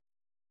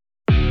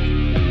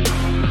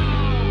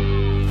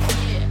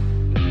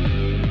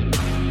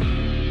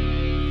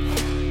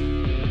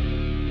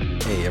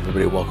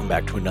everybody. Welcome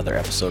back to another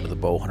episode of the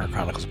Bowhunter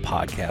Chronicles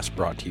podcast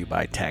brought to you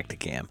by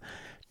Tacticam.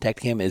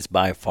 Tacticam is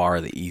by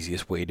far the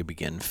easiest way to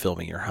begin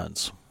filming your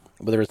hunts.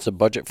 Whether it's a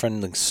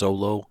budget-friendly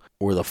solo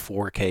or the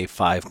 4K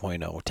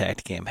 5.0,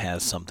 Tacticam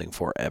has something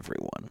for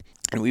everyone.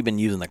 And we've been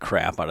using the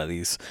crap out of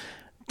these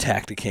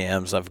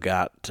Tacticams. I've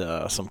got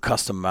some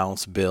custom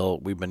mounts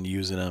built. We've been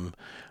using them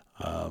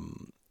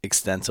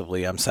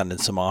extensively. I'm sending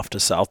some off to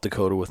South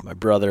Dakota with my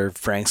brother.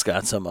 Frank's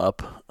got some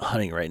up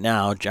hunting right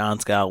now.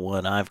 John's got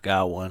one. I've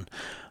got one.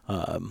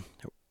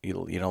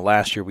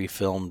 Last year we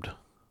filmed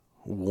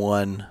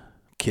one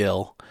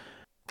kill,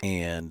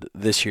 and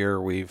this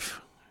year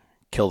we've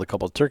killed a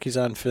couple of turkeys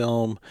on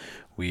film.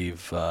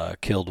 We've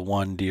killed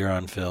one deer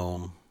on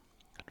film.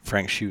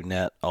 Frank's shooting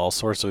at all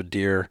sorts of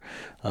deer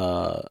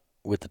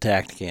with the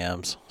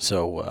Tacticams.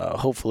 So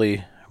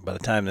hopefully by the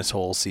time this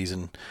whole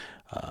season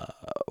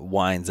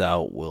winds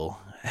out, we'll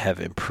have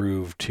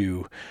improved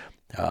to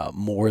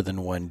more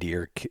than one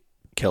deer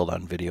killed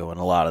on video, and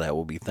a lot of that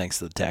will be thanks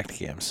to the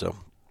Tacticam. So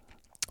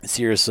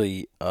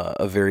seriously,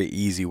 a very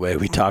easy way.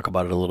 We talk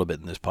about it a little bit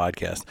in this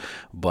podcast,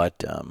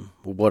 but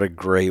what a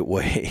great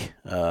way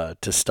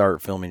to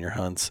start filming your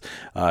hunts.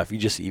 If you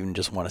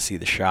just want to see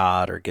the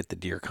shot or get the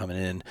deer coming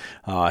in,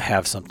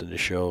 have something to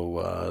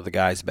show the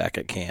guys back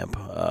at camp.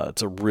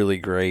 It's a really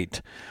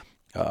great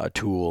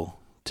tool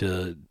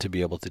to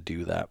be able to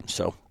do that.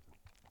 So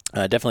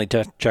definitely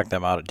check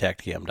them out at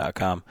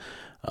tacticam.com.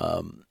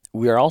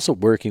 We are also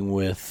working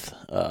with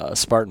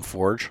Spartan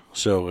Forge.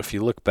 So if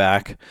you look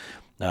back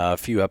a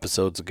few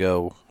episodes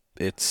ago,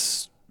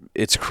 it's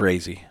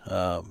crazy.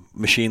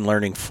 Machine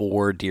learning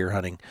for deer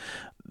hunting.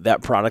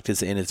 That product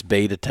is in its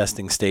beta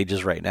testing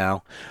stages right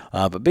now.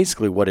 But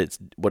basically what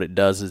it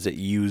does is it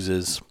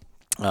uses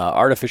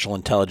artificial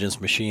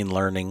intelligence, machine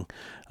learning,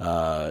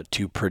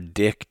 to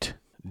predict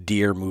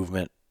deer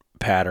movement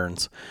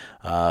patterns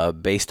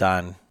based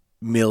on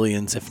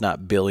millions, if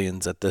not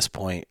billions at this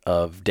point,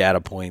 of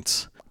data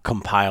points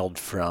compiled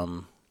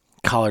from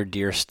collared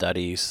deer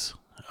studies,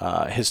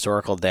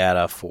 historical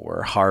data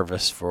for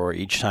harvest for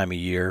each time of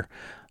year,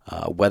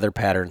 weather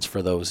patterns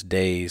for those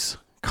days,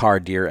 car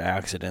deer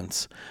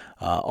accidents.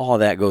 All of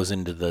that goes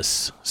into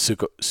this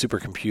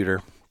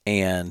supercomputer,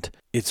 and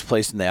it's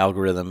placed in the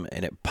algorithm,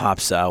 and it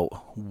pops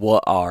out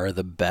what are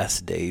the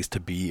best days to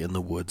be in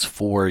the woods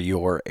for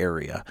your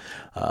area.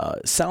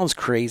 Sounds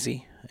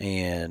crazy,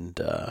 and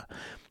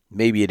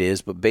maybe it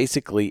is, but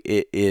basically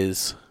it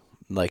is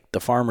like the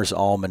Farmer's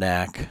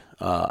Almanac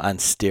on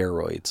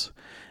steroids.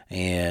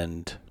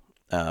 And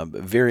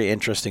very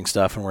interesting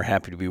stuff, and we're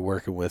happy to be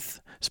working with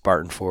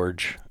Spartan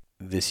Forge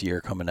this year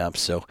coming up.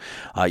 So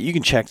you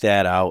can check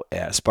that out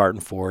at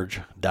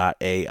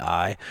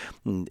spartanforge.ai,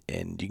 and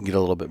you can get a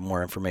little bit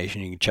more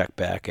information. You can check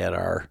back at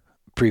our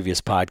previous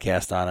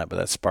podcast on it, but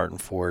that's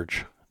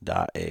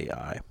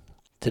spartanforge.ai.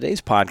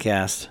 Today's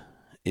podcast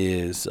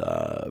is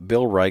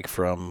Bill Reich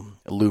from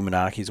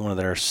Lumenok. He's one of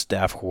their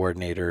staff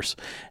coordinators,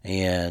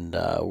 and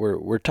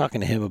we're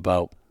talking to him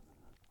about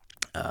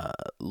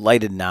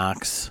lighted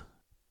Nocks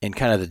and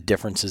kind of the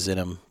differences in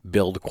them,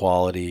 build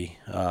quality,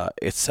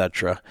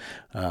 etc.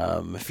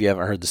 If you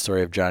haven't heard the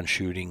story of John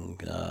shooting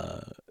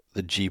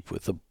the Jeep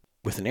with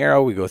an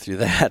arrow, we go through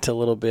that a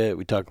little bit.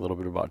 We talk a little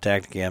bit about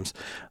Tacticams,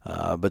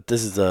 but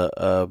this is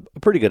a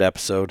pretty good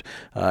episode.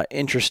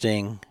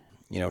 Interesting,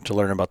 to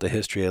learn about the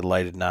history of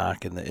lighted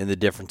Nock and the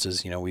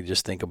differences. We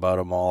just think about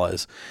them all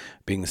as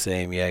being the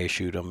same. Yeah, you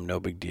shoot them, no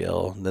big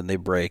deal. And then they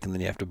break, and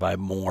then you have to buy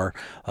more.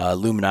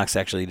 Lumenok's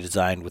actually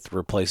designed with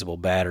replaceable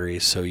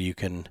batteries, so you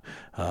can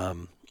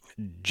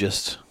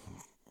just,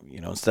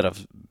 instead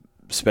of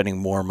spending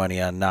more money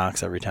on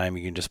Nocks every time,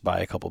 you can just buy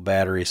a couple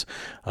batteries,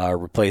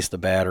 replace the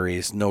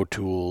batteries, no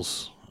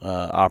tools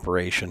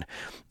operation.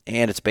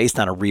 And it's based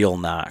on a real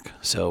Nock,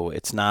 so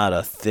it's not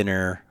a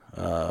thinner,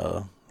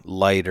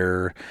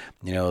 lighter.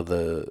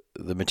 The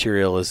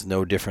material is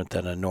no different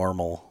than a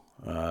normal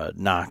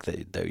Nock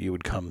that you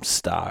would come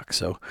stock.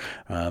 So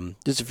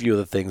just a few of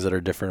the things that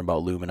are different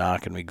about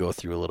Lumenok, and we go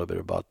through a little bit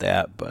about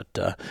that. But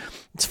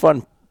it's a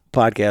fun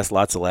podcast,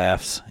 lots of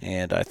laughs,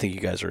 and I think you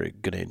guys are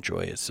going to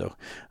enjoy it. So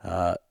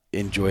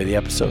enjoy the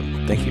episode.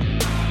 Thank you.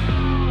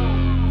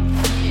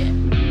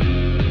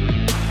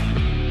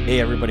 Hey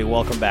everybody,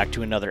 welcome back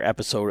to another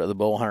episode of the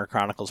Bowhunter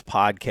Chronicles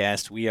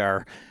podcast. We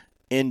are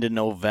into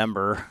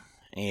November,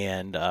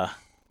 and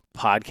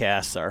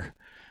podcasts are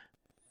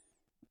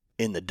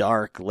in the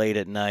dark, late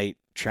at night,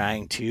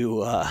 trying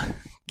to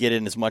get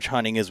in as much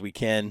hunting as we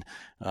can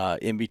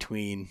in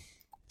between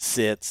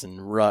sits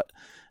and rut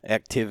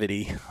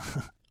activity,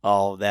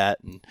 all of that,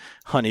 and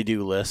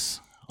honey-do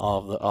lists,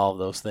 all of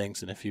those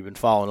things. And if you've been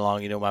following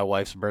along, my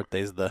wife's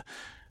birthday is it's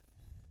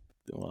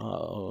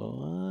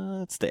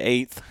the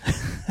 8th.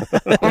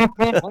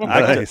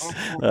 Nice.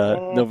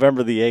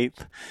 November the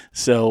 8th.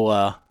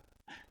 So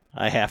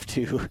I have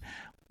to,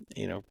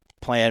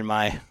 plan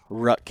my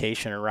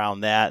rutcation around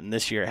that. And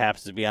this year it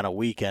happens to be on a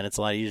weekend. It's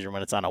a lot easier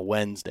when it's on a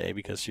Wednesday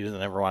because she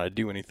doesn't ever want to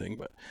do anything,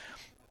 but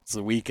it's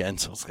the weekend,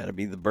 so it's got to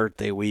be the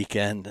birthday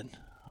weekend and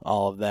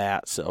all of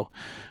that. So,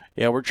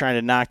 yeah, we're trying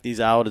to knock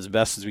these out as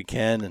best as we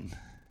can and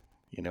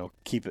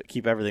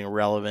keep everything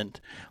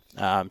relevant.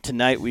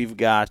 Tonight we've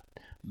got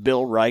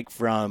Bill Reich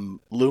from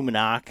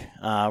Lumenok.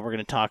 We're going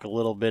to talk a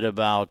little bit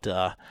about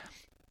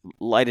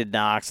lighted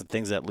Nocks and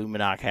things that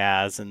Lumenok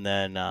has, and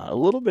then a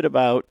little bit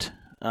about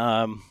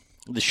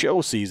the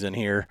show season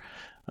here.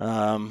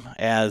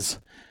 As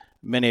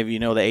many of you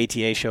know, the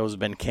ATA show has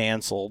been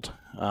canceled.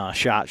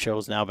 SHOT show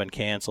has now been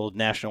canceled.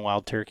 National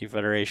Wild Turkey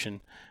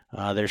Federation,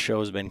 their show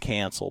has been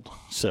canceled.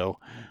 So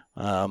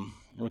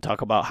we'll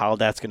talk about how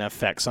that's going to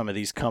affect some of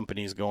these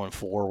companies going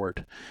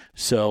forward.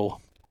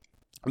 So,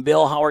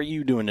 Bill, how are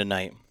you doing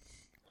tonight?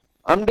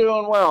 I'm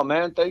doing well,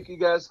 man. Thank you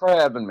guys for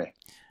having me.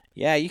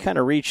 Yeah, you kind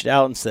of reached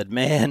out and said,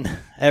 man,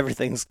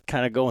 everything's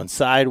kind of going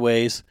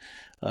sideways.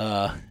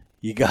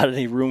 You got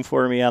any room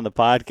for me on the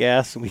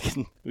podcast?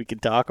 We can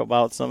talk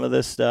about some of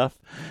this stuff.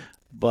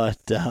 But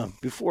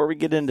before we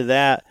get into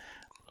that,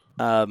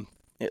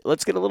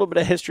 let's get a little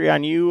bit of history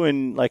on you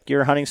and like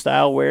your hunting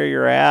style, where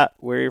you're at,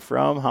 where you're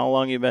from, how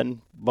long you've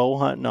been bow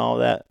hunting, all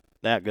that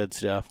good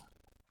stuff.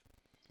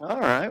 All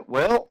right.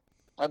 Well,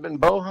 I've been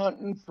bow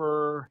hunting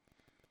for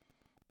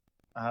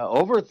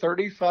over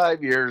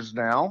 35 years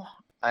now.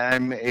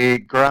 I'm a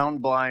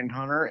ground blind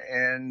hunter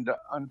and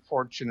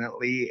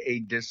unfortunately a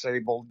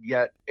disabled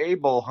yet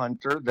able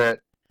hunter that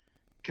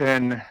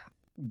can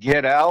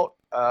get out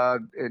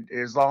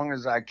as long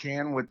as I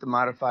can with the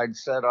modified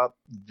setup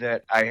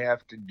that I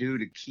have to do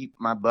to keep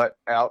my butt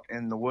out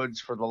in the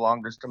woods for the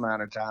longest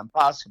amount of time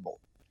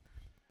possible.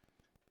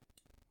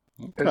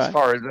 Okay. As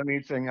far as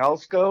anything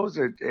else goes,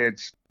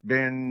 it's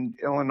been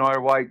Illinois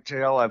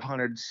whitetail. I've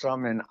hunted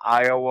some in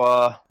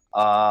Iowa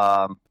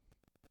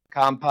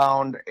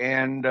compound,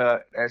 and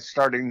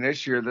starting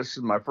this year, this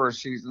is my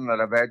first season that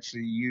I've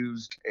actually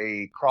used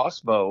a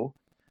crossbow,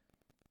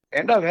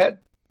 and I've had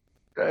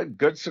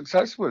good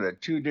success with it.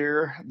 2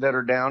 deer that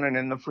are down and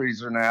in the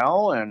freezer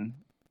now, and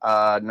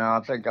now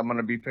I think I'm going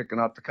to be picking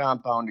up the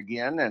compound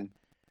again and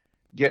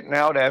getting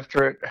out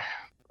after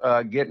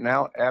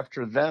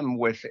them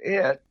with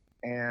it,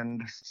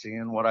 and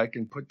seeing what I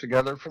can put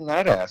together from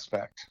that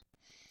aspect.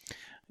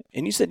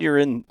 And you said you're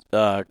in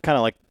kind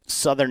of like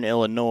southern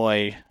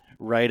Illinois,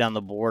 right on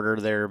the border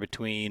there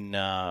between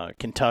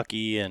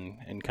Kentucky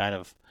and kind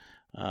of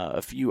a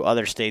few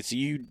other states. Do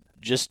you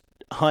just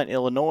hunt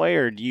Illinois,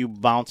 or do you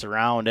bounce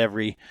around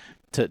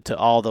to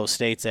all those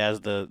states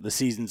as the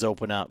seasons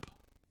open up?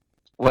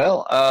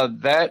 Well,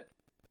 that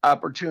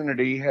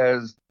opportunity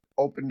has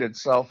opened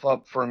itself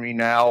up for me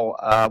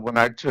now when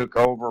I took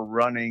over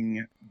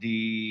running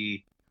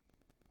the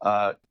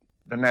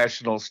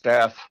national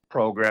staff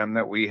program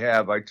that we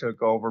have. I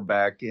took over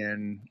back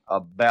in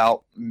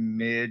about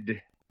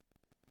mid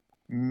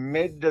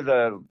to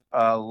the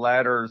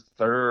latter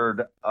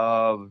third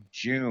of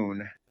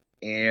June,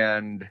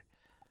 and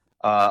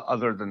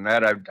other than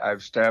that,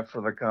 I've staffed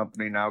for the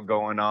company now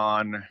going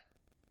on,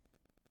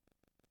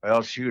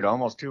 well, shoot,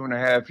 almost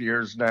 2.5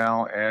 years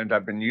now, and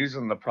I've been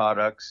using the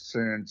products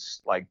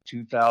since like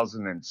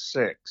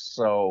 2006.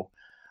 So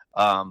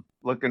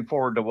looking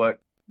forward to what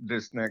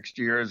this next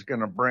year is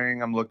going to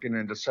bring. I'm looking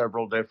into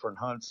several different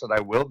hunts that I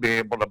will be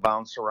able to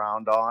bounce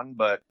around on,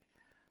 but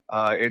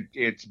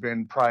it's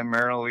been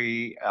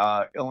primarily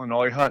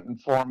Illinois hunting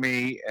for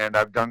me, and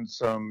I've done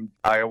some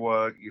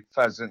Iowa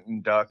pheasant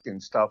and duck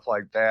and stuff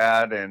like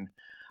that, and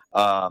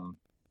got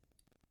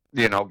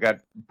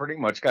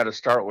to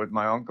start with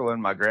my uncle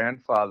and my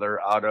grandfather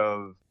out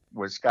of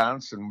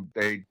Wisconsin.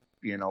 They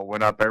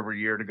went up every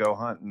year to go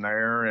hunting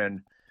there,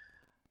 and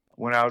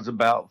when I was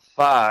about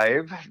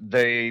 5,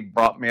 they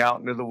brought me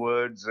out into the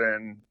woods,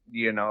 and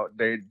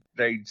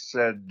they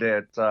said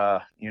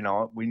that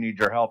we need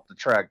your help to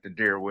track the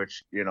deer,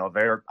 which they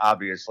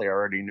obviously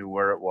already knew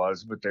where it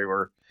was, but they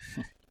were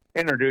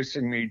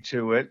introducing me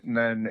to it. And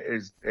then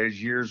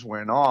as years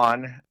went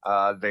on,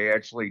 they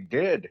actually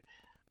did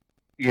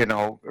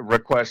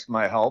request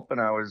my help,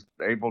 and I was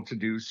able to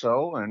do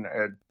so, and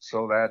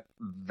so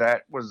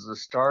that was the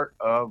start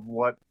of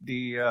what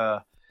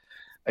the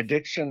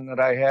addiction that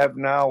I have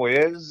now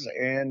is,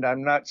 and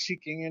I'm not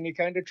seeking any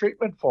kind of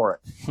treatment for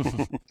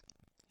it.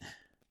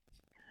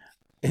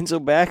 And so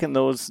back in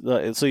those,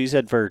 so you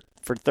said for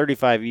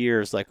 35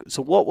 years, like,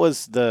 so what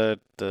was the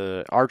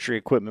archery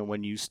equipment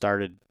when you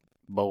started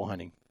bow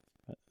hunting?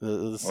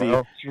 Let's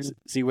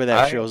see where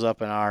that shows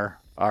up in our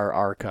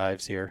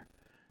archives here.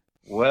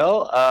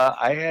 Well,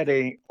 I had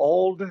an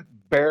old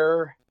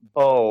bear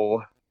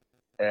bow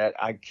that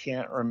I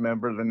can't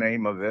remember the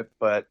name of it,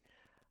 but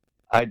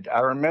I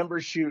remember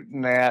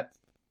shooting that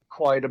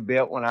quite a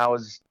bit when I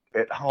was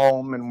at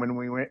home, and when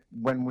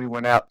we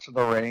went out to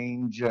the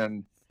range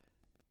and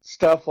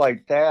stuff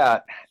like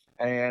that.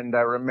 And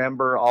I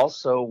remember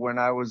also when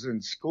I was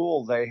in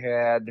school, they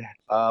had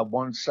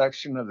one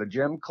section of the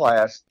gym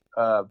class,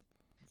 the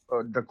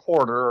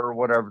quarter or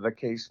whatever the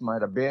case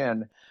might have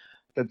been,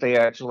 that they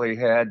actually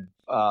had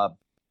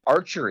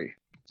archery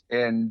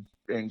in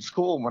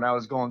school when I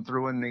was going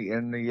through in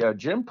the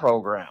gym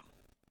program.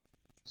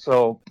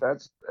 So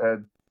that's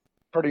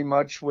pretty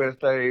much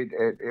with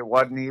it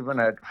wasn't even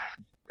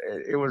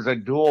it was a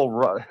dual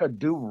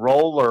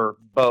roller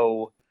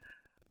bow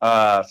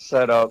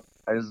set up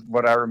is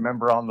what I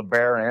remember on the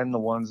bear and the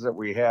ones that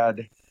we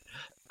had,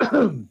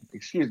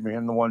 excuse me,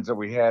 and the ones that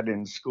we had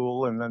in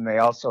school. And then they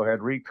also had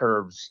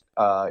recurves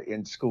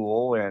in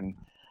school, and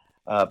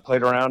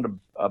played around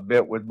a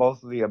bit with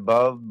both of the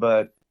above,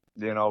 but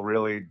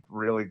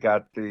really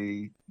got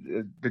the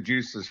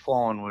juices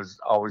flowing was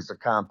always the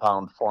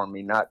compound for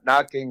me. Not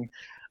knocking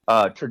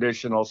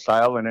traditional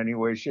style in any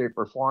way, shape,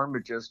 or form.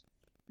 It just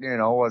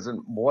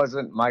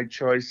wasn't my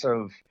choice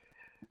of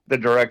the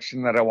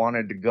direction that I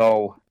wanted to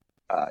go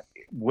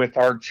with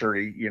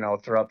archery.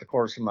 Throughout the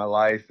course of my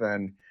life,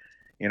 and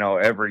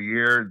every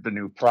year the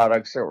new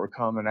products that were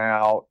coming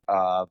out.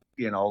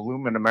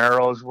 Aluminum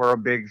arrows were a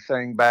big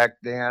thing back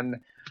then.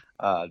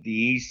 The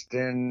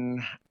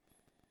Easton,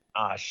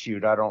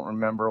 shoot, I don't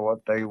remember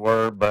what they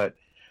were, but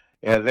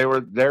yeah,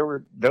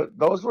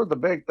 those were the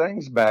big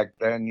things back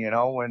then.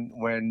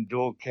 When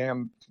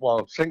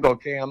single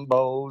cam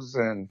bows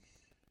and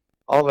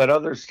all that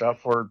other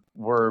stuff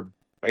were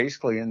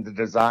basically in the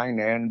design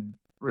and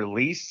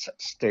release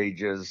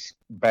stages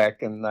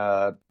back in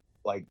the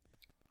like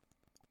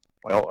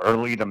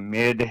early to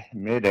mid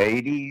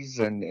 80s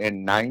and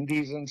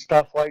 90s and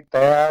stuff like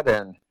that,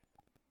 and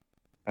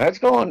that's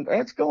going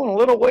a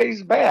little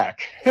ways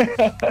back.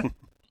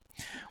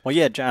 Well,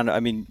 yeah, John.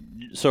 I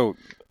mean, so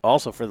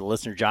also for the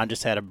listener, John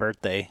just had a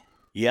birthday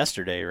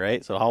yesterday,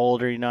 right? So how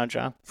old are you now,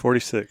 John?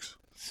 46.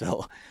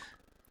 So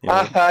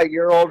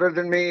You're older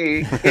than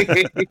me.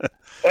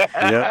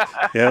 Yeah,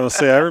 yeah. Well,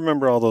 see, I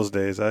remember all those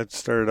days. I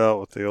started out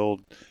with the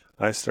old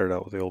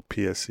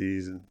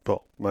PSCs, and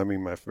I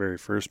mean, my very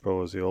first bow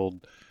was the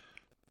old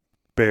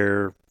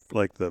Bear,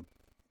 like the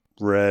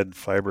red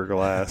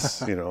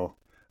fiberglass. I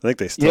think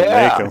they still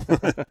make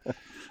them,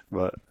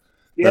 but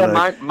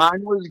Yeah,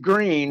 mine was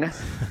green, and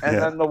yeah,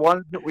 then the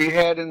ones that we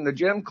had in the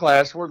gym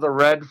class were the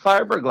red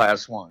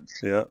fiberglass ones.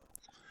 yeah,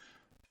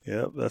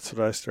 yeah. That's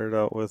what I started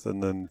out with,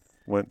 and then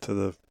went to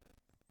the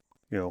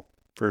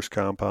first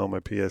compound, my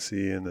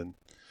PSE, and then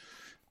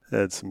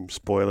had some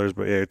spoilers.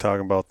 But yeah, you're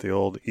talking about the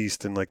old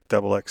Easton like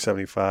double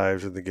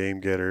X75s or the Game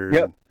Getters.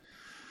 Yep.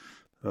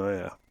 Oh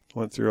yeah,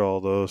 went through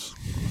all those.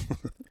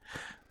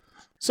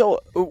 So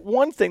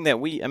one thing that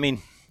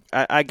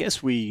I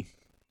guess we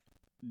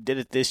did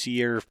it this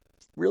year,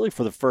 really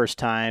for the first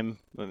time.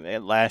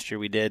 Last year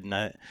we did,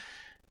 and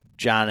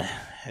John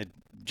had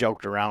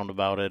joked around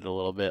about it a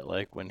little bit,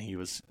 like when he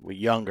was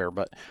younger.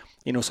 But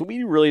so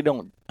we really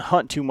don't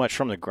hunt too much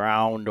from the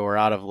ground or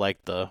out of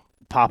like the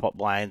pop-up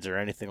blinds or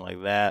anything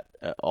like that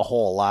a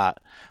whole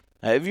lot.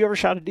 Have you ever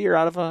shot a deer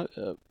out of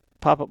a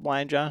pop-up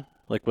blind, John?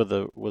 Like with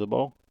a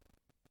bow?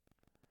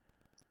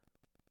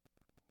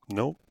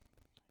 Nope.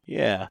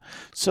 Yeah.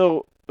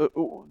 So,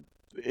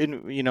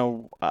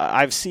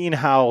 I've seen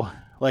how,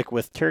 like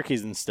with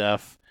turkeys and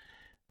stuff,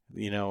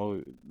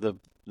 the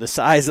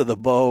size of the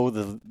bow,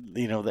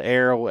 the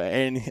arrow,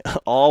 and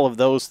all of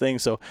those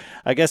things. So,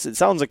 I guess it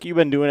sounds like you've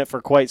been doing it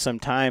for quite some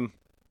time.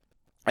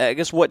 I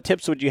guess what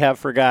tips would you have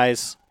for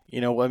guys?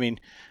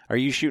 Are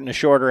you shooting a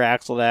shorter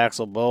axle to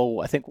axle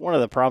bow? I think one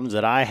of the problems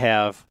that I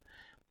have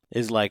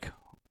is like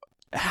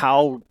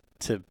how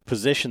to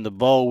position the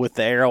bow with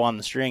the arrow on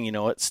the string.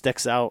 It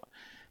sticks out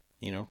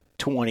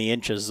 20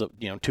 inches,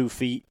 2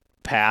 feet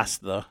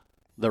past the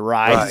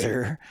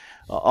riser, right.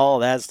 All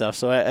of that stuff.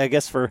 So I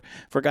guess for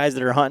guys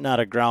that are hunting out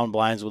of ground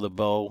blinds with a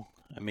bow,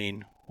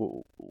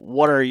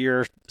 what are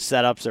your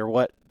setups, or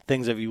what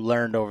things have you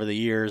learned over the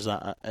years,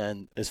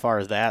 and as far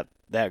as that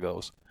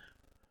goes?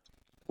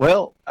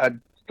 Well, I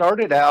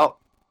started out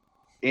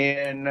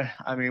when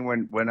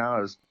I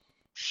was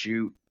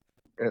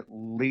at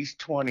least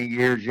 20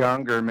 years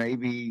younger,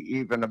 maybe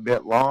even a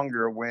bit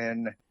longer,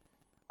 when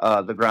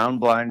the ground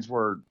blinds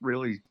were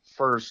really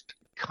first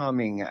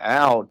coming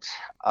out.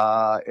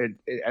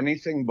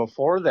 Anything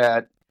before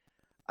that,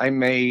 I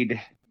made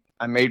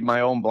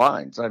my own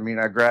blinds. I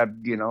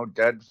grabbed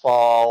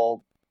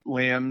deadfall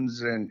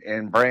limbs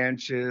and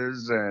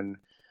branches, and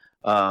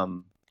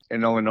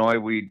in Illinois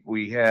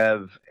we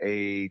have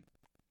a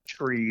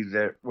tree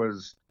that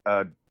was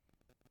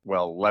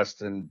less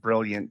than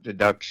brilliant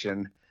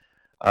deduction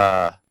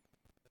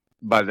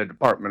by the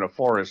Department of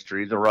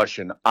Forestry, the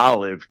Russian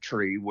olive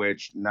tree,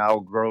 which now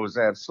grows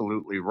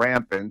absolutely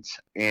rampant.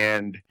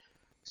 And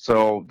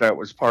so that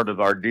was part of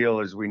our deal,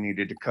 is we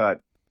needed to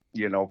cut,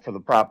 for the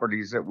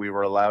properties that we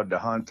were allowed to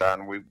hunt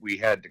on, we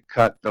had to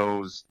cut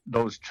those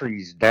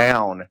trees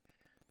down.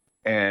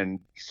 And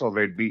so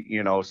they'd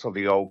be, so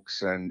the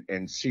oaks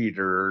and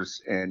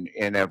cedars and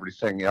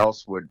everything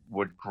else would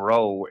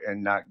grow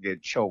and not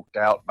get choked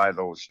out by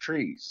those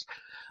trees.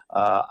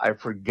 I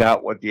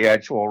forgot what the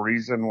actual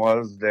reason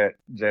was that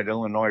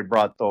Illinois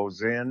brought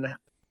those in,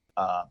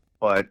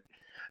 but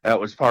that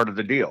was part of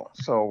the deal.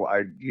 So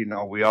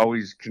we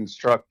always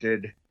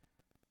constructed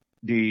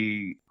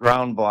the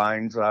ground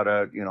blinds out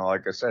of,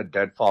 like I said,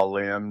 deadfall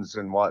limbs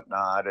and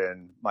whatnot.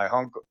 And my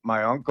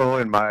uncle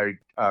and my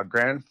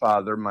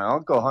grandfather, my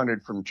uncle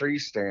hunted from tree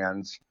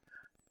stands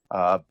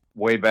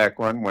way back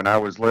when I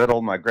was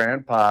little. My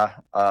grandpa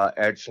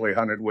actually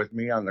hunted with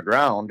me on the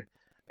ground.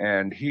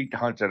 and he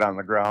hunted on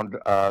the ground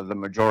the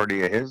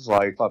majority of his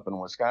life up in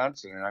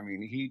Wisconsin. And I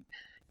mean,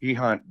 he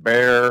hunt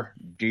bear,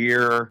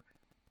 deer,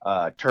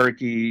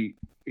 turkey,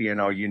 you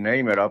know, you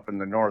name it, up in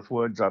the North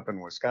Woods up in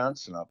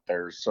Wisconsin up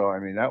there. So I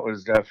mean, that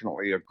was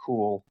definitely a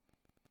cool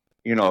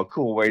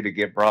way to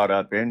get brought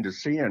up into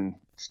seeing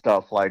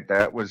stuff like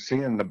that, was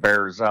seeing the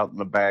bears out in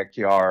the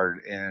backyard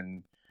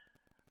and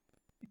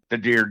the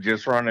deer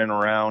just running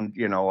around,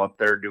 you know, up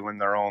there doing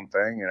their own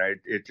thing. And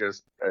it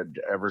just,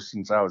 ever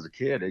since I was a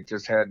kid, it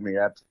just had me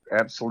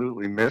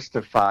absolutely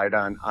mystified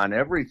on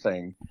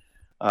everything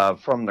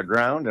from the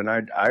ground. And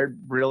I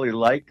really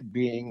like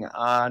being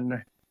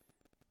on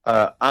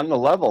the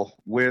level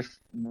with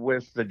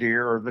the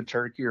deer or the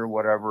turkey or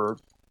whatever,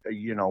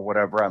 you know,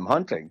 whatever I'm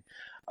hunting.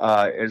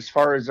 As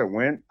far as it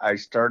went, I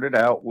started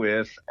out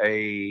with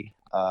a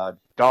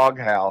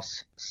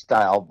doghouse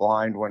style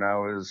blind when I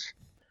was,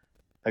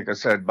 like I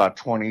said, about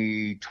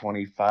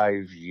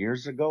 25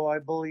 years ago, I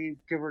believe,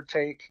 give or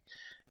take.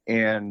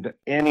 And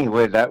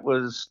anyway, that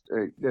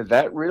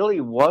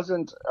really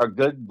wasn't a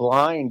good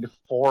blind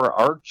for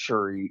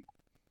archery.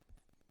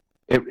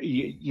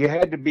 You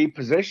had to be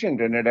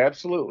positioned in it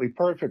absolutely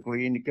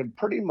perfectly, and you could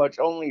pretty much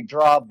only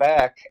draw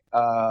back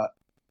and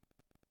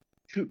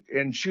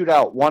shoot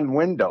out one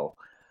window.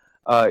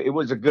 It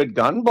was a good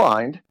gun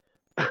blind,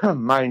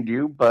 mind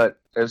you, but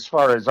as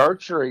far as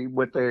archery,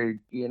 with a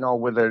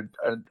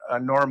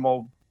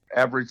normal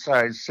average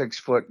size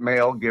 6-foot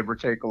male, give or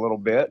take a little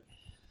bit,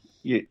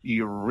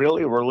 you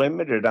really were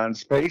limited on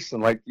space.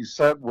 And like you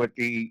said, with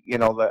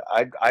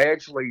I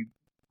actually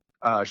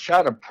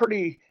shot a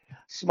pretty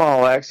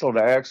small axle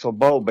to axle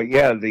bow, but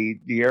yeah, the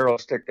arrow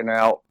sticking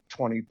out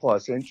 20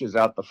 plus inches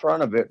out the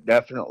front of it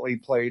definitely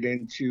played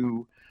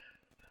into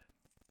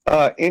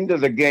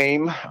the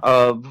game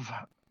of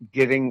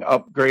getting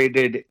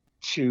upgraded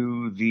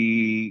to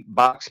the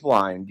box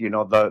blind, you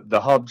know, the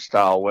hub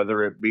style,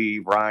 whether it be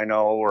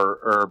rhino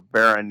or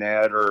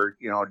baronet or,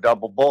 you know,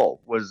 double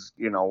bull was,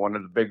 you know, one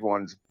of the big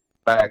ones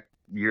back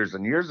years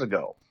and years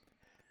ago.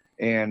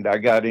 And I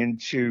got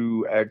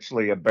into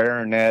actually a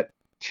baronet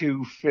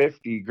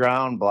 250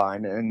 ground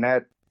blind, and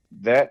that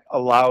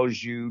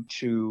allows you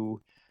to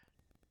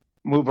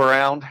move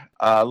around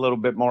a little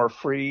bit more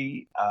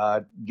free.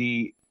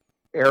 The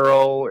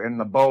arrow and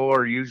the bow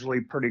are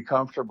usually pretty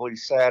comfortably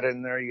sat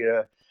in there.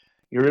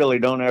 You really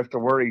don't have to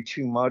worry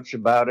too much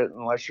about it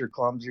unless you're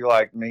clumsy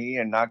like me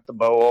and knock the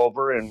bow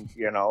over, and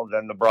you know,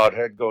 then the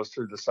broadhead goes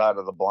through the side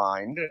of the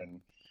blind,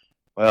 and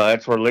well,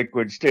 that's where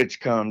liquid stitch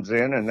comes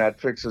in, and that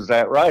fixes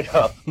that right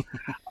up.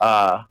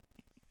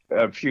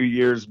 A few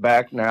years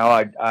back now,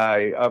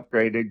 I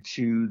upgraded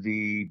to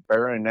the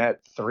Baronet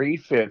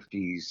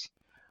 350s,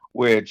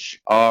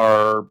 which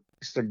are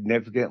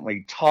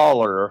significantly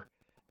taller,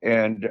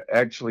 and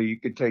actually you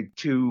could take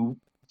two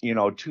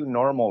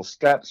normal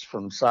steps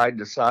from side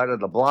to side of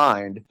the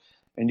blind,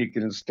 and you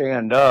can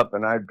stand up.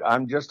 And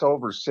I'm just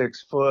over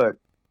 6 foot,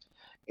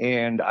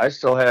 and I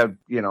still have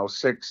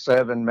 6,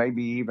 7,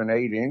 maybe even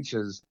 8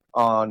 inches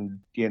on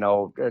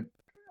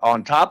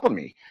top of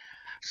me.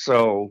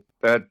 So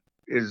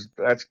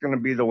that's going to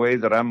be the way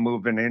that I'm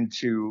moving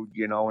into,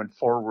 in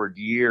forward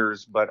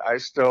years. But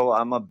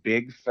I'm a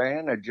big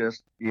fan of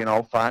just,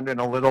 finding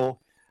a little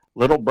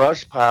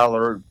brush pile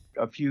or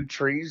a few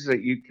trees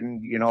that you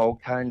can,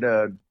 kind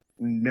of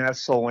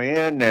nestle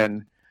in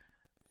and,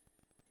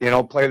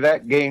 play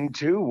that game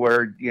too,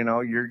 where,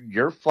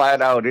 you're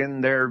flat out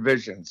in their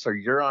vision. So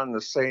you're on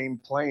the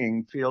same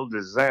playing field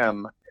as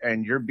them,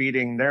 and you're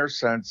beating their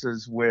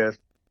senses with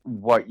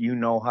what you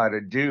know how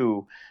to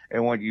do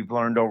and what you've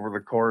learned over the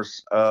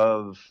course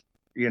of,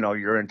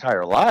 your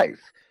entire life.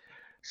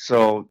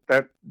 So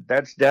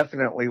that's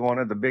definitely one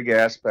of the big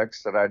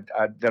aspects that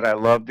I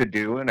love to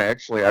do. And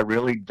actually, I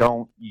really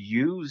don't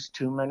use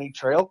too many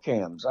trail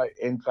cams.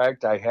 In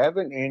fact, I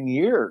haven't in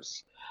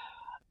years.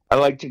 I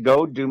like to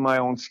go do my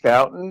own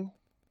scouting,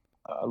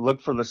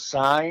 look for the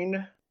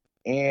sign,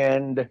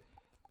 and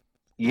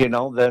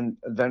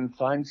then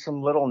find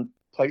some little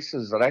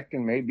places that I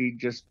can maybe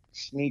just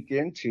sneak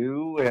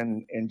into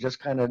and just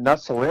kind of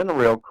nuzzle in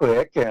real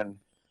quick, and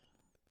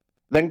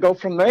then go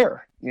from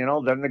there.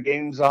 Then the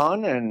game's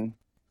on, and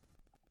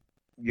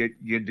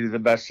you do the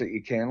best that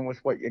you can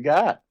with what you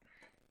got.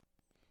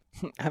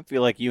 I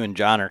feel like you and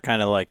John are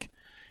kind of like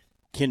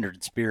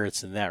kindred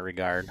spirits in that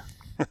regard.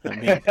 I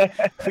mean,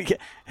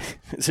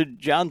 so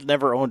John's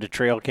never owned a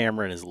trail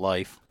camera in his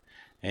life,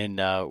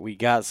 and we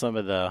got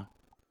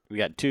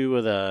two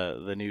of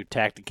the new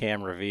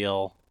Tacticam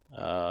Reveal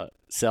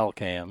cell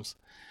cams.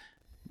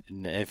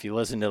 And if you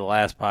listen to the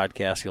last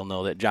podcast, you'll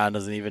know that John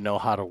doesn't even know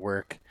how to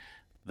work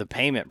the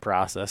payment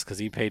process because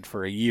he paid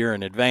for a year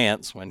in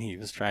advance when he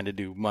was trying to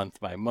do month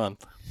by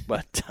month.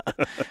 But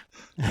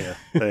yeah,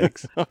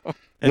 thanks.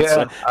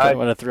 So I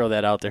want to throw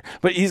that out there.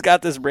 But he's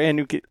got this brand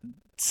new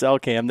cell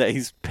cam that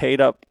he's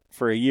paid up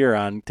for a year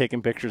on,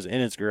 taking pictures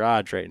in his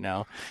garage right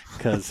now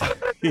because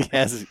he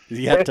has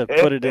yet to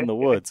put it in the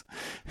woods.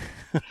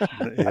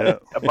 Yeah.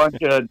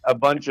 A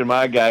bunch of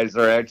my guys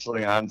are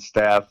actually on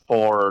staff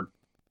for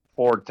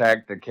for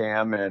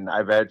Tacticam, and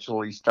I've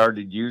actually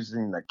started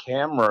using the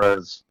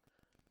cameras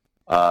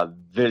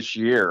this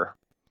year.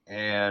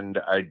 And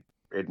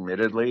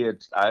admittedly,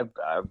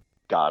 I've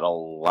got a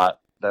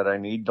lot that I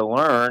need to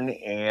learn.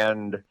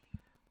 And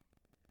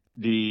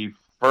the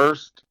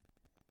first,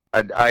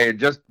 I had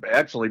just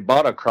actually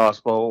bought a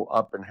crossbow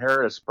up in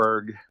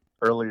Harrisburg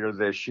earlier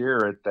this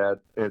year at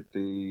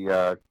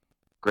the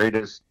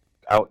greatest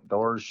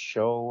outdoors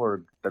show,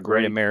 or the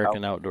Great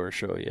American Outdoor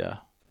Show. Yeah,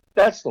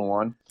 that's the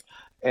one.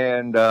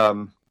 And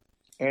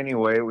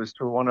anyway, it was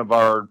through one of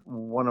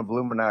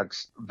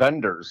Lumenok's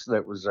vendors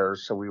that was there,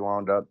 so we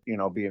wound up,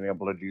 being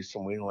able to do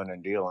some wheeling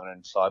and dealing.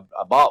 And so I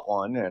bought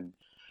one, and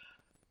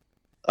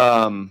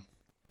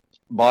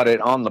bought it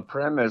on the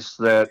premise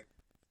that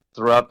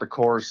throughout the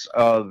course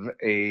of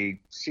a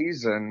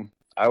season,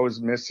 I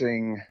was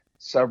missing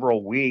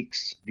several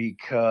weeks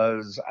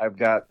because I've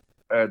got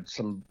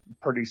some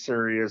pretty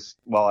serious,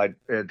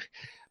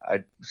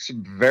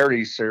 some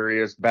very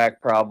serious back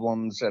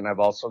problems, and I've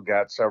also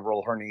got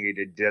several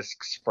herniated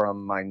discs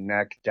from my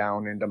neck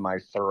down into my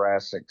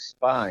thoracic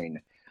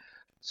spine.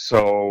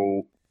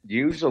 So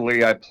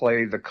usually I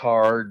play the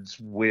cards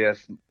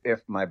with, if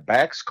my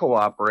back's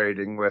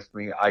cooperating with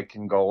me, I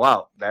can go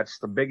out. That's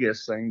the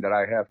biggest thing that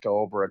I have to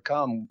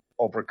overcome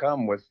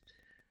with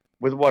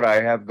what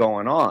I have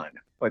going on.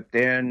 But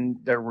then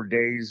there were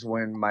days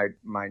when my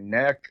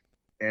neck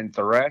and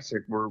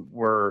thoracic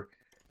were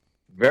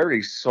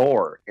very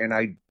sore, and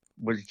I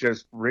was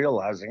just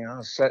realizing I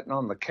was sitting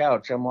on the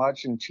couch, I'm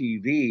watching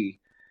TV,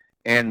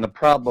 and the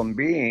problem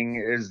being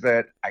is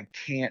that I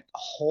can't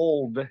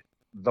hold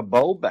the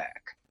bow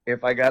back.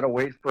 If I got to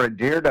wait for a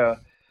deer to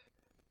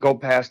go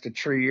past a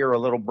tree or a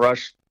little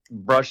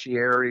brushy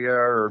area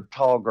or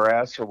tall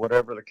grass or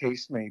whatever the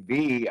case may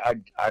be,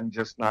 I'm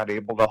just not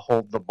able to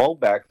hold the bow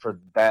back for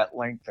that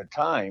length of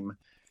time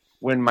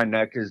when my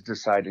neck is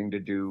deciding to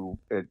do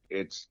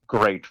its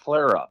great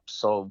flare up.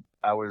 So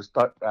I was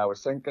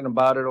thinking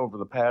about it over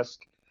the past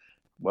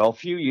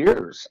few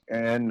years,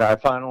 and I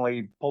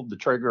finally pulled the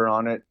trigger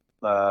on it.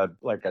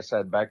 Like I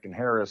said, back in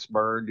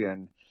Harrisburg,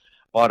 and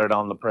bought it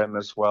on the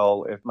premise,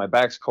 well, if my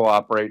back's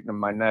cooperating and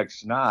my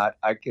neck's not,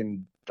 I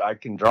can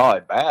draw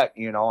it back.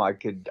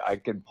 I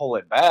could pull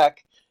it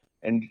back,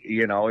 and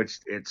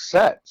it's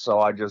set. So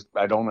I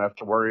don't have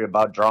to worry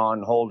about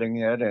drawing, holding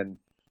it, and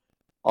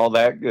all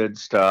that good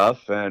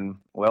stuff. And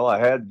I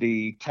had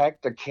the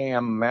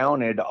Tacticam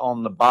mounted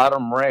on the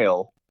bottom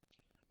rail,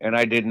 and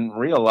I didn't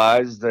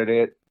realize that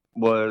it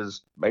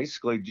was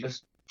basically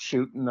just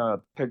shooting a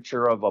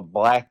picture of a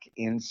black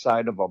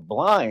inside of a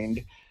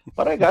blind,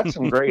 but I got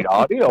some great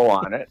audio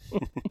on it.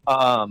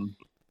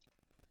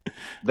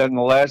 Then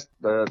I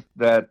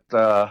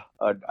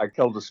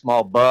killed a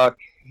small buck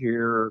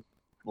here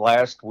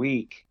last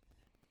week,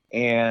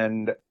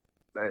 and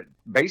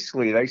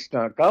basically they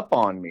snuck up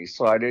on me,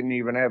 so I didn't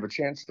even have a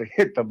chance to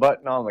hit the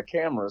button on the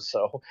camera.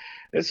 So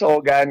this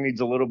old guy needs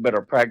a little bit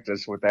of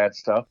practice with that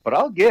stuff, but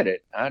I'll get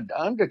it.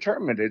 I'm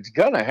determined it's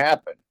gonna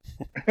happen.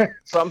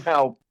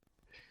 Somehow,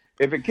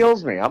 if it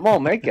kills me, I'm gonna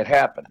make it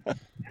happen.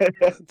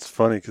 It's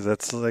funny because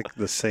that's like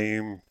the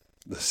same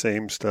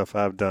stuff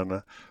I've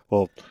done.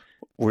 We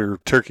were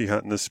turkey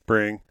hunting this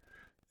spring,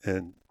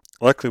 and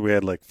luckily we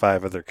had like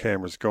 5 other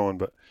cameras going,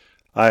 but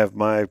I have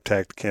my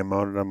Tacticam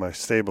mounted on my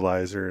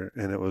stabilizer,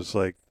 and it was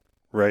like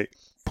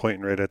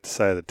pointing right at the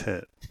side of the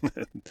tent.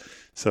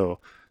 So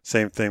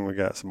same thing, we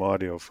got some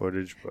audio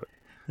footage, but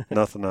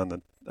nothing on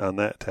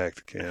that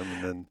Tacticam.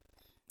 And then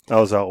I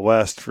was out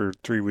west for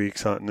 3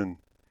 weeks hunting, and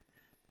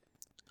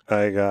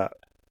I got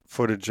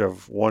footage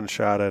of one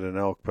shot at an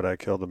elk, but I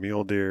killed a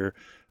mule deer.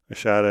 I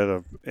shot at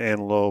an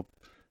antelope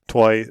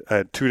twice. I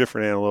had 2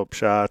 different antelope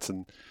shots,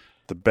 and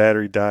the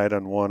battery died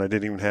on one. I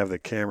didn't even have the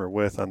camera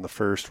with on the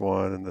first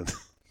one, and then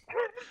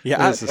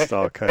it's just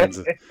all kinds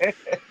of.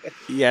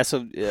 Yeah,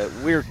 so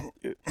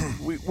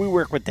we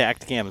work with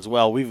Tacticam as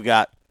well. We've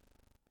got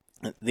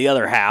the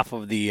other half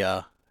of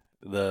the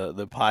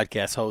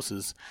podcast hosts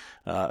is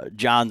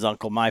John's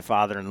uncle, my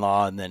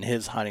father-in-law, and then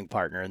his hunting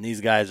partner. And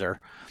these guys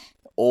are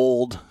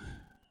old,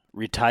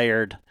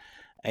 retired,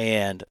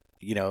 and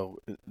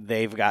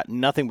they've got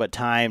nothing but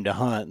time to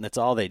hunt, and that's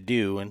all they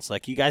do. And it's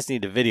like, you guys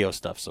need to video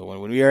stuff. So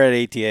when we were at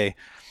ATA,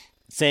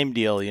 same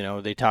deal,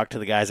 they talk to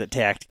the guys at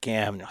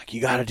Tacticam, and they're like,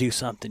 you got to do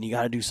something, you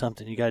got to do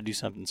something, you got to do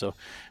something. So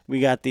we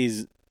got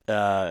these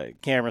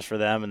cameras for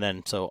them. And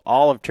then, so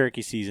all of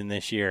turkey season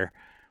this year,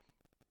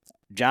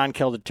 John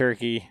killed a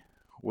turkey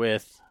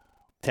with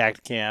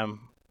Tacticam,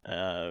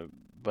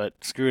 but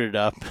screwed it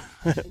up.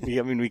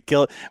 we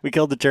killed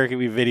the turkey.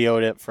 We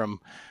videoed it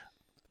from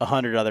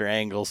 100 other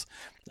angles.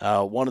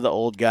 One of the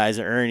old guys,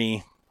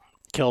 Ernie,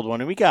 killed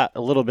one, and we got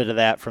a little bit of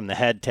that from the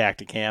head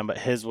Tacticam, but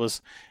his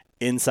was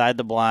inside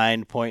the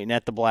blind, pointing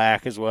at the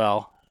black as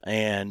well.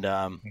 And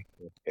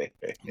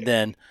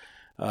then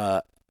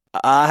I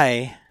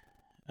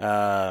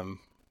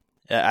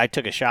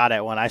took a shot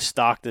at one. I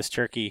stalked this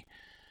turkey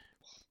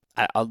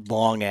a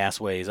long ass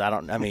ways.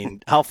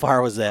 How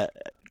far was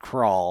that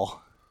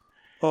crawl?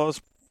 Oh,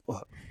 it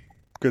was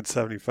good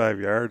 75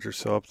 yards or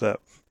so up that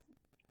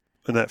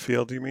In that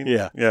field, you mean?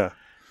 Yeah. Yeah.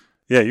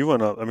 Yeah, you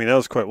went up. I mean, that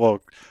was quite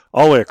well.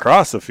 All the way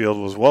across the field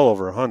was well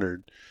over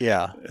 100.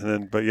 Yeah. And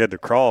then, but you had to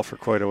crawl for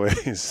quite a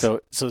ways. So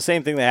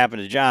same thing that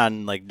happened to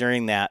John. Like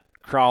during that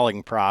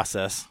crawling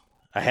process,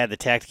 I had the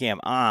Tacticam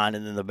on,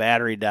 and then the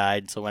battery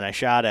died. So when I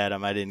shot at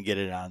him, I didn't get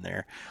it on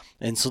there.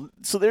 And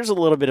so there's a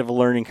little bit of a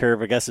learning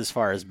curve, I guess, as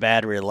far as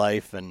battery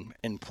life and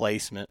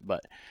placement.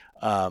 But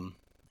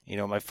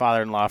my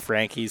father-in-law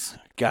Frank,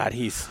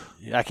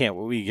 I can't.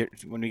 When we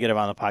get him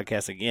on the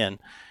podcast again.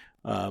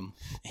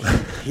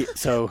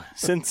 So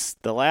since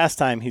the last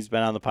time he's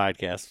been on the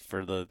podcast,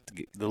 for the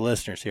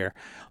listeners here,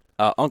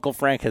 Uncle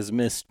Frank has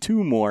missed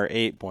 2 more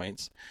 8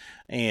 points,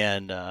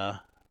 and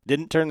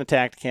didn't turn the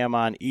Tacticam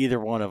on either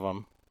one of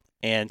them.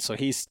 And so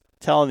he's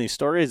telling these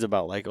stories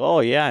about like, oh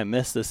yeah, I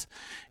missed this,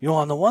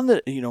 on the one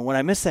that, when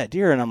I missed that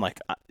deer, and I'm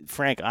like,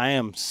 Frank, I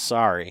am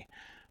sorry,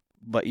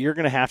 but you're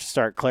going to have to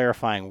start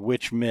clarifying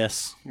which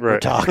miss we're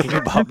talking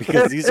about,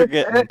 because these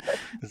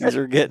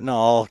are getting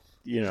all,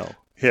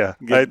 Yeah,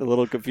 getting a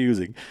little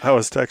confusing. I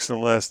was texting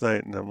him last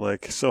night, and I'm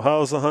like, so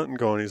how's the hunting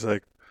going? He's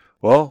like,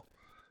 well,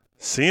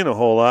 seeing a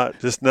whole lot,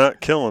 just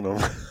not killing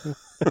them.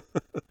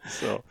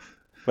 So,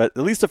 but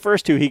at least the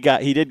first 2 he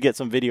did get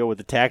some video with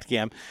the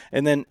Tacticam,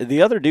 and then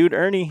the other dude,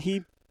 Ernie,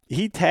 he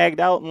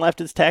tagged out and left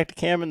his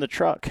Tacticam in the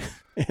truck.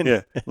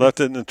 Yeah, left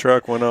it in the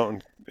truck, went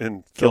out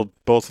and killed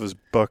both of his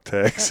buck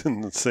tags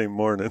in the same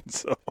morning.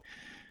 So.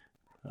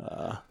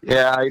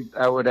 Yeah,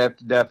 I would have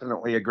to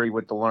definitely agree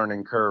with the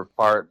learning curve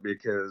part,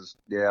 because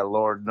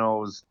Lord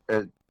knows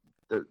it.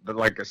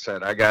 Like I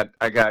said, I got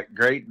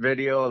great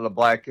video of the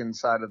black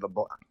inside of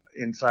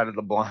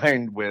the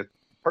blind with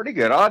pretty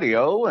good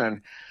audio,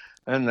 and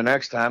the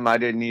next time I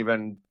didn't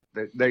even,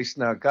 they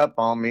snuck up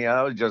on me.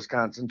 I was just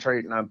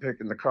concentrating on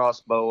picking the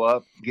crossbow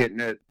up, getting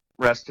it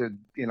rested,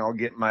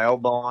 getting my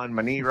elbow on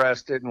my knee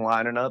rested and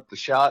lining up the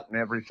shot and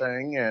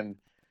everything, and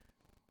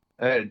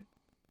I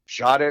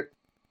shot it.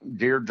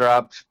 Deer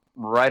dropped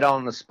right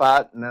on the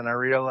spot, and then I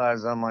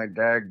realized, I'm like,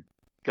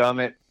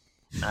 dadgummit,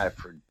 I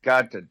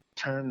forgot to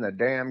turn the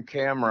damn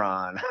camera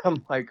on.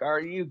 I'm like, are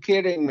you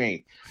kidding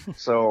me?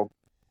 So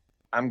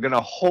I'm going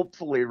to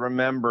hopefully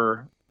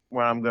remember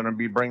when I'm going to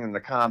be bringing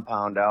the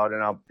compound out,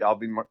 and I'll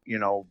be,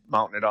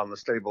 mounting it on the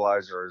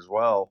stabilizer as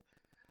well.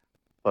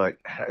 But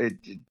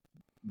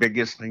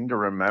biggest thing to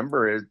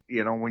remember is,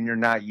 when you're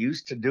not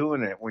used to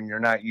doing it, when you're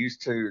not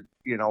used to,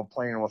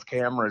 playing with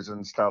cameras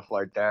and stuff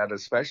like that,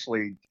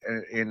 especially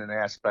in an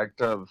aspect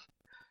of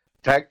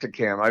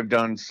Tacticam. I've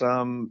done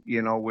some,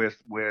 with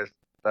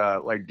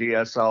like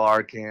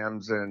DSLR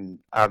cams and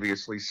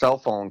obviously cell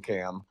phone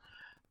cam,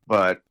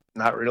 but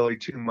not really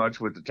too much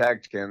with the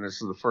Tacticam.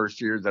 This is the first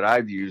year that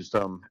I've used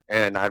them,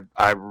 and I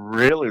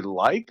really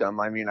like them.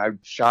 I mean, I've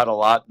shot a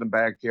lot in the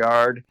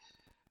backyard,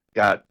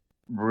 got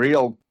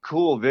real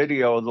cool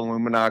video of the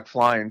Lumenok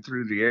flying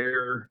through the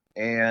air,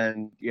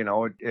 and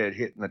it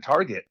hitting the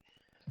target.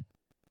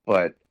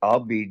 But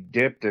I'll be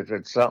dipped if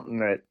it's something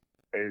that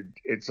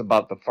it's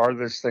about the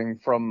farthest thing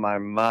from my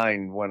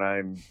mind when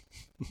I'm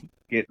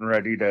getting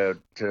ready to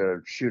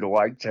shoot a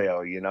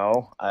whitetail.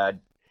 I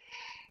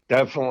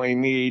definitely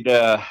need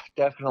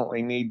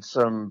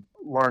some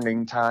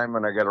learning time,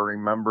 and I got to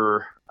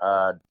remember.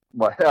 I'm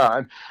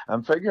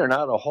figuring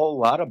out a whole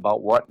lot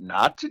about what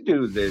not to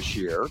do this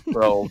year,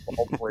 so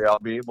hopefully I'll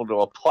be able to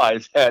apply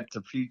that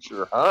to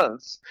future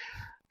hunts.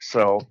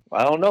 So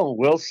I don't know.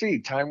 We'll see.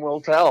 Time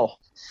will tell.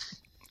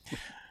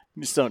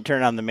 Just don't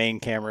turn on the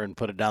main camera and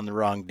put it down the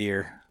wrong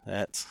deer.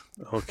 That's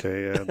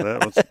okay. Yeah,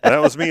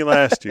 that was me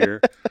last year.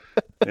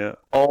 Yeah.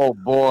 Oh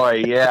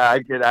boy, yeah,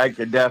 I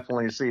could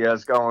definitely see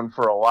us going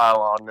for a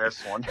while on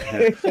this one.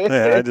 I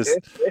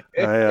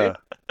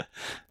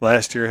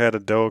last year had a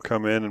doe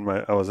come in, and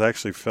I was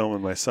actually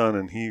filming my son,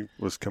 and he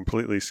was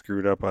completely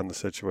screwed up on the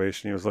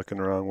situation. He was looking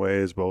the wrong way,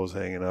 his bow was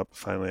hanging up.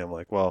 Finally, I'm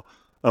like, well,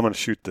 I'm going to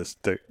shoot this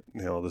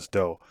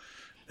doe.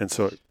 And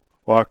so I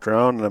walked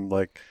around, and I'm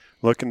like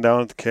looking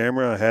down at the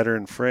camera. I had her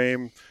in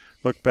frame,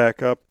 looked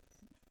back up,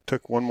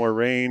 took one more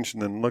range,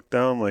 and then looked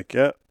down, like,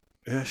 yeah,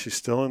 she's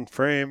still in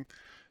frame.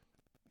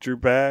 Drew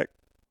back,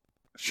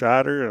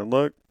 shot her, and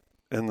looked,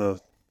 and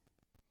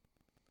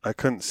I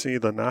couldn't see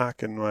the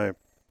Nock in the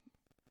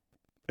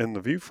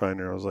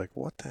viewfinder. I was like,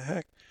 what the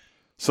heck?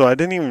 So I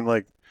didn't even,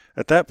 like,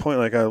 at that point,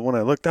 like, when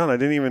I looked down, I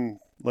didn't even,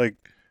 like,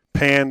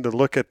 pan to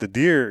look at the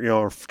deer,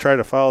 or try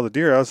to follow the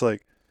deer. I was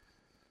like,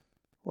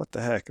 what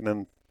the heck? And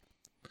then,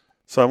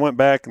 so I went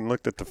back and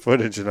looked at the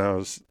footage, and I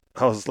was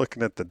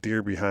looking at the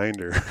deer behind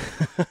her.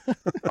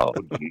 Oh,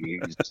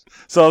 geez.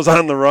 So I was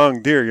on the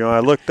wrong deer.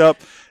 I looked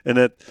up, and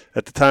at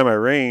the time I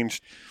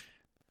ranged,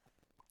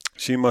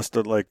 she must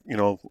have, like,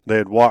 they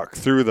had walked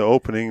through the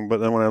opening, but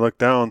then when I looked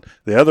down,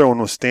 the other one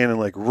was standing,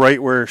 like,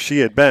 right where she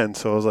had been.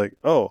 So I was like,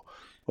 oh,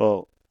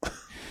 well,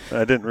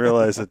 I didn't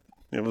realize that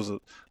it was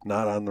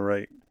not on the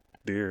right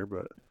deer,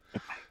 but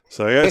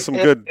so I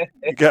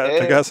got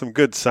I got some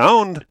good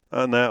sound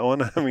on that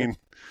one. I mean,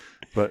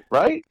 but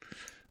right.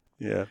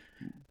 Yeah.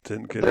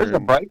 Didn't get There's a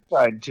bright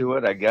side to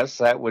it. I guess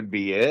that would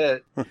be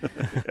it.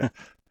 Yeah.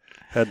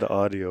 Had the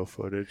audio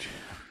footage.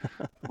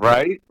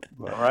 Right?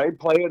 Right?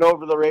 Play it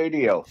over the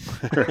radio.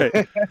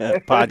 Right.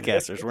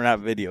 Podcasters, we're not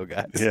video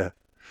guys. Yeah.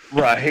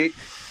 Right.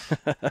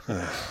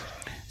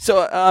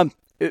 So,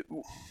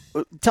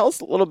 tell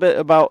us a little bit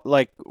about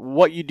like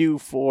what you do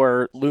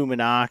for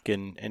Lumenok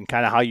and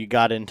kind of how you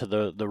got into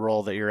the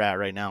role that you're at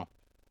right now.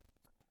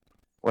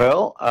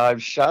 Well,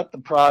 I've shot the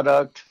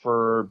product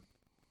for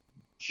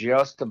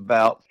just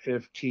about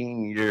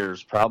 15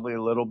 years, probably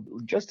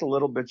just a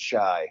little bit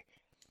shy.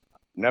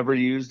 Never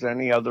used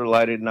any other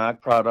lighted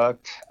knock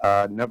product.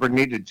 Never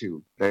needed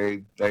to.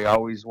 They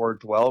always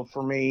worked well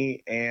for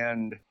me,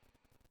 and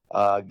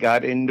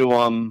got into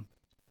them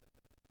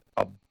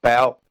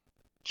about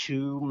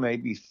 2,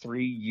 maybe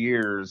 3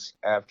 years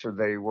after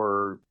they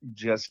were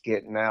just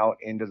getting out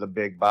into the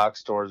big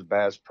box stores,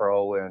 Bass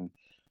Pro and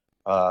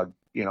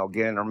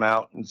Gander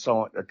Mountain,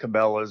 so on,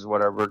 Cabela's,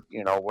 whatever,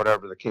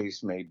 whatever the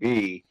case may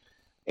be.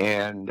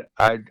 And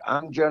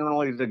I'm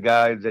generally the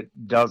guy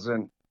that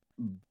doesn't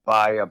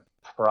buy a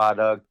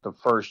product the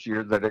first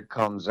year that it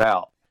comes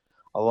out.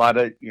 A lot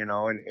of,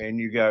 and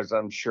you guys,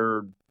 I'm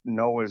sure,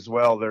 know as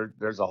well,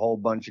 there's a whole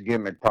bunch of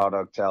gimmick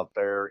products out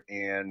there.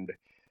 And,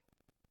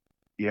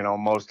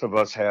 most of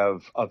us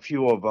have a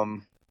few of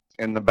them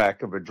in the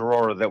back of a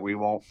drawer that we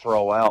won't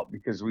throw out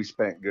because we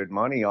spent good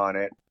money on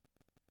it.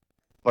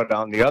 But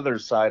on the other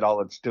side, all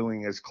it's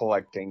doing is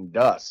collecting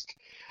dust.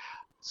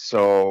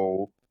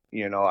 So,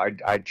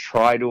 I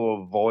try to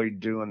avoid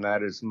doing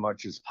that as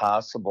much as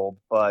possible.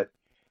 But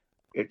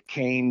it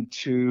came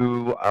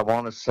to, I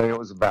want to say it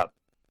was about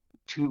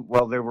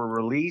they were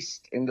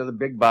released into the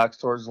big box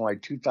stores in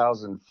like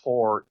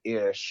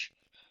 2004-ish.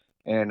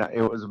 And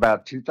it was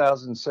about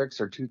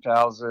 2006 or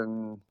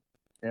 2000,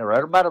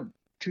 right about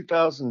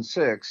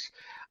 2006,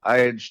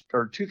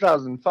 or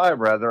 2005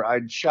 rather,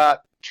 I'd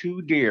shot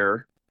 2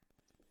 deer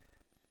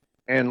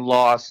and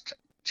lost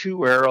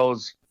 2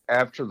 arrows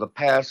after the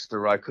pass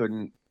through. I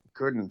couldn't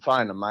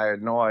find them. I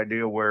had no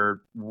idea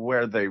where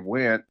they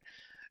went.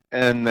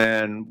 And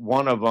then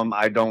one of them,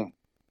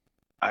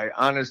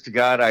 honest to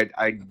God,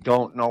 I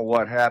don't know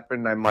what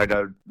happened. I might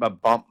have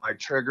bumped my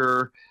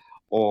trigger,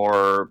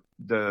 or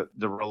the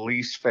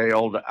release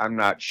failed. I'm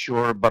not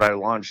sure, but I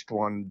launched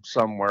one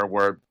somewhere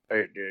where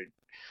it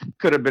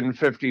could have been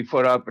 50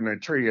 foot up in a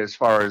tree. As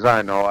far as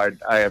I know,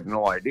 I have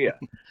no idea.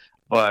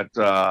 But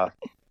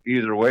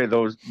either way,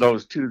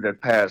 those 2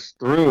 that passed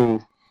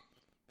through,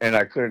 and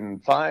I couldn't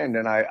find,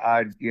 and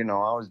I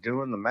was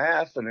doing the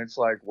math, and it's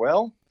like,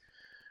 well,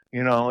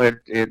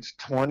 it's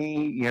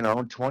 20,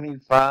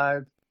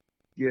 25,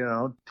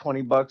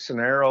 $20 an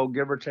arrow,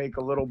 give or take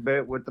a little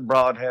bit with the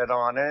broadhead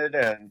on it.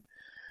 And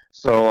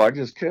so I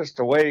just kissed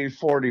away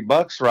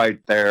 $40 right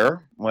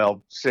there.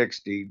 Well,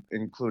 60,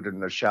 including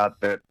the shot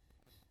that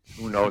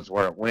who knows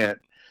where it went.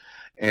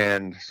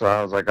 And so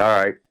I was like,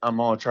 all right, I'm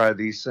going to try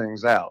these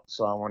things out.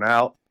 So I went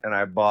out and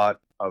I bought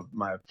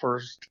my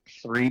first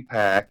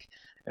 3-pack,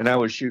 and I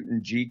was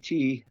shooting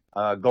GT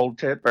gold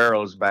tip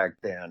arrows back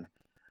then.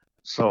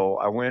 So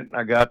I went and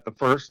I got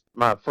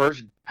my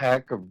first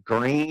pack of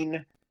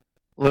green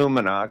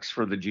Lumenoks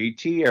for the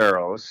GT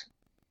arrows.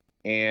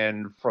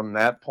 And from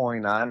that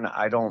point on,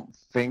 I don't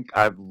think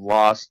I've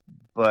lost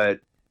but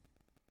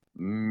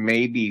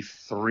maybe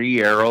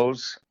 3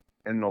 arrows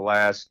in the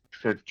last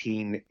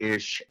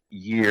 15-ish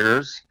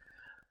years.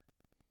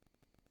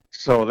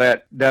 So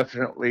that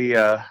definitely,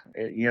 the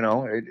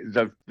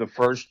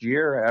first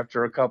year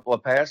after a couple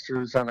of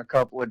pass-throughs on a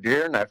couple of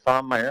deer, and I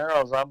found my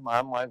arrows, I'm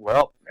like,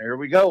 well, here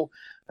we go.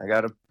 I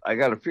got a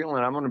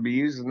feeling I'm going to be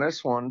using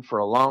this one for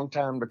a long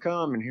time to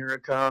come. And here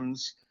it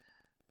comes,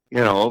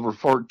 over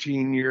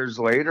 14 years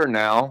later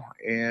now,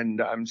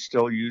 and I'm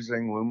still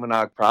using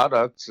Lumenok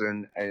products,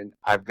 and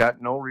I've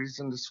got no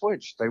reason to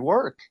switch. They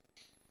work.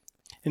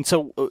 And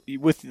so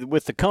with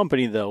the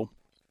company though,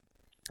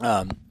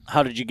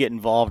 how did you get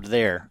involved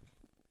there?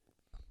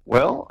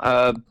 Well,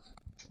 a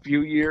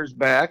few years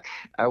back,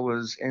 I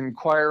was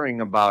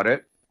inquiring about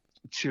it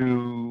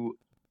to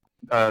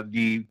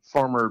the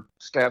former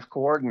staff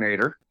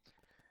coordinator,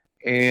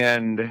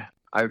 and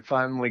I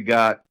finally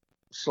got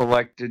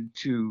selected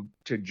to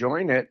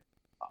join it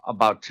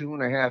about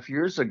 2.5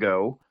 years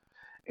ago.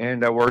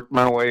 And I worked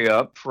my way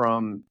up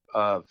from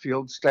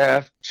field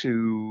staff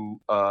to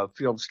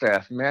field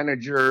staff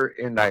manager,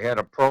 and I had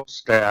a pro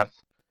staff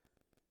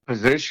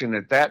position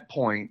at that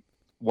point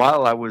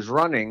while I was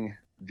running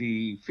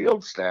the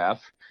field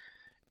staff.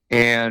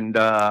 And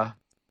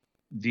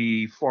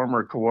the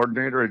former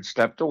coordinator had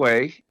stepped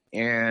away,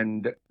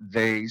 and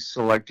they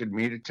selected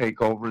me to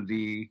take over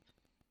the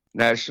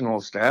national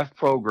staff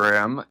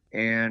program,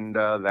 and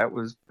that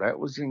was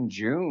in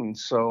June.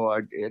 So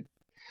I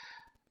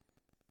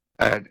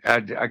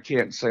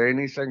can't say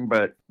anything,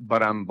 but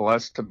I'm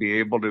blessed to be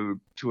able to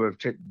have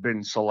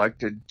been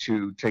selected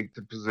to take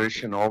the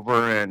position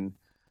over, and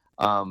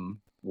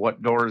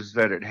what doors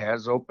that it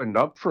has opened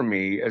up for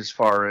me, as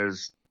far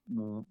as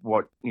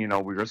what we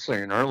were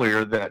saying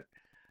earlier, that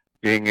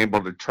being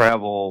able to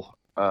travel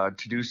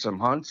to do some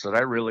hunts that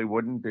I really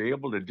wouldn't be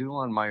able to do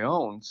on my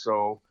own.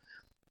 So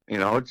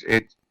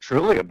it's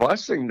truly a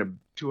blessing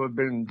to have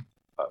been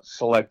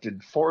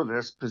selected for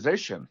this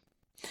position.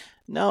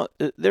 Now,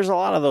 there's a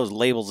lot of those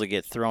labels that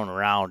get thrown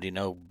around,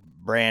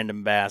 brand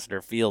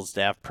ambassador, field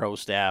staff, pro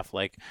staff.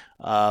 Like,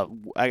 I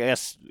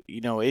guess,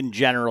 in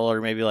general,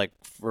 or maybe like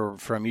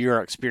from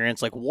your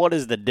experience, like what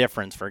is the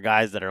difference for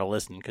guys that are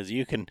listening? Because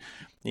you can,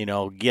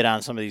 get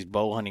on some of these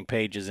bow hunting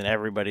pages and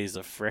everybody's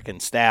a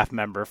frickin' staff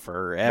member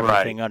for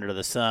everything Right. under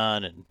the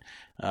sun. And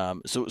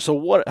so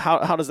what?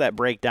 How does that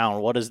break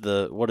down? What is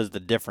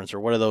the difference, or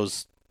what do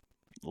those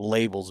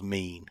labels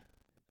mean?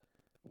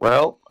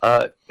 Well,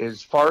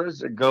 as far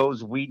as it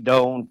goes, we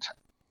don't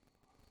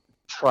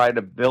try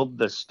to build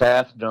the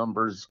staff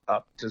numbers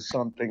up to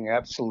something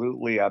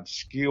absolutely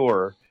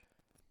obscure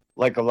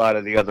like a lot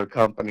of the other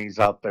companies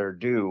out there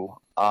do.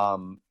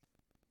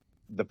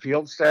 The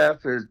field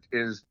staff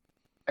is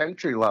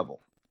entry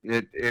level.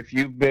 If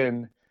you've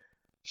been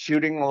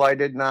shooting a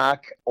lighted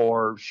knock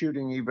or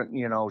shooting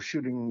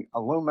shooting a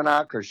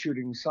Lumenok or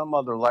shooting some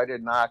other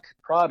lighted knock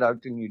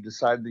product and you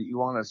decide that you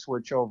want to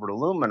switch over to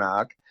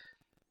Lumenok,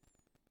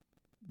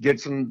 get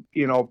some,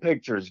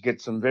 pictures, get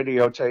some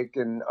video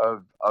taken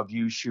of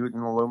you shooting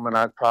the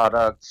Lumenok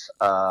products.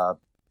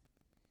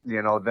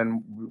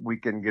 Then we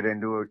can get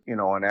into,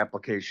 an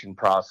application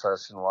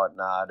process and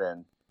whatnot.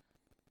 And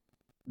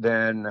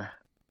then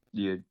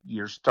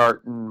you're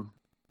starting,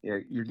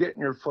 you're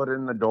getting your foot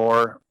in the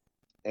door,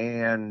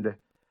 and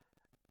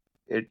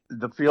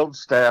the field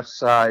staff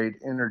side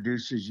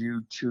introduces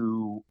you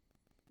to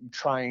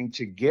trying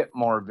to get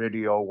more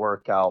video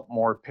work out,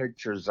 more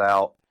pictures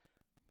out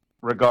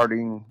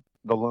regarding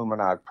the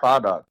Lumenok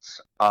products,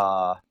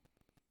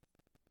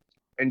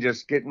 and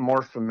just getting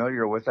more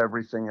familiar with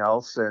everything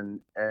else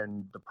and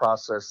the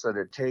process that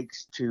it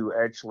takes to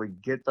actually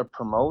get the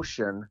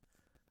promotion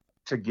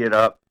to get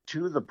up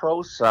to the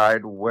pro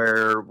side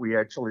where we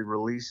actually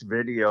release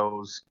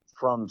videos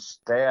from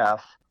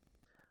staff,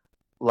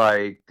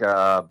 like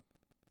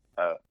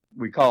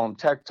we call them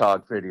tech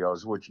talk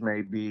videos, which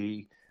may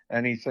be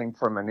anything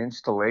from an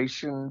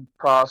installation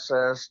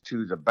process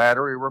to the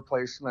battery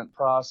replacement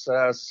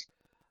process,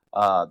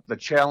 the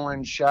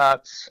challenge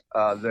shots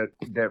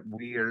that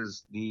we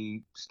as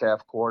the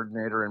staff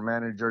coordinator and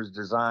managers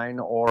design,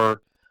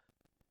 or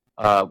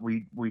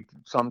we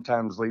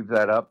sometimes leave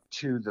that up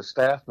to the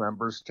staff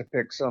members to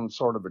pick some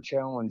sort of a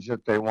challenge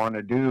that they want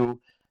to do,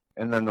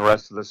 and then the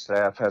rest of the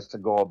staff has to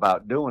go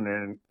about doing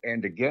it.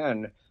 And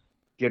again,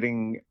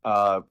 getting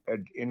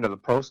into the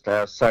pro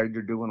staff side,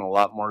 you're doing a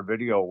lot more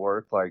video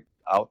work, like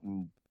out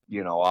in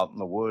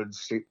the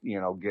woods,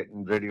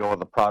 getting video of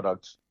the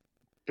products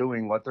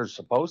doing what they're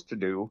supposed to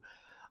do,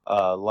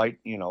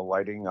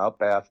 lighting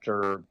up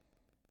after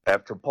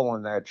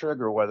pulling that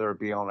trigger, whether it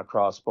be on a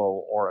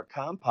crossbow or a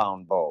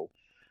compound bow.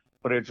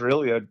 But it's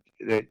really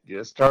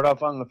you start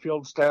off on the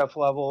field staff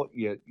level,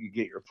 you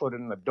get your foot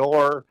in the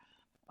door.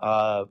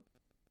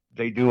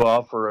 They do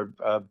offer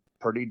a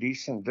pretty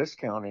decent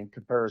discount in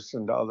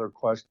comparison to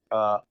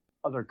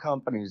other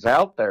companies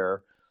out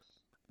there,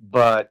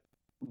 but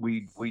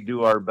we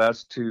do our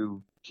best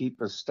to keep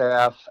the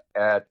staff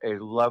at a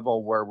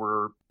level where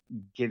we're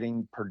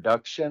getting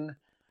production,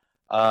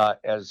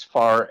 as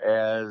far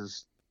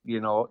as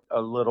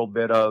a little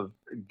bit of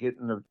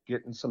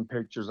getting some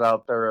pictures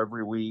out there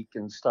every week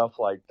and stuff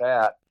like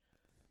that.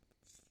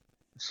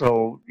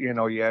 So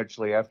you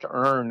actually have to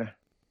earn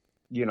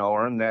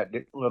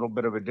that little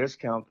bit of a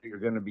discount that you're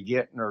going to be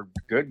getting, or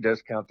good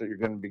discount that you're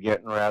going to be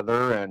getting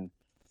rather. And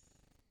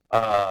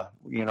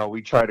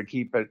we try to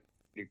keep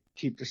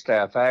the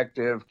staff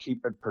active,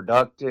 keep it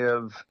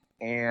productive,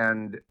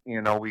 and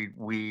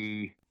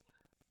we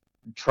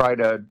try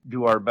to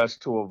do our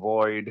best to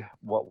avoid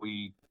what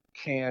we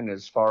can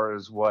as far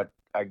as what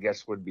I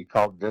guess would be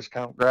called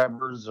discount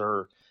grabbers,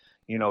 or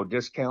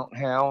discount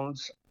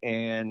hounds.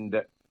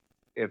 And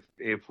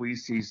if we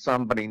see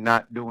somebody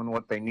not doing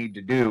what they need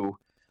to do,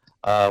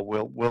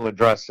 we'll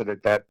address it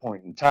at that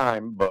point in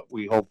time. But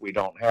we hope we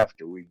don't have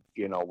to. We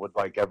would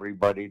like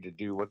everybody to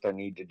do what they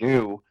need to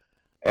do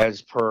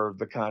as per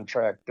the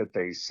contract that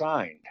they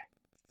signed.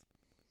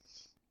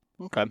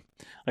 Okay,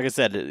 like I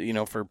said,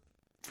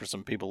 for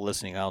some people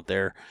listening out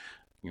there,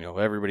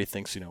 everybody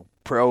thinks,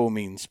 pro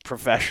means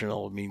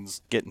professional,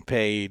 means getting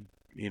paid,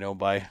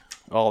 by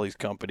all these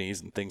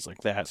companies and things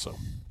like that. So,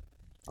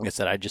 like I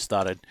said, I just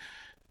thought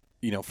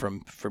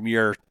from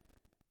your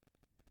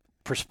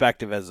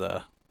perspective as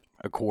a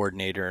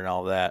coordinator and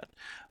all that.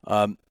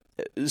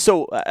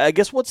 So I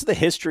guess what's the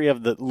history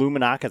of the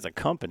Lumenok as a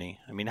company?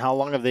 I mean, how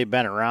long have they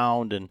been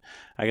around, and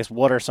I guess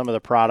what are some of the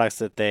products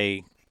that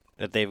they've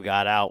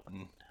got out,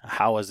 and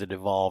how has it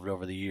evolved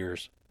over the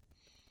years?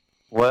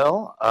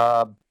 Well,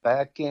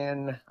 back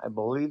in, I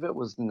believe it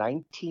was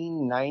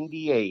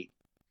 1998,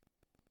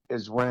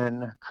 is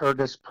when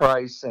Curtis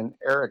Price and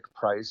Eric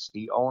Price,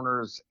 the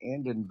owners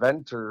and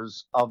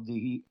inventors of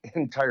the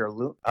entire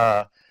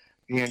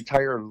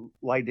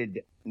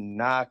lighted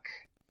knock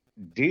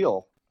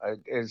deal,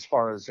 as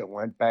far as it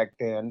went back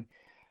then,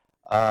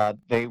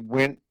 they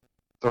went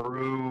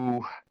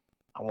through,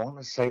 I want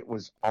to say it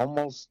was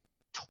almost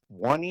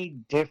 20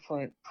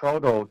 different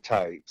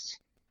prototypes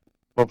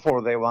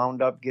before they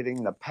wound up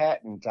getting the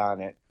patent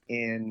on it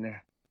in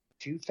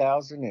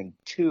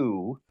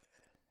 2002.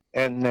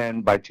 And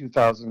then by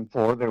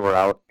 2004, they were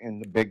out in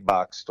the big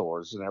box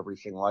stores and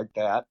everything like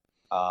that.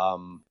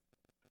 Um,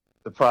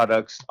 the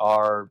products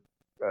are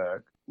uh,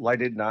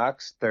 lighted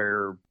Nocks.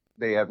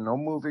 They have no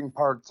moving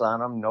parts on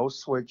them, no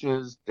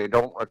switches. They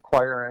don't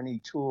require any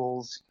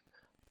tools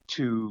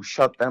to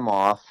shut them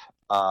off.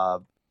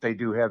 They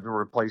do have the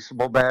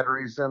replaceable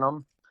batteries in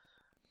them,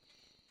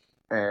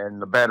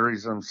 and the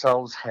batteries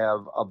themselves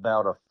have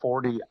about a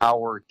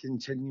 40-hour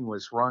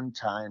continuous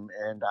runtime,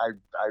 and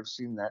I've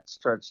seen that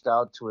stretched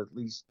out to at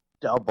least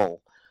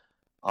double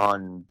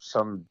on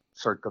some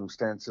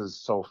circumstances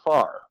so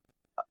far.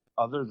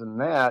 Other than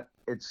that,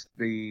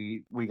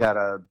 we got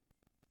a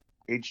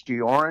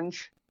HD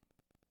orange,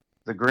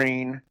 the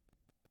green,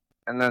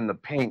 and then the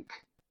pink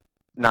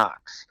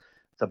Knox.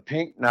 The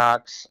pink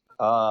Knox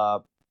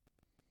are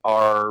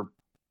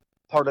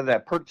part of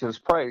that purchase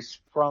price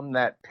from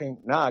that pink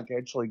Knock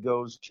actually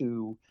goes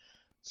to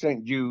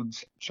St.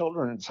 Jude's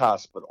Children's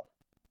Hospital.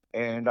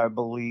 And I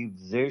believe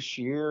this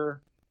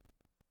year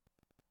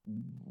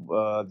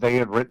they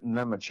had written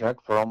them a check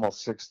for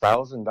almost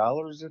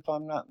 $6,000, if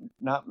I'm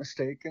not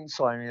mistaken.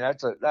 So I mean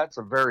that's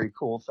a very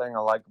cool thing I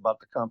like about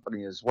the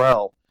company as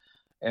well.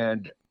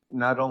 And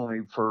not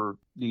only for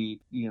the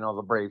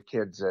brave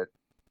kids at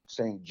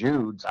St.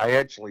 Jude's, I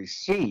actually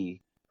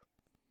see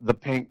the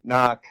pink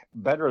Knock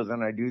better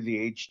than I do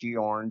the HD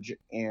orange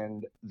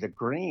and the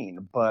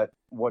green. But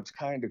what's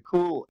kind of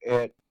cool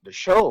at the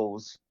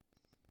shows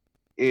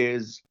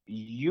is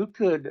you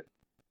could,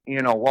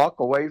 walk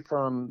away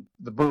from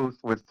the booth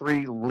with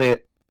 3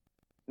 lit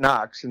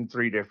Knocks and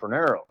 3 different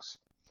arrows.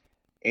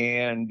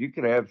 And you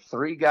could have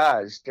 3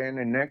 guys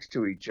standing next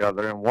to each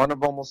other, and one of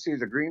them will see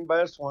the green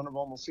best, one of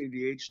them will see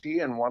the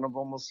HD, and one of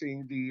them will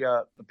see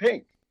the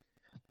pink.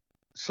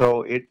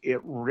 So it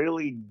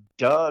really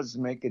does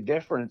make a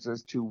difference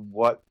as to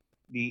what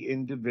the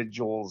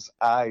individual's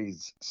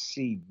eyes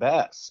see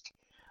best.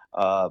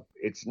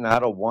 It's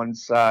not a one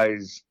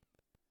size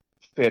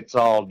fits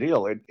all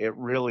deal. It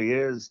really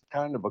is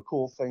kind of a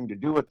cool thing to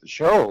do at the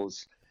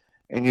shows,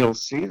 and you'll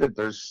see that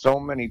there's so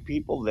many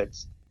people that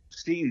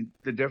see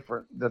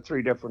the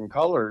 3 different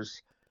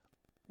colors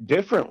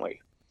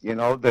differently.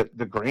 That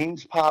the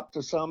greens pop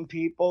to some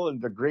people,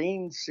 and the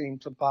greens seem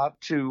to pop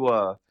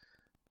to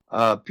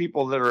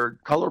people that are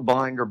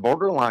colorblind or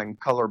borderline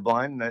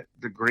colorblind. That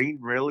the green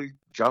really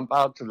jump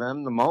out to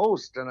them the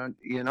most, and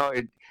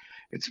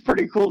it's a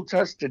pretty cool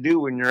test to do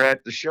when you're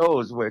at the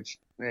shows, which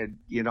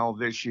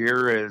this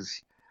year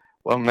is,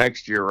 well,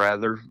 next year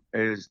rather,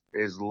 is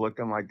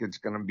looking like it's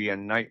going to be a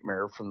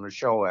nightmare from the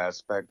show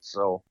aspect.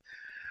 So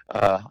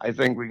I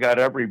think we got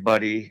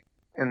everybody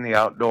in the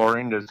outdoor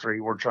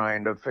industry. We're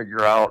trying to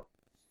figure out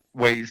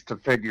ways to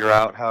figure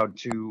out how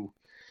to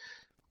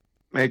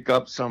make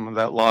up some of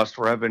that lost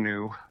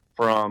revenue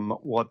from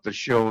what the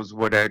shows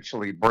would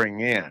actually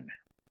bring in.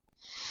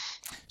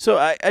 So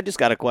I just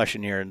got a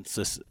question here, and it's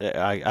just,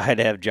 I had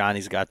to have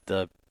Johnny's got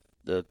the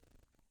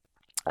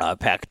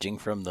packaging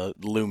from the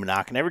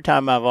Lumenok, and every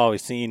time I've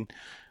always seen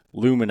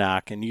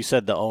Lumenok, and you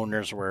said the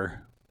owners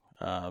were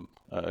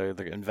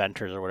the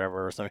inventors or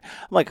whatever or something.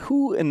 I'm like,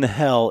 who in the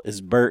hell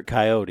is Bert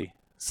Coyote?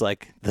 It's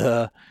like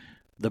the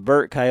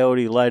Bert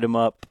Coyote light 'em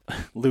up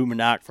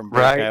Lumenok from Bert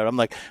Right. Coyote. I'm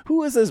like,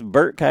 who is this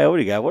Bert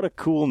Coyote guy? What a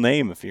cool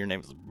name if your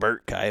name is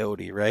Bert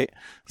Coyote, right?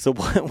 So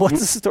what's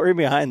the story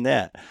behind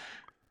that?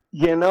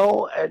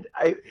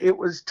 It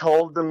was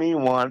told to me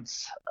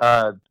once,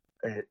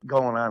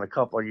 going on a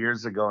couple of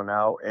years ago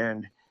now,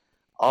 and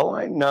all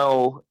I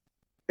know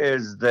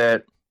is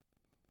that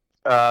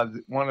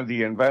one of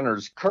the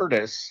inventors,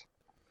 Curtis,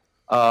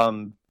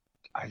 I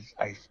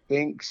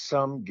think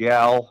some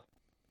gal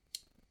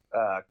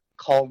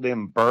called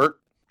him Bert,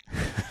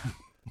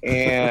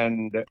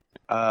 and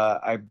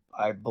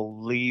I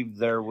believe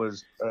there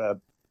was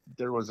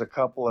a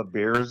couple of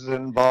beers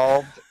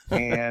involved,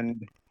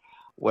 and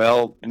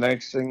well,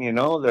 next thing you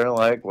know, they're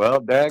like,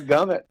 well,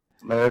 dadgummit,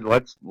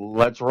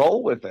 let's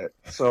roll with it.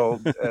 So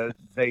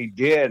they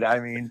did. I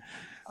mean,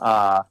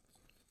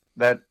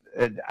 that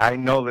I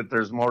know that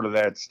there's more to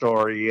that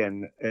story,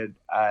 and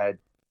I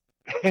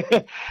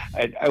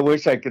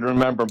wish I could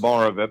remember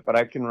more of it, but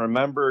I can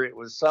remember it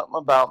was something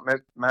about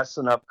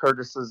messing up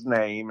Curtis's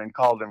name and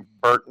called him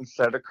Bert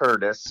instead of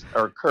Curtis,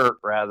 or Kurt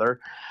rather,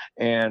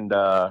 and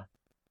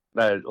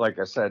like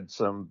I said,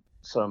 some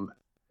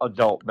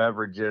adult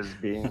beverages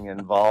being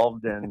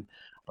involved, and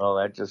well,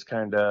 that just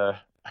kind of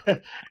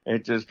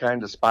it just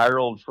kind of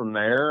spiraled from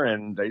there,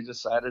 and they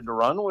decided to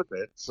run with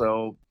it.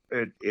 So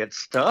it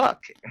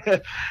stuck,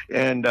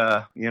 and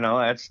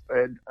that's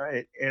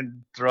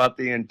and throughout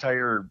the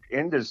entire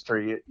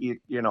industry,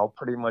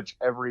 pretty much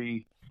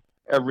every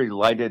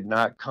lighted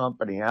knot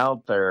company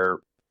out there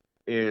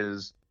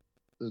is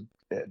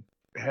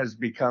has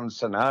become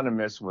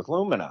synonymous with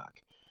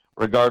Lumenok,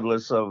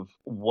 regardless of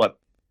what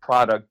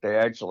product they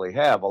actually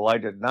have. A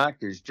lighted knock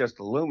is just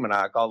a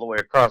Lumenok all the way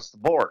across the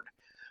board,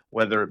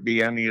 whether it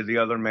be any of the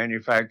other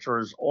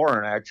manufacturers or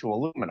an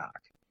actual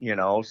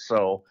Lumenok.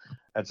 So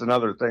that's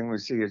another thing we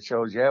see at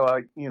shows. Yeah,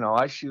 well,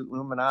 I shoot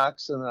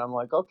Lumenoks, and I'm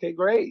like, okay,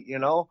 great,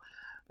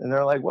 And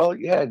they're like, well,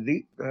 yeah,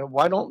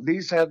 why don't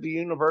these have the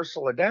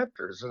universal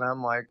adapters? And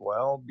I'm like,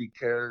 well,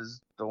 because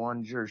the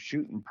ones you're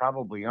shooting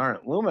probably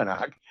aren't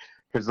Lumenok,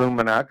 because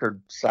Lumenok are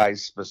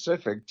size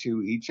specific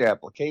to each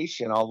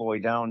application, all the way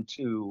down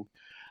to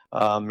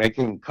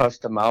making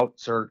custom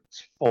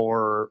outserts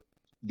for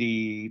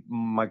the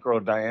micro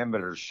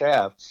diameter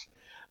shafts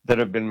that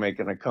have been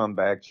making a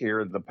comeback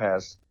here the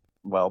past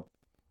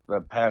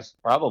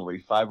probably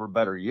 5 or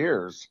better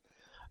years.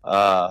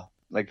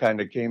 They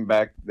kind of came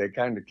back, they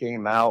kind of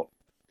came out,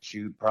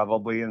 shoot,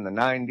 probably in the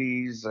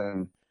 90s,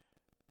 and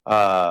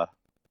uh,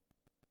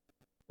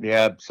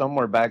 yeah,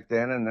 somewhere back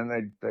then, and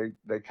then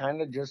they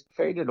kind of just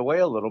faded away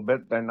a little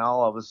bit. Then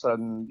all of a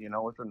sudden,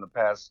 within the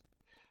past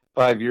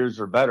 5 years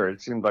or better,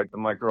 it seems like the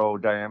micro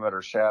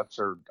diameter shafts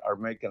are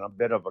making a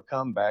bit of a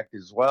comeback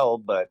as well.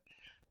 But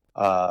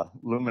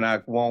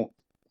Lumenok won't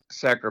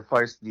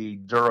sacrifice the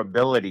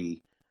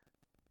durability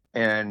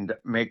and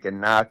make a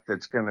knock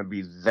that's going to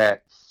be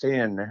that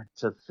thin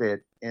to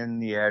fit in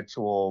the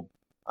actual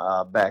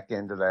back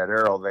end of that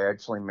arrow. They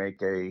actually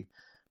make a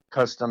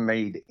custom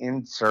made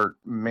insert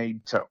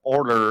made to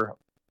order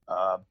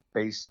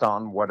based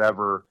on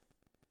whatever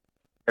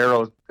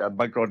arrow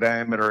micro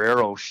diameter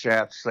arrow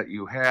shafts that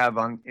you have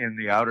in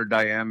the outer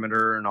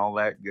diameter and all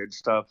that good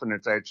stuff. And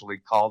it's actually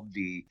called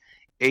the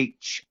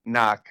H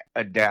Nock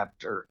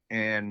adapter.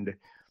 And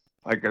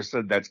like I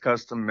said, that's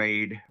custom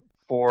made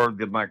for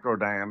the micro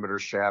diameter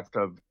shaft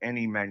of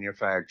any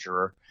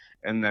manufacturer.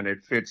 And then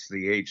it fits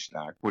the H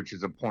Nock, which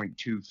is a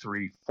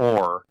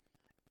 0.234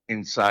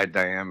 inside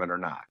diameter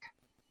knock.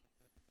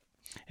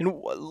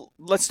 And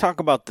let's talk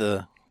about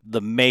the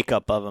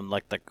makeup of them,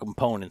 like the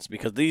components,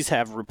 because these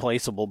have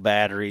replaceable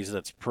batteries.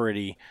 That's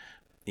pretty,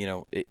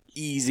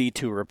 easy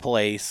to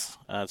replace.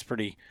 It's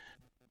pretty,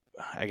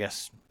 I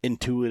guess,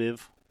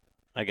 intuitive.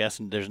 I guess,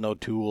 and there's no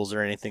tools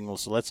or anything.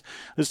 So let's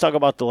talk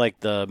about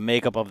the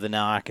makeup of the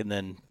knock, and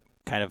then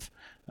kind of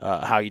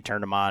how you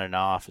turn them on and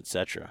off,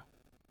 etc.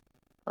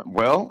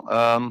 Well,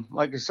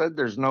 like I said,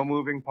 there's no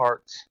moving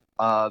parts.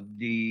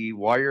 The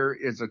wire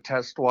is a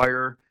test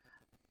wire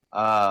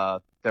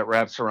that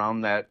wraps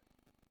around that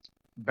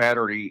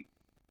battery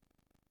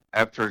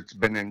after it's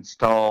been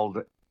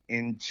installed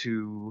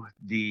into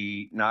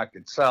the knock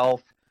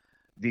itself.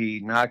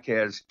 The knock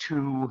has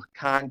two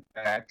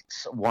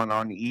contacts, one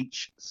on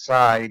each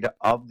side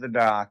of the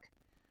knock,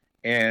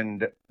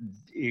 and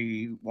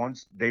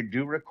once they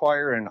do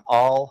require an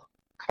all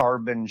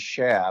carbon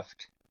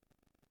shaft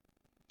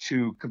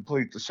to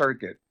complete the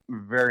circuit,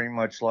 very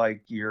much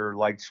like your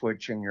light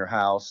switch in your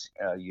house.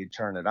 You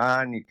turn it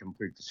on, you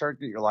complete the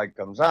circuit, your light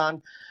comes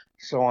on,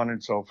 so on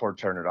and so forth.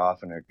 Turn it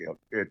off, and it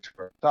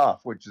turns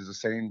off, which is the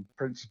same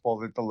principle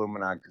that the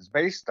Lumenok is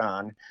based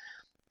on.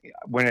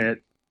 When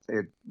it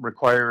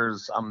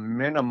requires a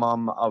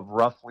minimum of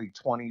roughly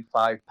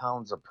 25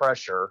 pounds of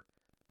pressure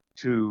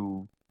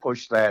to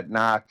push that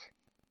knock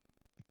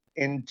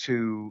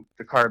into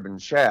the carbon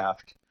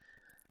shaft,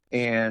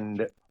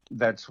 and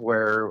that's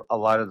where a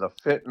lot of the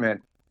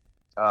fitment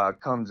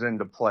comes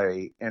into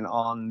play. And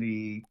on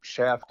the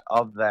shaft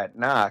of that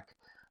knock,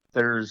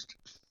 there's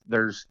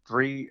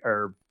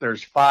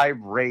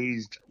five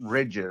raised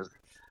ridges,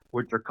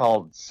 which are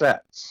called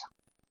sets.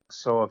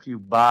 So if you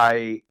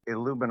buy a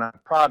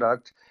Lumenok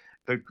product,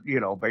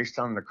 based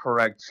on the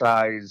correct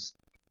size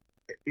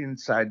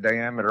inside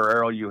diameter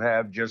arrow you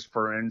have, just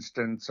for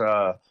instance,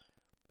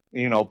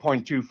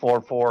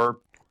 0.244,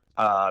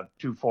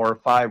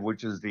 245,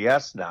 which is the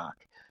S knock.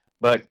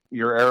 But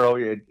your arrow,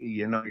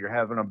 you're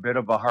having a bit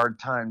of a hard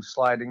time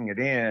sliding it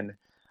in.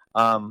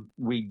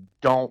 We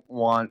don't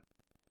want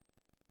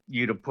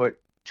you to put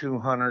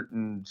 200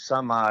 and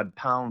some odd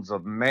pounds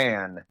of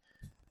man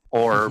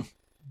or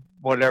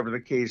whatever the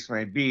case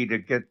may be to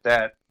get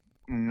that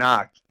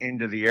knock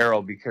into the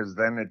arrow, because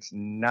then it's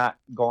not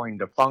going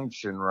to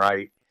function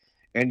right,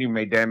 and you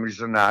may damage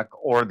the knock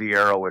or the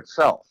arrow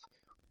itself.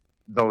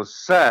 Those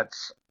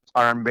sets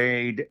are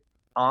made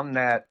on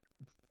that.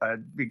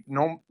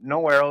 No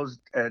arrows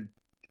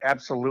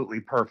absolutely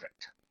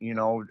perfect.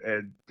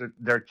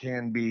 There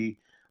can be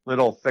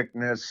little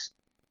thickness,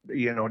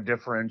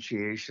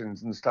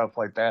 differentiations and stuff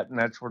like that, and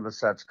that's where the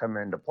sets come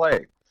into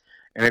play.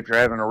 And if you're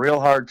having a real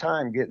hard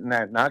time getting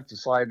that knock to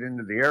slide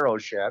into the arrow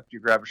shaft,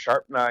 you grab a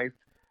sharp knife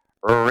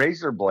or a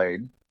razor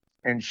blade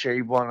and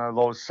shave one of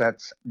those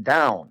sets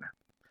down.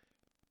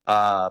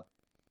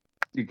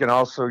 You can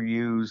also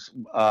use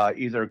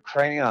either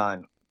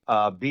crayon,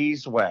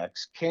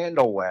 beeswax,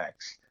 candle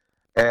wax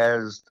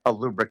as a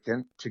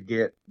lubricant to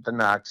get the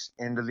knocks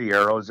into the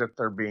arrows if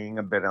they're being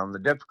a bit on the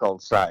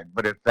difficult side.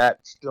 But if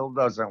that still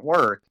doesn't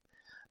work,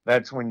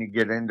 that's when you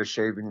get into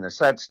shaving the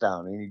sets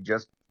down, and you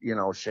just,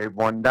 shave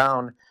one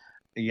down,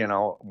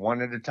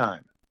 one at a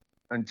time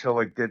until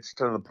it gets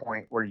to the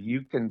point where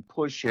you can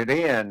push it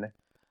in.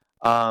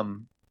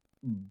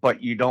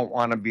 But you don't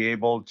want to be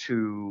able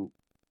to,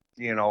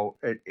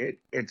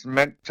 it's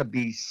meant to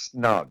be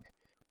snug.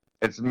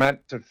 It's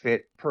meant to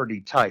fit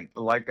pretty tight.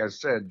 But like I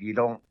said, you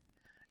don't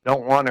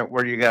don't want it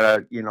where you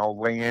gotta,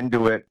 lay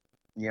into it,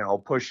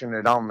 pushing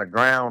it on the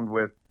ground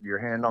with your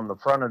hand on the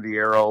front of the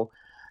arrow,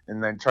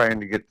 and then trying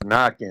to get the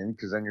knock in,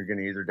 because then you're going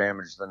to either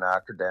damage the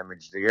knock or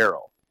damage the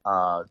arrow.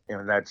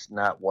 And that's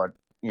not what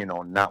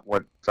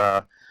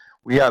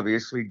we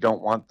obviously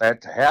don't want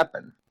that to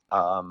happen.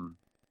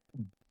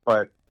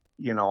 But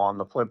on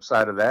the flip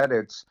side of that,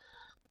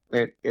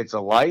 it's a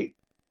light,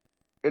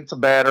 it's a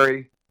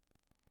battery.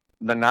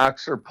 The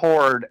knocks are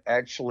poured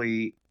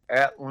actually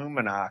at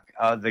Lumenok.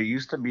 They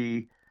used to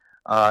be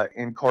the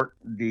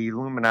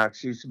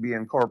Lumenoks used to be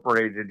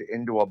incorporated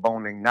into a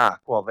boning knock.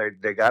 Well,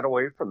 they got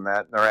away from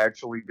that, and they're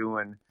actually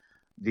doing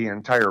the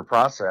entire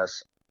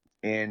process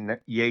in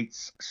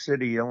Yates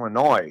City,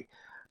 Illinois.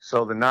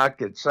 So the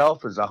knock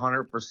itself is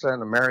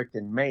 100%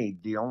 American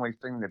made. The only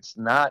thing that's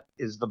not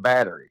is the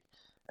battery,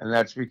 and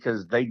that's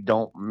because they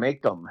don't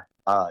make them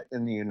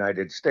in the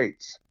United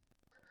States.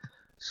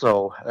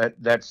 So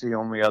that's the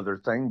only other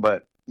thing.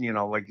 But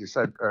like you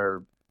said,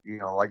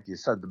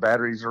 the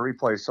batteries are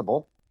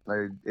replaceable.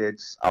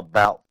 It's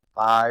about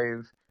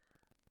 $5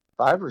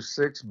 or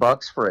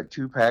 $6 for a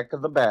 2-pack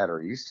of the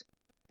batteries,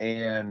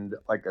 and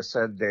like I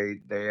said, they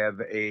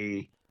have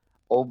a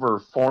over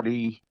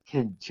 40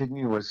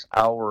 continuous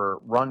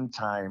hour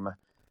runtime,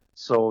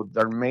 so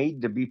they're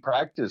made to be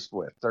practiced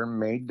with. They're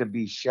made to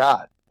be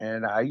shot,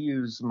 and I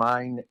use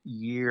mine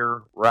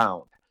year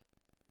round.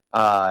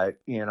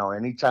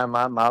 Anytime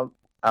I'm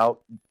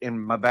out in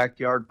my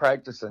backyard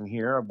practicing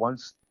here,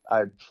 once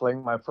I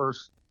fling my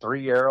first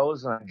 3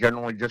 arrows, and I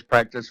generally just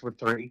practice with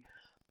 3.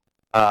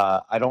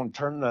 I don't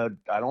turn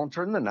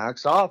the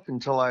knocks off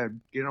until I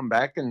get them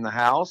back in the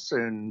house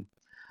and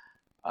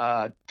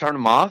turn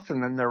them off,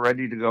 and then they're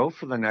ready to go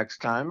for the next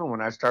time. And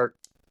when I start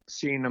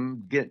seeing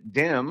them get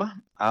dim,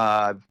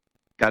 I've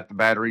got the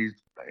batteries,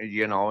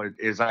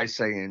 as I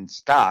say, in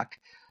stock,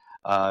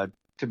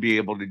 to be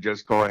able to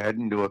just go ahead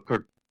and do a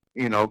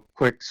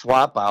quick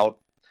swap out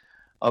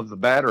of the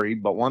battery.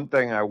 But one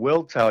thing I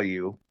will tell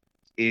you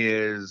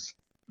is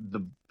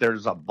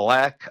there's a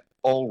black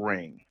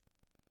O-ring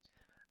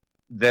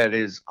that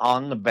is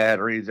on the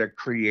battery that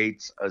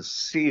creates a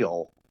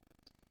seal,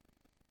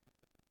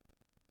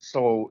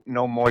 so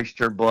no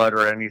moisture, blood,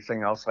 or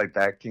anything else like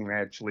that can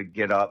actually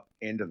get up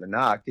into the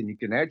knock, and you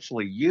can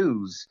actually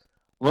use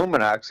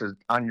Lumenox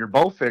on your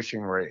bow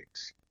fishing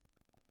rigs.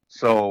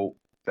 So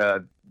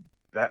that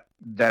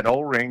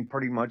O-ring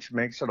pretty much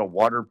makes it a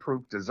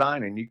waterproof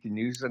design, and you can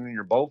use it in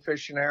your bow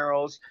fishing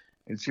arrows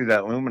and see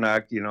that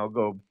Lumenok,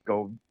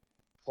 go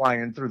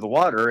flying through the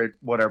water at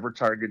whatever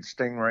target,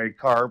 stingray,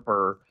 carp,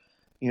 or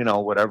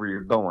whatever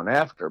you're going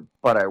after.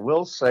 But I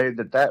will say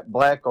that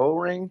black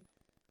O-ring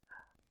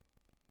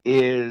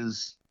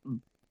is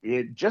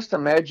it. Just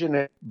imagine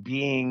it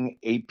being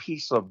a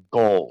piece of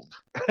gold,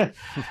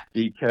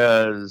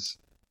 because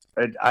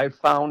I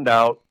found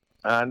out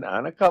on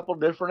a couple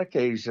different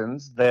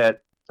occasions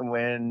that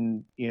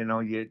when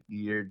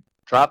you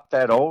drop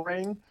that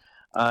O-ring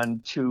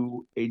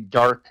onto a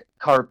dark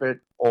carpet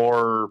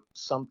or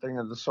something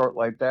of the sort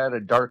like that, a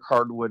dark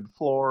hardwood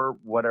floor,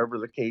 whatever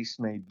the case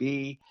may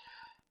be,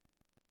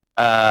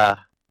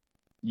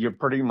 you're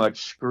pretty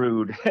much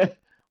screwed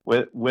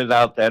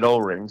without that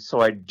O-ring.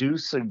 So I do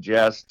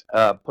suggest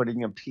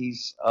putting a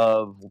piece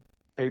of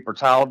paper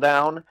towel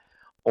down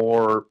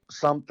or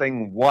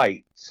something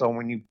white. So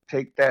when you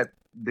take the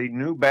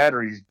new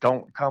batteries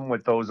don't come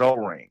with those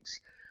O-rings.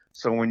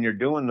 So when you're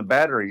doing the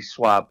battery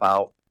swap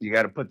out, you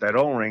got to put that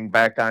O-ring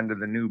back onto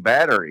the new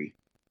battery.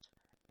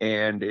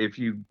 And if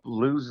you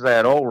lose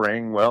that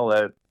O-ring, well,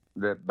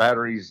 that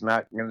battery's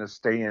not going to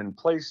stay in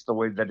place the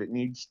way that it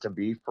needs to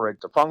be for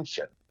it to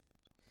function.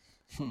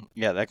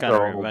 Yeah, that kind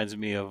of reminds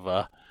me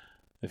of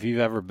if you've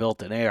ever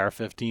built an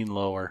AR-15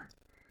 lower,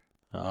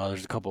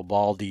 there's a couple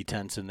ball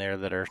detents in there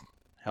that are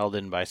held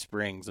in by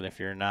springs, and if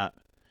you're not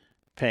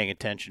paying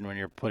attention when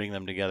you're putting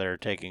them together or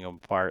taking them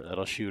apart,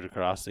 that'll shoot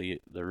across the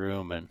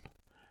room, and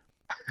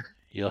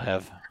you'll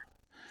have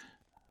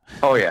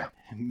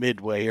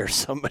Midway or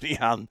somebody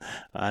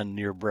on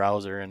your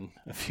browser in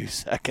a few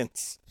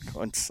seconds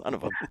going, son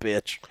of a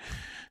bitch.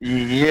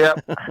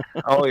 Yep.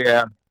 Oh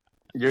yeah.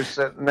 You're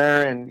sitting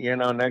there, and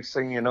next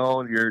thing you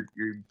know, you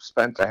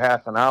spent a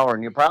half an hour,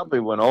 and you probably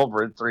went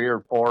over it 3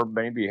 or 4,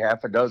 maybe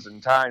half a dozen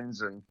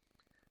times, and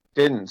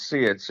didn't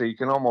see it. So you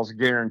can almost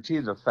guarantee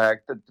the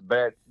fact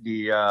that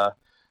the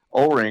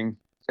O-ring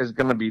is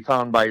going to be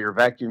found by your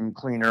vacuum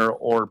cleaner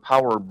or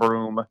power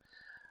broom,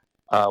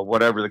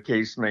 whatever the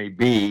case may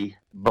be,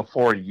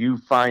 before you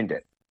find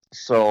it.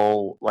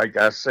 So, like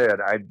I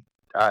said,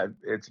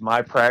 it's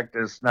my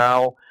practice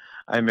now.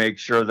 I make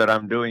sure that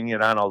I'm doing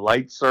it on a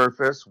light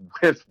surface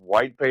with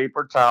white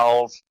paper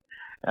towels.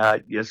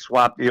 You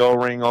swap the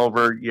O-ring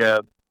over.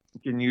 You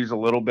can use a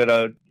little bit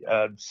of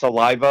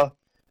saliva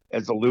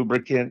as a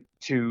lubricant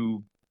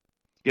to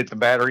get the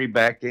battery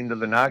back into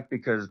the knock,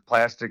 because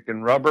plastic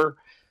and rubber,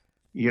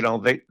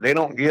 they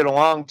don't get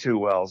along too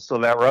well. So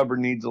that rubber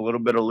needs a little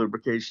bit of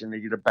lubrication to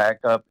get it back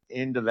up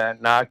into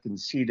that knock and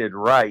seat it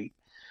right.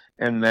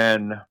 And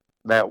then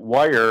that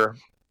wire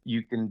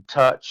you can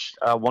touch.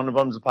 One of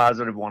them's a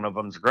positive, one of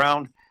them's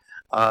ground.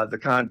 The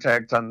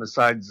contact on the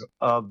sides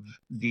of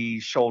the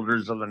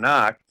shoulders of the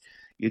Nock,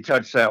 you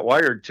touch that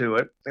wire to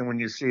it, and when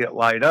you see it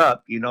light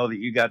up, you know that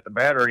you got the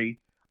battery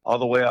all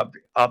the way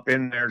up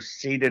in there,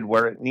 seated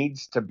where it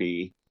needs to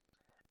be.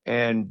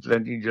 And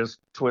then you just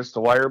twist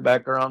the wire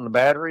back around the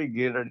battery,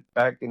 get it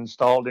back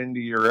installed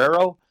into your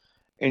arrow,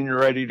 and you're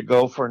ready to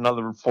go for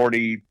another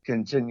 40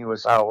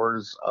 continuous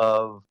hours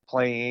of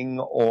playing.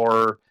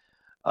 Or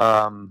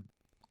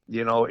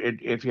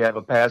if you have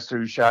a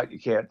pass-through shot, you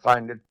can't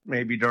find it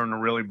maybe during a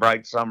really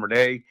bright summer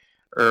day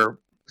or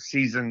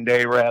season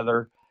day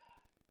rather,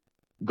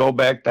 go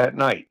back that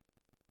night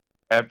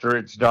after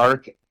it's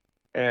dark,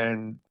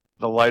 and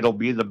the light will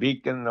be the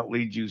beacon that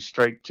leads you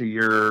straight to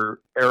your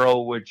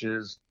arrow, which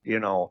is,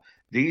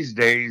 these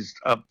days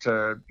up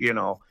to,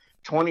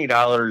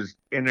 $20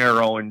 an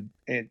arrow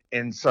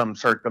in some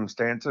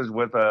circumstances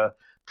with a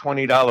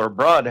 $20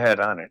 broadhead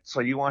on it.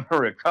 So you want to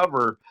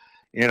recover,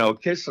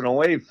 kissing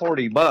away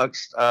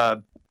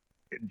 $40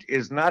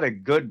 is not a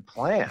good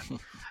plan.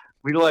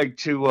 We like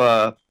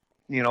to,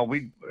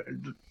 we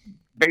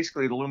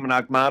basically the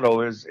Lumenok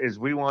motto is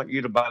we want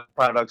you to buy the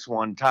products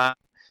one time,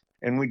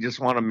 and we just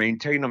want to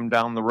maintain them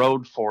down the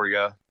road for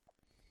you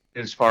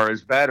as far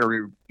as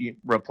battery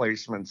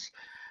replacements.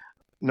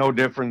 No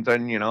different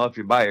than, if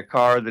you buy a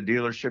car, the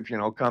dealership,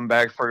 come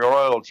back for your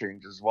oil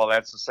changes. Well,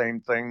 that's the same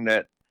thing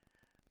that,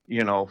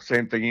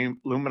 same thing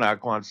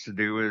Lumenok wants to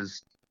do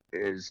is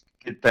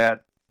get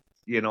that,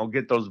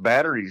 get those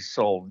batteries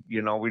sold.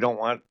 We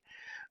don't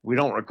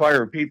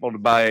require people to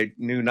buy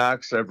new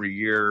Nocks every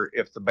year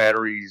if the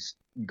batteries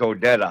go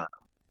dead on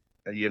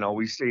them.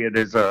 We see it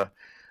as a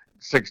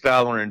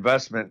 $6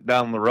 investment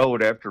down the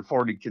road after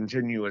 40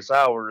 continuous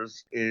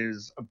hours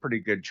is a pretty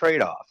good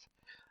trade-off.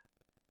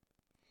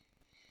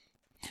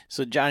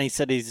 So Johnny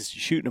said he's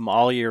shooting them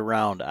all year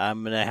round.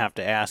 I'm going to have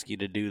to ask you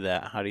to do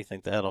that. How do you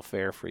think that'll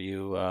fare for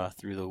you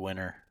through the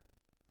winter?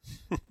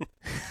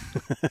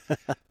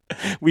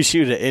 We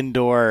shoot an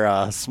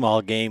indoor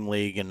small game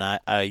league, and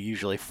I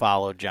usually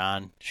follow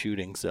John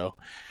shooting. So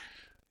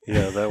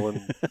yeah, that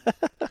one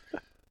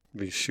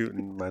be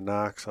shooting my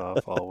Nocks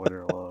off all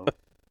winter long.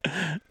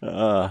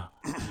 That's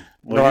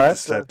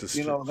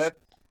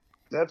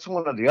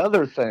one of the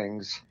other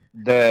things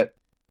that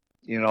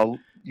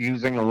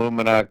using a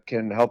Lumenok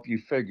can help you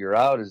figure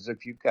out is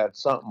if you've got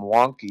something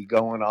wonky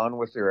going on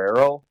with your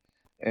arrow,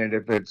 and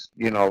if it's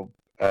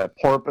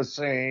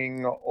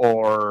porpoising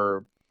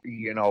or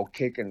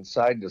kicking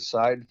side to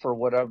side for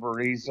whatever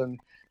reason,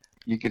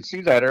 you can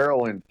see that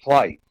arrow in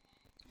flight,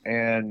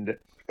 and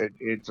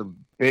it's a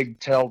big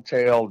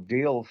telltale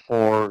deal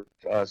for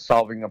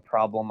solving a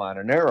problem on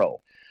an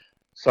arrow.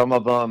 Some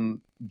of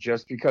them,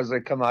 just because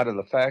they come out of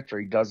the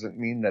factory, doesn't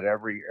mean that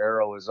every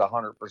arrow is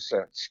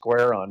 100%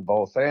 square on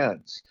both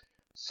ends.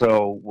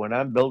 So when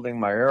I'm building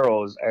my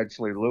arrows,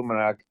 actually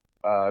Lumenok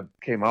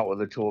came out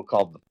with a tool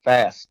called the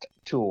FAST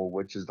tool,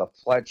 which is the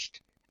fletched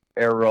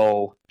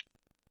arrow.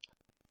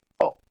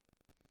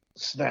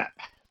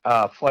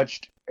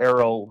 Fletched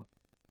arrow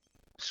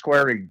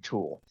squaring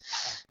tool.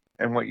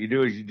 And what you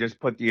do is you just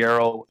put the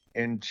arrow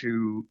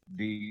into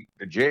the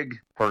jig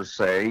per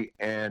se,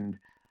 and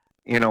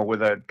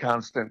with a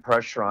constant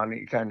pressure on it,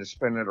 you kind of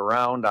spin it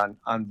around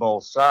on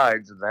both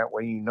sides, and that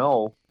way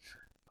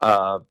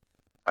I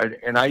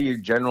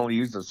generally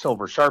use a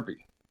silver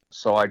Sharpie.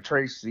 So I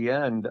trace the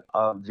end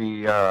of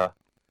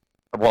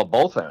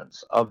both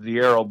ends of the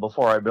arrow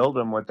before I build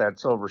them with that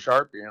silver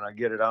Sharpie, and I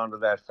get it onto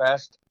that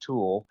FAST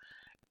tool,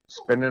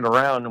 spin it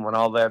around, and when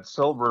all that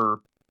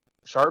silver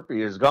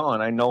Sharpie is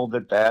gone, I know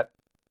that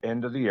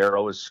end of the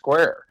arrow is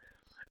square.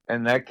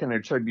 And that can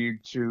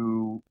attribute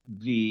to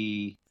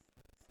the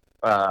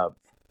I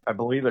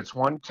believe it's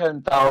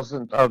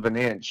 1/10,000th of an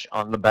inch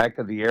on the back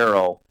of the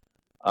arrow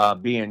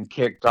being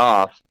kicked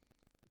off.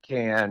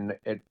 Can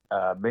it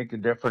make a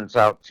difference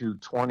out to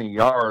 20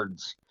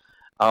 yards,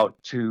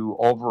 out to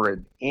over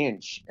an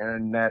inch?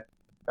 And that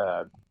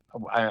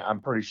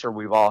I'm pretty sure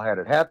we've all had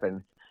it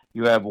happen.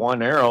 You have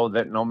one arrow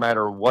that no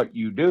matter what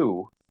you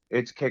do,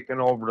 it's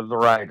kicking over to the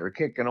right or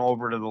kicking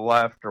over to the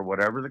left or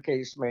whatever the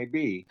case may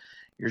be.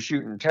 You're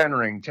shooting 10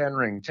 ring, 10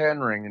 ring, 10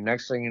 ring, and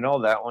next thing you know,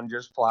 that one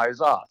just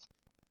flies off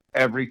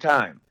every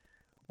time.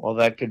 Well,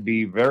 that could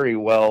be very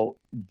well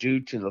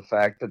due to the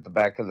fact that the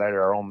back of that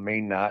arrow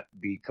may not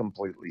be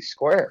completely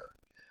square.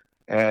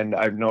 And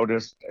I've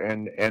noticed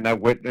and I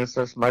witnessed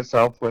this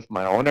myself with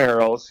my own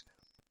arrows.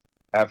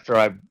 After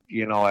I'd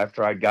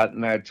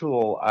gotten that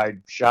tool, I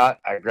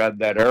grabbed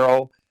that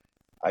arrow,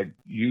 I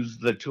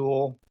used the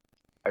tool,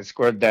 I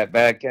squared that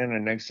back in,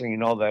 and next thing you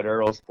know, that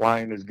arrow's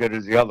flying as good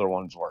as the other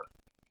ones were.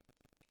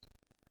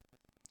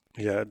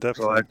 Yeah,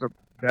 definitely. So that's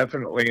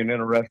definitely an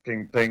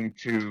interesting thing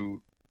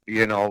to,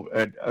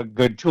 a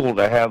good tool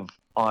to have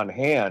on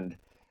hand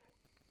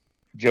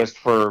just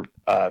for,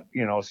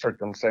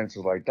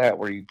 circumstances like that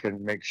where you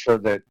can make sure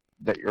that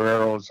your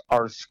arrows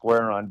are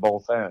square on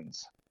both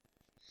ends.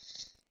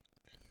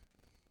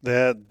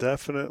 That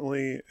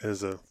definitely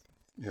is I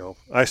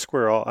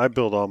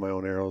build all my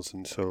own arrows,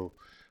 and so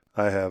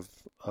I have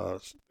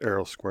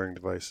arrow squaring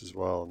device as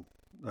well,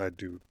 and I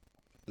do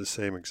the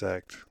same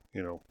exact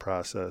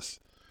process.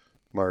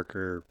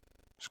 Marker,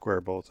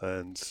 square both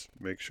ends,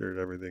 make sure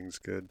that everything's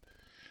good.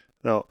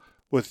 Now,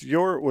 with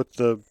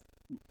the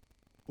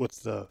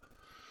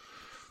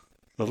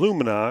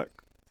Lumenok,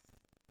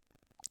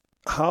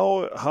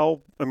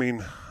 how I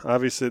mean,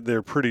 obviously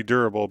they're pretty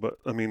durable, but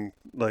I mean,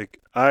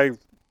 like right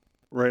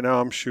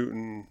now I'm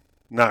shooting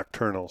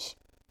nocturnals,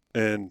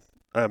 and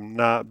I've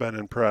not been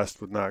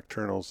impressed with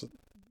nocturnals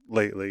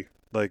lately.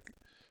 Like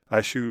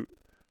I shoot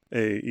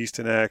a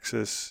Easton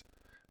Axis,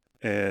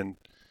 and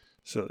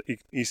so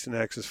Easton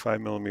Axis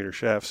 5mm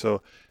shaft.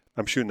 So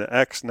I'm shooting an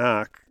X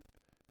Nock,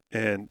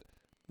 and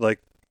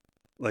like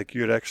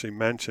you had actually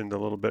mentioned a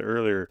little bit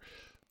earlier,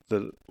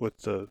 with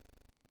the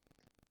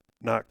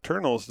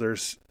nocturnals,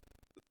 there's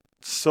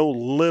so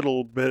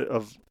little bit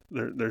of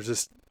there's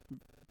just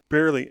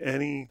barely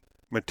any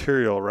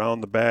material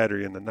around the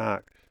battery in the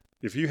Nock.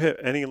 If you hit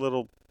any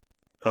little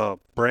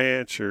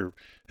branch or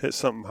hit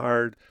something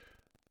hard,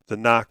 the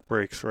Nock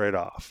breaks right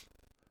off.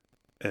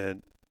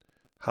 And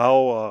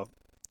how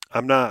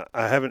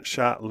I haven't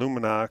shot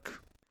Lumenok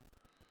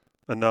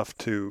enough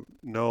to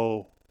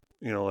know,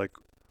 like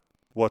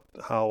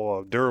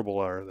how durable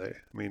are they?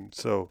 I mean,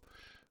 so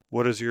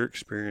what is your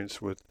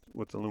experience with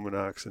the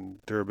Lumenoks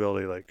and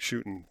durability? Like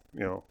shooting,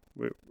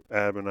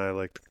 Ab and I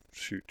like to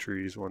shoot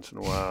trees once in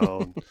a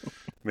while, and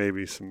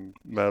maybe some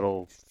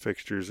metal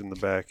fixtures in the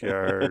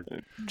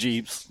backyard.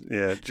 Jeeps.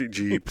 Yeah,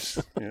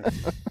 Jeeps. Yeah.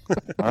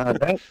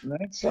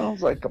 That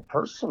sounds like a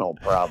personal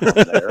problem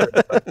there.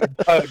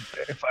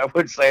 If I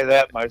would say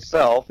that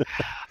myself,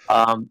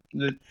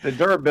 the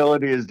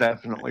durability is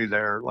definitely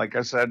there. Like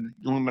I said,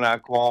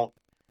 Lumenok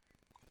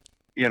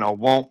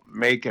won't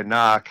make a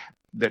Nock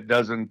that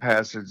doesn't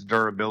pass its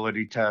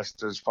durability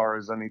test as far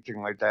as anything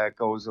like that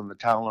goes, and the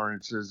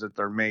tolerances that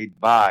they're made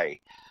by.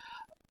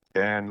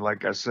 And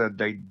like I said,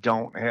 they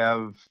don't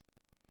have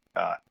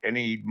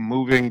any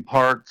moving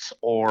parts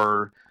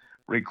or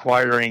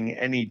requiring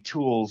any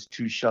tools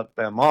to shut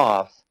them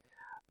off.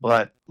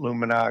 But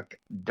Lumenok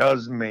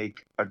does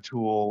make a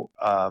tool.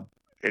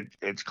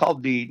 It's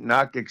called the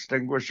Nock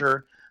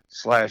Extinguisher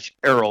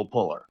 / Arrow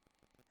Puller.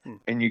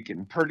 And you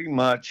can pretty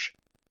much,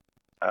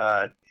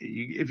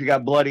 if you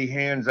got bloody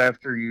hands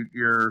after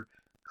you're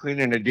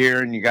cleaning a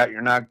deer and you got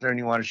your Nock there and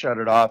you want to shut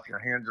it off, your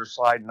hands are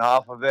sliding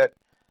off of it.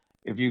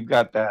 If you've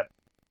got that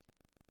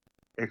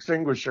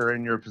extinguisher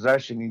in your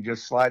possession, you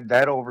just slide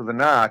that over the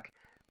Nock,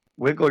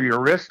 wiggle your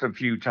wrist a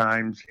few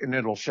times, and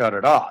it'll shut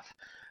it off.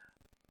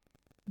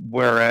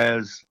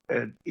 Whereas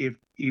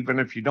even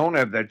if you don't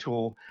have that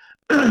tool,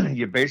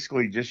 you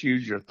basically just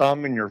use your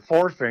thumb and your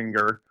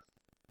forefinger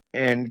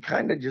and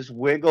kind of just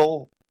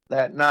wiggle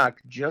that Nock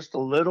just a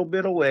little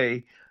bit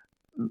away.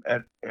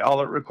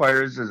 All it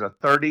requires is a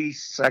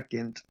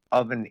 32nd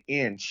of an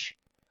inch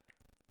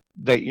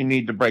that you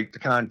need to break the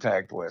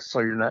contact with, so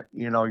you're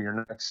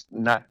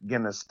not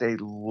gonna stay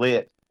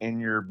lit in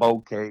your bow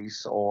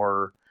case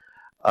or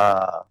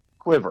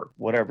quiver,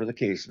 whatever the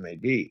case may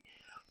be.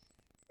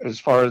 As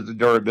far as the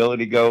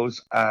durability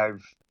goes, I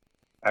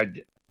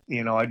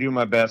do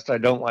my best. I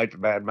don't like to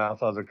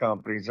badmouth other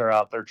companies. They're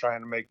out there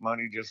trying to make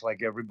money just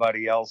like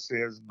everybody else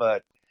is.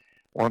 But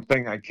one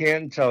thing I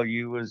can tell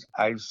you is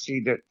I've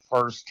seen it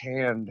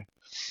firsthand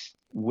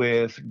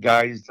with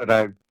guys that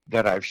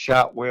I've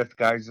shot with,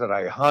 guys that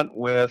I hunt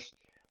with.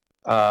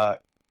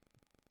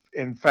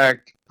 In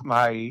fact,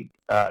 my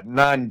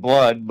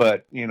non-blood,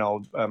 but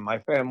my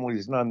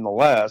family's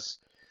nonetheless,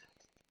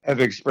 have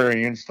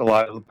experienced a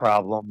lot of the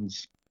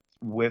problems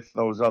with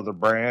those other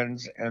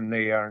brands, and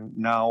they are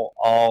now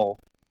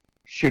all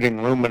shooting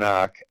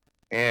Lumenok,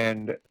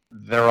 and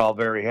they're all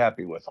very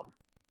happy with them.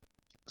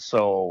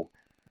 So,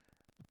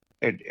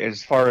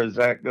 as far as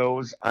that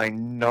goes, I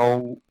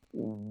know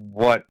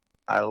what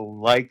I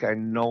like. I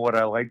know what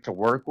I like to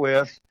work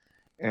with,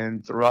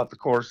 and throughout the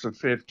course of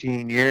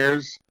 15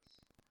 years,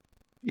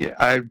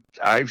 yeah,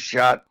 I've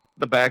shot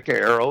the back of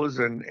arrows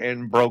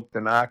and broke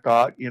the Nock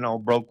off,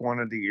 broke one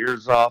of the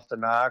ears off the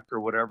Nock or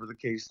whatever the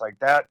case like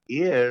that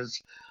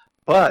is.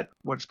 But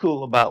what's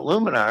cool about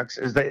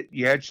Lumenox is that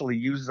you actually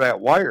use that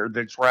wire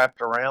that's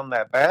wrapped around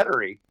that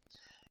battery.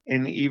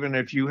 And even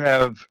if you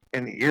have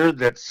an ear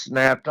that's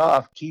snapped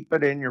off, keep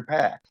it in your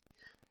pack.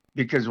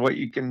 Because what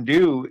you can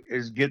do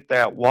is get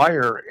that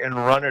wire and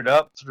run it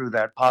up through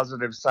that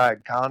positive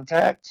side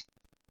contact.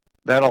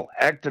 That'll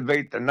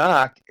activate the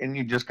Nock, and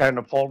you just kind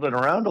of fold it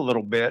around a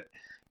little bit.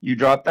 You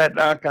drop that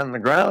Nock on the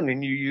ground,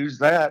 and you use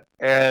that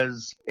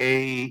as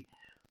a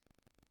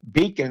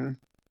beacon,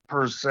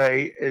 per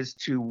se, as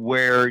to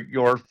where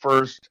your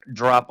first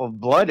drop of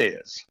blood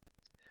is.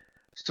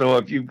 So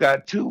if you've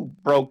got two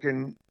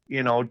broken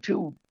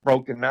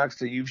Nocks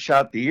that you've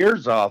shot the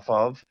ears off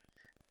of,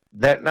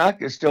 that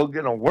Nock is still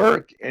going to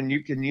work, and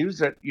you can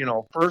use it,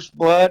 first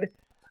blood.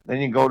 Then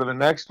you go to the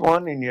next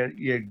one, and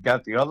you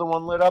got the other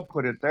one lit up,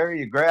 put it there,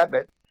 you grab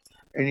it,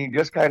 and you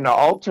just kind of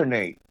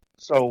alternate.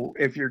 So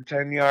if you're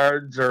 10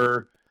 yards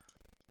or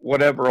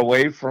whatever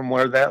away from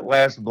where that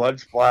last blood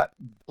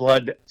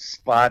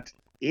spot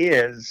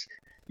is,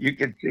 you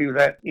can see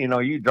that,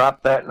 you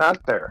drop that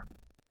knot there.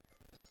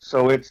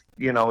 So it's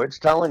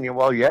telling you,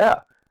 well, yeah,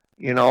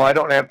 I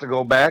don't have to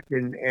go back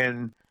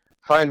and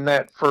find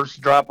that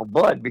first drop of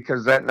blood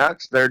because that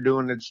knot's there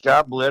doing its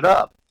job lit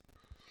up.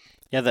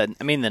 Yeah, the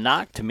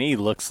Nock to me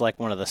looks like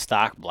one of the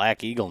stock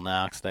Black Eagle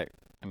Nocks that,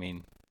 I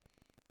mean,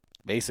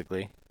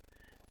 basically.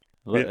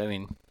 Yeah, I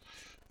mean,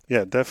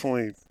 yeah,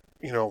 definitely.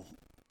 I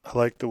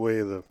like the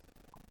way the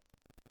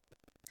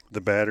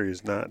battery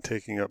is not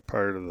taking up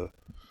part of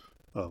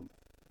um,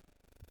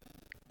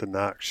 the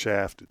Nock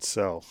shaft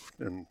itself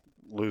and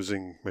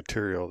losing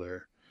material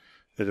there.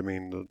 I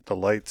mean, the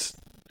light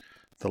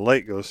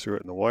goes through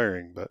it in the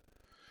wiring, but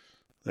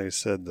like I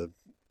said, the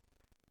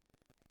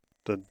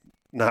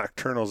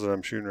nocturnals that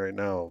I'm shooting right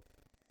now,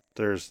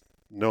 there's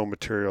no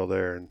material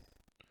there, and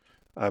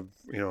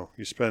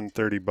you spend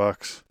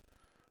 $30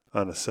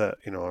 on a set,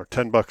 or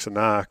 $10 a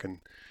knock, and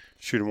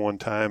shoot them one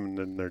time, and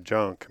then they're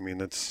junk. I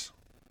mean, it's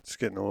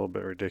getting a little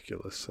bit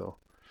ridiculous. So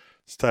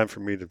it's time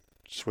for me to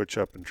switch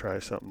up and try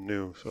something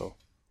new. So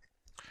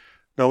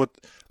now with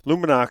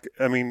Lumenok,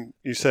 I mean,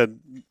 you said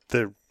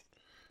they've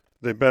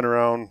been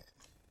around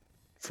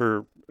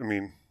for, I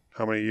mean,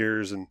 how many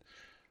years, and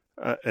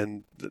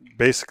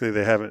basically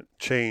they haven't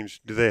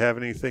changed. Do they have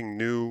anything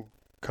new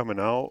coming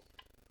out,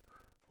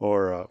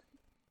 or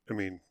I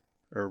mean,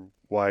 or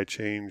why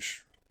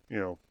change?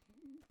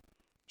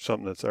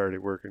 Something that's already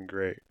working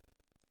great.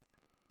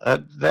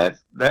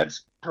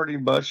 That's pretty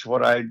much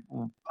what I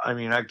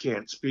mean. I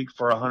can't speak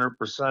for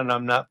 100%.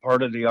 I'm not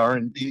part of the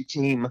R&D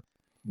team,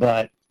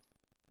 but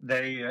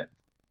they,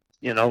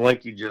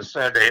 like you just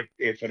said,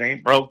 if it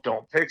ain't broke,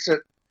 don't fix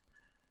it.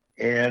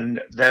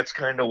 And that's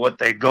kind of what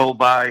they go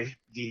by.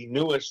 The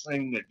newest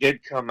thing that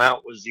did come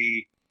out was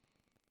the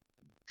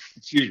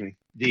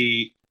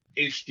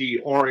HD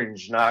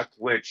Orange Knock,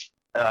 which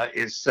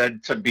is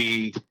said to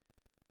be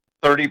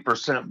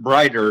 30%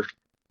 brighter,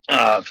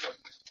 uh,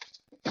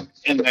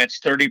 and that's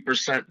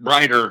 30%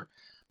 brighter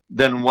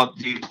than what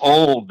the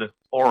old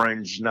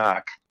Orange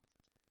Knock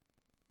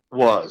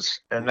was,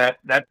 and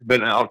that's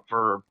been out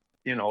for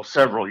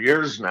several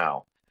years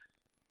now.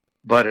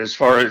 But as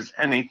far as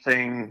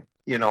anything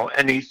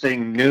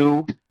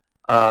new,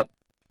 uh,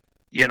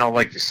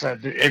 like you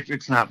said, if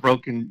it's not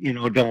broken,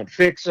 don't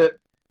fix it.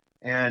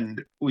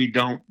 And we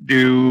don't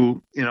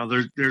do,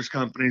 there's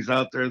companies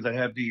out there that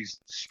have these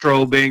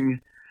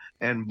strobing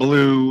and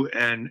blue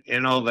and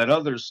all that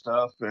other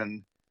stuff,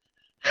 and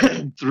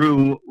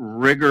through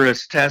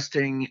rigorous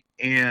testing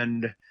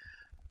and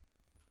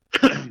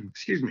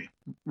excuse me,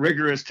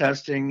 rigorous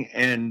testing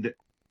and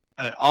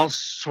all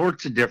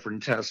sorts of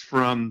different tests,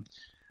 from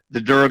the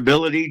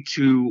durability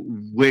to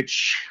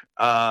which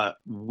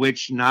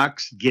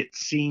knocks get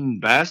seen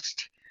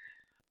best.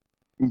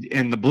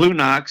 And the blue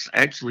knocks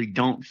actually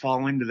don't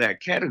fall into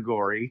that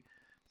category.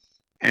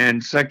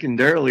 And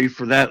secondarily,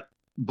 for that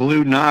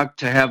blue knock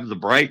to have the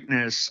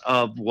brightness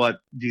of what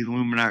the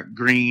Lumenok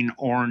green,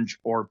 orange,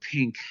 or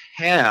pink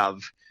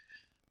have,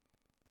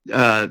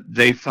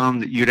 they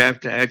found that you'd have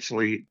to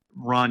actually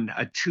run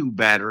a 2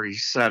 battery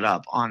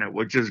setup on it,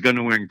 which is going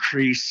to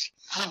increase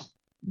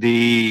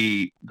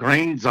the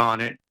grains on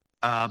it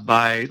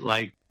by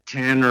like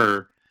 10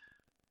 or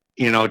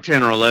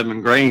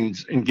 11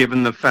 grains. And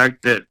given the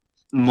fact that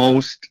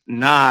most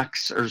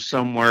knocks are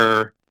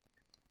somewhere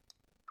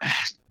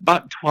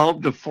about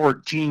 12 to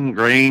 14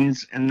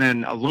 grains, and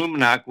then a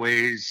Lumenok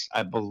weighs,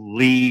 I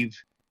believe,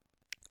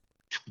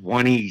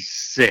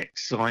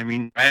 26. So I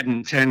mean,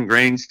 adding 10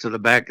 grains to the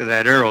back of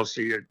that arrow,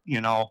 so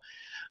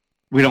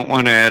we don't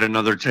want to add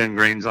another 10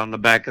 grains on the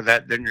back of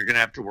that. Then you're going to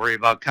have to worry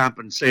about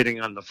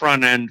compensating on the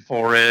front end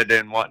for it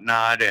and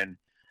whatnot. And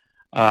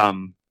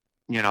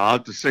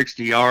out to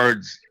 60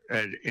 yards,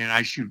 and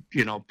I shoot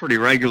pretty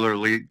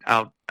regularly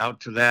out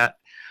to that,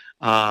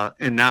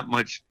 and not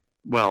much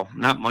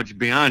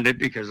beyond it,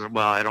 because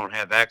I don't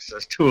have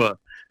access to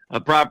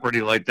a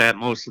property like that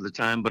most of the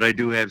time, but I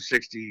do have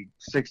 60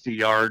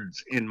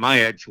 yards in my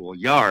actual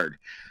yard.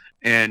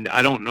 And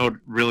I don't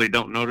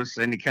notice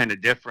any kind of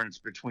difference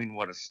between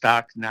what a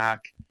stock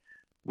knock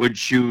would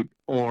shoot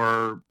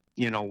or,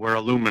 where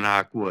a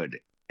Lumenok would.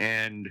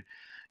 And,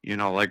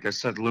 like I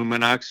said,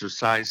 Lumenoks are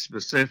size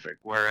specific,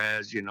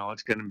 whereas,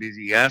 it's going to be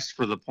the S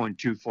for the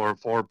 0.244,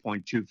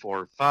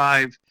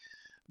 0.245.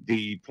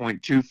 The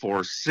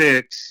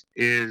 0.246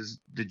 is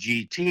the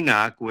GT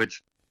knock,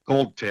 which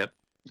gold tip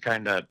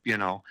kind of,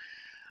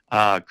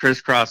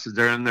 crisscrosses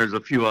there. And there's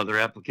a few other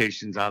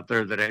applications out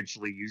there that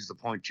actually use the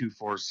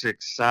 0.246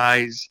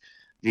 size.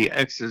 The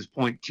X is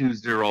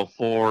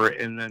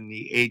 0.204, and then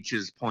the H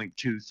is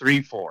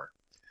 0.234.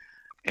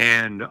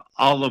 And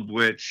all of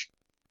which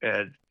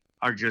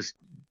are just,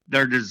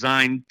 they're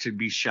designed to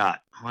be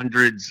shot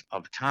hundreds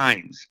of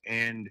times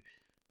and,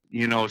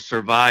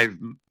 survive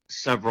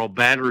several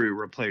battery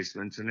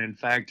replacements. And in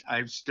fact,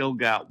 I've still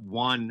got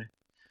one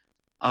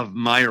of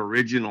my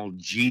original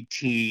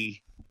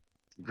GT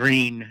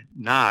green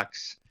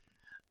Knocks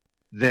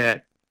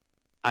that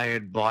I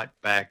had bought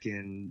back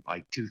in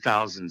like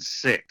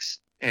 2006.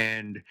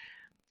 And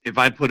if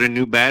I put a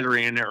new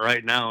battery in it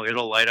right now,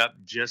 it'll light up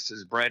just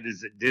as bright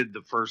as it did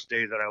the first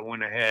day that I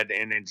went ahead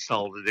and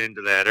installed it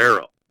into that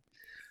arrow.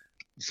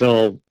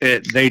 So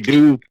they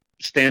do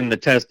stand the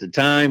test of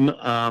time.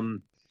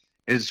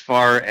 As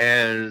far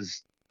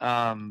as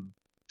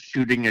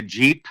shooting a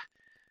Jeep,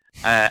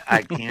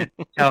 I can't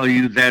tell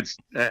you that's.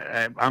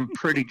 I'm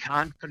pretty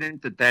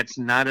confident that that's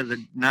not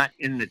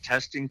in the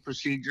testing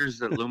procedures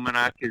that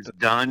Lumenok has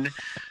done,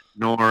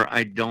 nor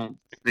I don't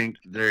think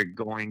they're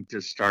going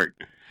to start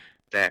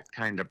that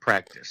kind of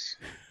practice.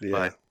 Yeah,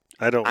 But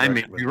I don't. I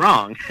may be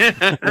wrong.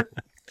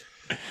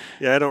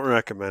 Yeah, I don't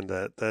recommend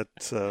that.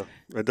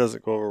 It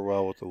doesn't go over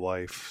well with the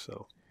wife.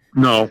 So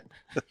No,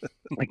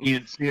 I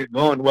can't see it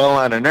going well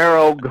on an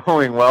arrow,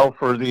 going well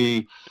for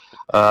the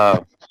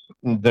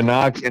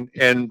Nock,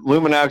 and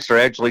Lumenoks are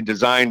actually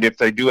designed, if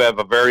they do have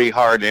a very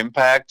hard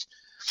impact,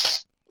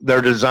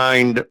 they're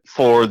designed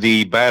for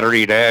the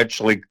battery to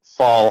actually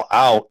fall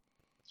out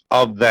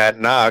of that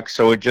Nock,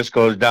 so it just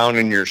goes down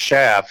in your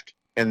shaft,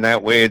 and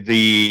that way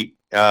the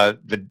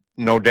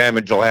no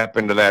damage will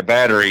happen to that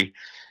battery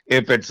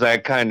if it's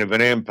that kind of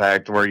an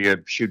impact where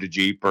you shoot a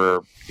Jeep or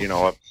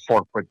a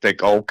 4-foot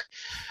thick oak,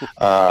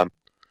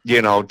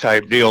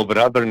 type deal. But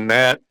other than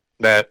that,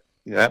 that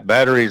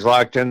battery's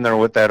locked in there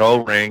with that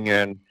O-ring,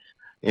 and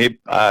it,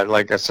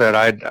 like I said,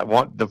 I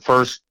want the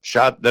first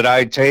shot that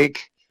I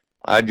take,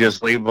 I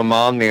just leave them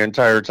on the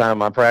entire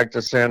time I'm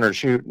practicing or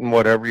shooting,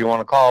 whatever you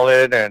want to call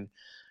it, and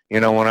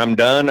when I'm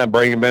done, I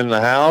bring them in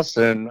the house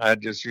and I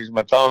just use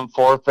my thumb,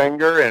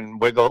 forefinger, and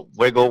wiggle,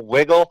 wiggle,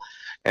 wiggle,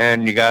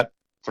 and you got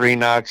 3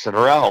 Nocks that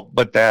are out.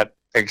 But that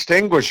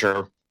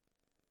extinguisher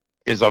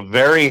is a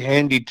very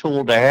handy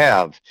tool to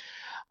have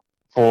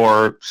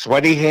for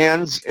sweaty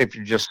hands if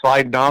you're just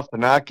sliding off the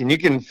Nock, and you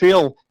can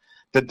feel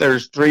that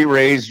there's 3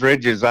 raised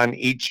ridges on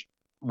each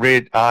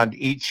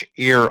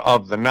ear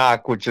of the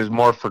Nock, which is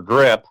more for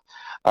grip.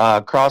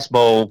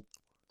 Crossbow.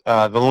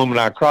 The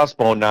Lumenok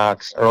crossbow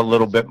Nocks are a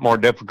little bit more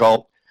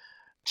difficult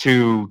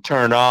to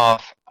turn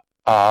off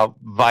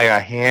via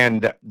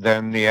hand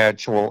than the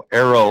actual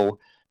arrow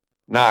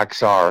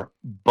Nocks are.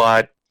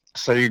 But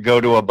so you go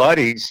to a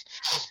buddy's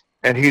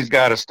and he's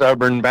got a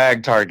stubborn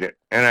bag target.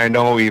 And I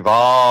know we've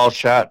all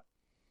shot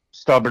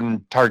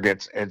stubborn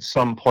targets at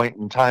some point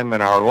in time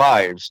in our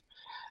lives.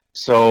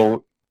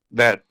 So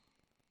that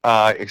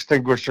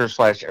extinguisher /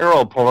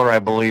 arrow puller, I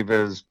believe,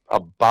 is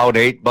about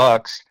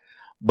 $8,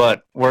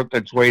 but worth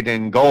its weight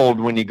in gold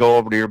when you go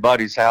over to your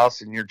buddy's house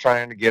and you're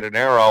trying to get an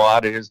arrow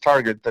out of his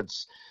target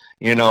that's,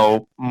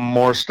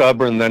 more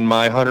stubborn than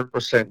my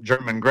 100%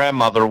 German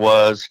grandmother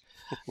was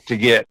to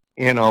get,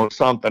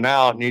 something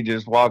out, and you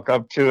just walk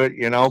up to it,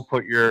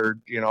 put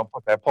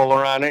put that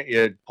puller on it,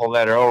 you pull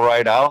that arrow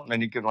right out, and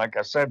then you can, like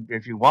I said,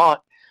 if you want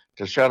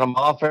to shut them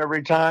off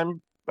every time,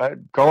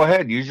 go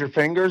ahead, use your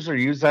fingers or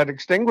use that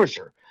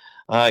extinguisher.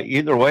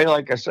 Either way,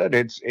 like I said,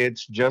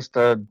 it's just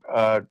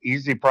a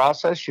easy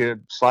process. You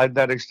slide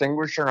that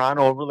extinguisher on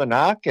over the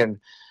Nock and,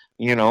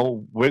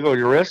 wiggle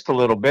your wrist a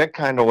little bit,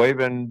 kind of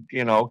wave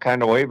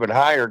it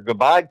high or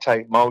goodbye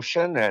type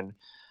motion. And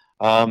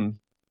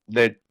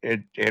that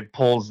it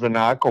pulls the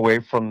Nock away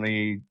from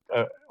the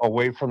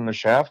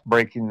shaft,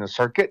 breaking the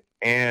circuit.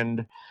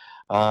 And,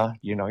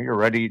 you're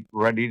ready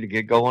to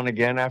get going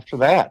again after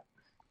that.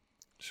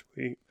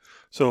 Sweet.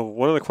 So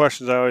one of the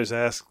questions I always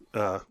ask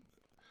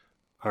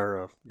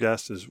our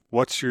guest is,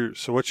 what's your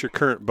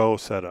current bow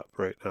setup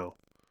right now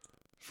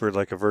for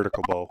like a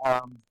vertical bow?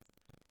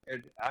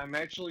 I'm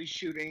actually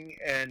shooting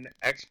an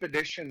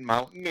Expedition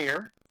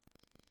Mountaineer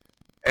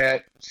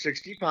at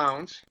 60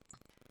 pounds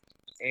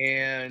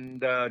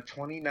and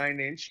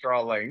 29-inch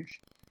draw length.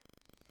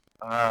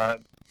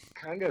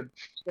 Kind of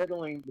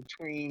fiddling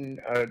between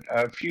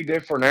a few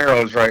different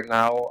arrows right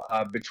now,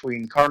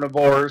 between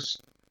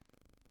carnivores,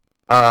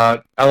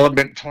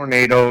 element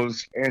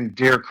tornadoes, and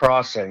deer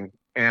crossing.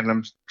 And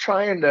I'm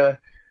trying to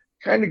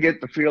kind of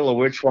get the feel of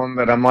which one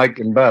that I'm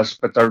liking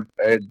best. But they're,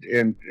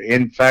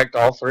 in fact,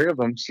 all 3 of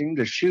them seem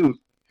to shoot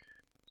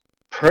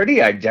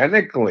pretty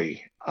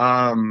identically.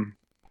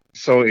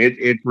 So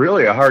it's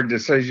really a hard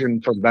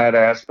decision from that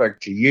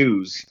aspect to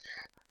use.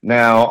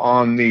 Now,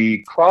 on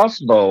the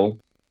crossbow,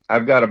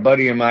 I've got a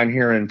buddy of mine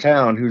here in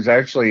town who's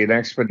actually an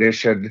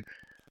Expedition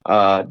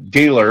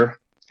dealer,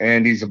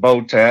 and he's a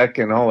bow tech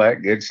and all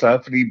that good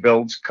stuff. And he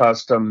builds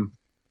custom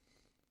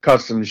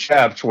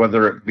shafts,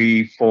 whether it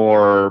be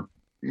for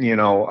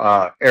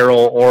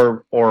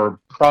arrow or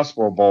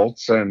crossbow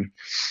bolts. And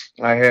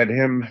I had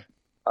him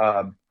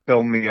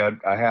build me a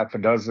half a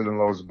dozen of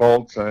those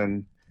bolts.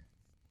 And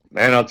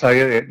man, I'll tell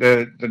you,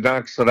 the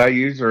Nocks that I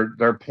use they're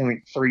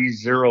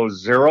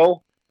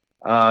 .300.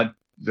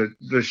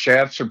 The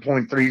shafts are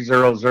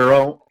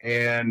 .300,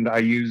 and I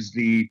use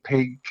the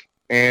pink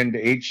and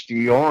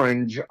HD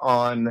orange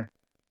on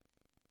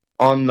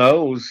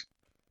those,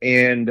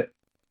 and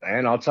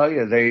I'll tell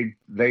you,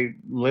 they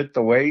lit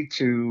the way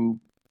to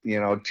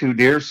 2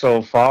 deer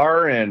so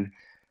far, and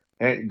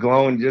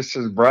glowing just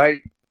as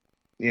bright.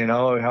 It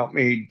helped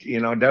me,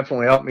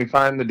 definitely helped me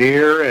find the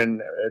deer,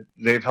 and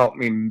they've helped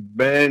me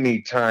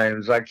many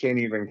times. I can't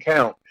even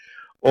count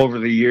over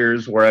the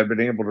years where I've been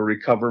able to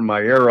recover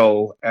my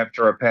arrow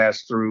after a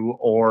pass through,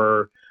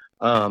 or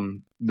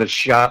the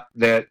shot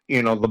that,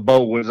 the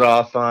bow was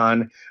off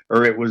on,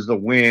 or it was the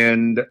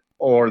wind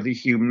or the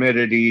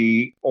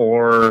humidity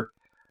or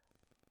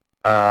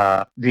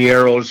the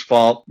arrow's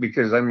fault,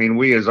 because I mean,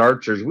 we as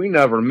archers, we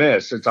never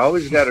miss. It's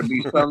always got to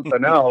be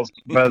something else,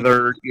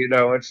 whether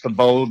it's the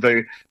bow,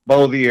 the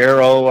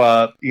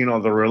arrow,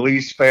 the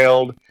release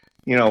failed.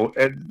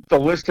 The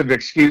list of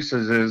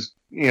excuses is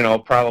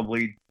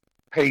probably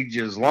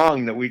pages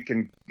long that we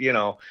can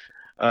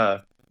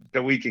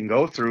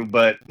go through,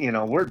 but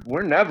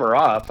we're never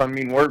off. I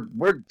mean,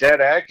 we're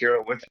dead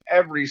accurate with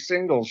every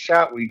single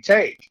shot we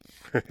take.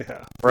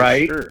 Yeah,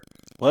 right? Sure.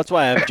 Well, that's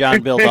why I have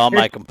John build all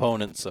my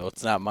components, so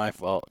it's not my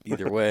fault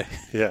either way.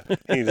 Yeah,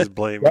 he can just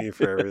blame me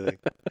for everything.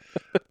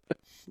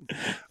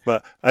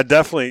 But I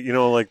definitely,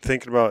 like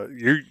thinking about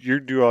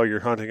you do all your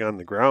hunting on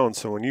the ground,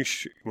 so when you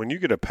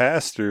get a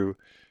pass through,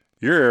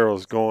 your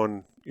arrow's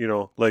going,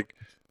 like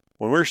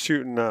when we're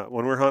shooting,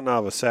 when we're hunting out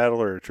of a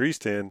saddle or a tree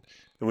stand,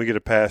 and we get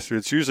a pass through,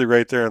 it's usually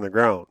right there on the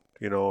ground,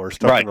 or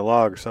stuck in a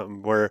log or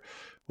something. Where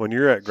when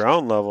you're at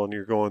ground level and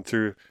you're going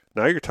through,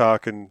 now you're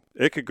talking,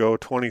 it could go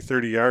 20,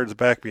 30 yards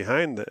back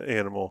behind the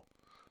animal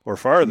or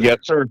farther. Yes,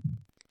 sir.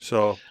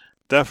 So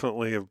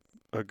definitely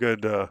a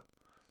good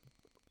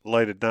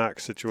lighted knock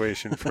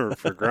situation for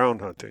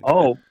ground hunting.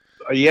 Oh,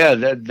 yeah,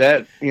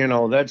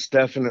 that's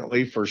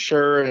definitely for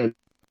sure. And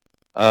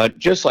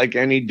just like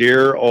any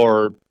deer,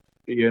 or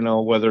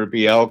whether it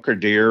be elk or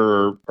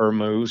deer or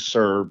moose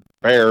or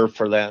bear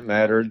for that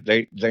matter,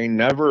 they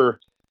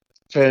never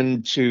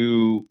tend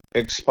to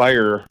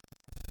expire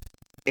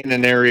in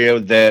an area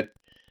that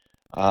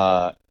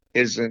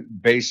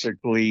isn't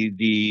basically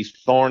the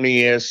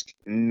thorniest,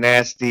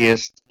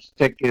 nastiest,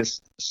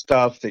 thickest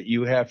stuff that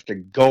you have to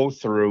go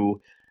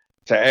through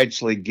to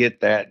actually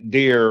get that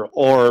deer.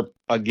 Or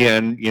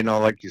again,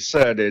 like you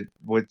said, it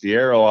with the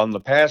arrow on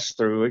the pass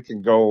through, it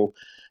can go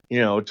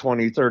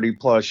 20, 30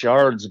 plus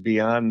yards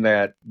beyond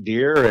that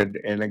deer,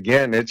 and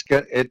again,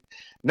 it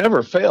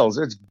never fails.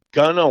 It's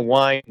gonna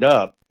wind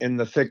up in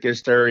the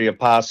thickest area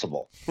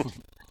possible.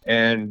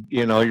 And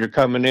you're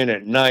coming in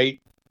at night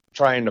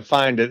trying to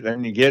find it,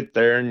 then you get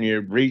there and you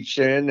reach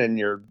in and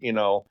your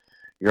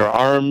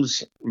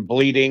arms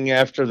bleeding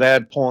after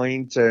that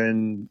point,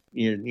 and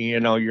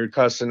you're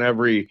cussing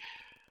everything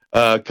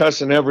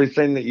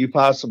that you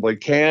possibly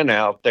can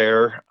out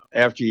there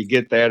after you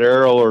get that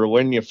arrow, or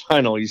when you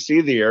finally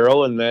see the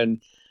arrow, and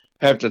then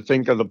have to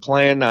think of the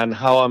plan on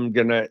how I'm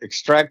going to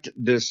extract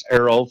this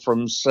arrow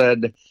from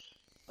said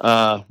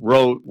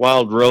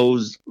wild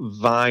rose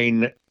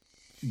vine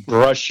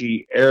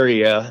brushy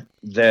area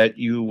that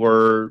you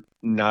were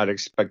not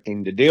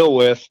expecting to deal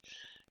with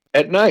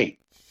at night.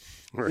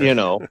 Right.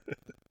 Yeah,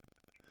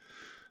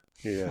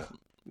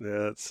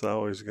 it's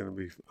always going to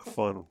be a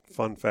fun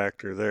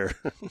factor there.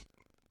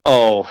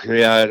 Oh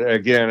yeah,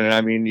 again, and I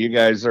mean, you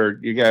guys are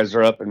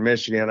up in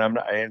Michigan.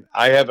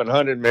 I haven't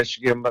hunted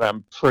Michigan, but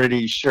I'm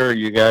pretty sure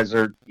you guys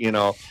are.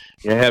 You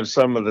have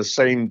some of the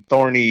same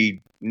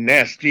thorny,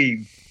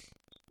 nasty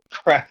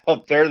crap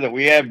up there that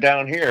we have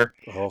down here.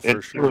 Oh,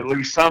 for sure. To at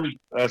least some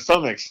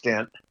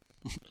extent.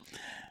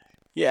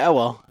 Yeah,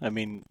 well, I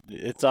mean,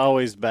 it's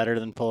always better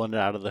than pulling it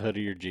out of the hood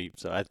of your Jeep.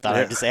 So I thought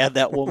I'd just add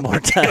that one more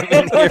time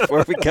in here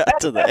before we got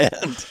to the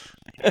end.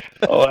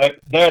 Oh,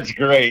 that's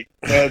great.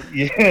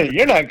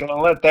 You're not going to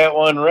let that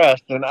one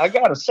rest. And I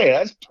got to say,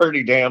 that's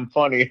pretty damn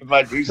funny, if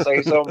I do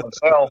say so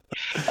myself.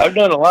 I've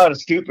done a lot of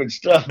stupid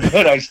stuff,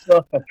 but I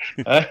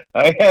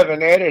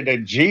haven't added a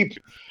Jeep.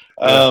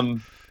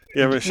 You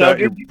ever shot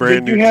your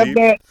brand new Jeep?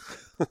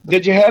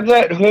 Did you have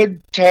that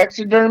hood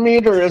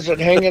taxidermied, or is it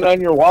hanging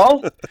on your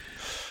wall?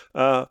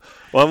 Well,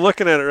 I'm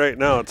looking at it right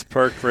now. It's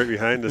parked right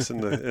behind us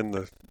in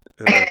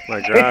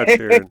my garage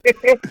here. And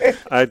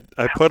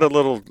I put a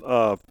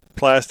little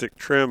plastic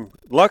trim.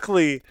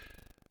 Luckily,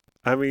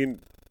 I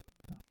mean,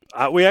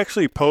 we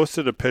actually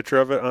posted a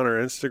picture of it on our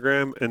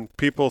Instagram, and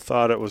people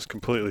thought it was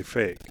completely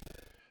fake.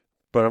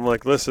 But I'm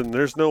like, listen,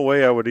 there's no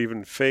way I would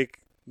even fake.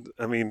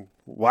 I mean,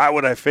 why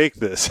would I fake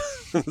this?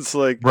 It's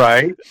like,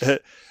 right.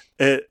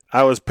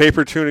 I was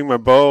paper tuning my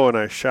bow, and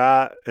I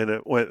shot, and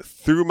it went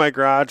through my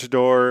garage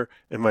door,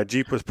 and my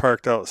Jeep was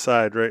parked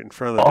outside right in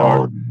front of the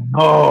door.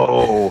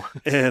 Oh,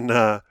 no. And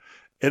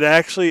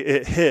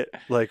it hit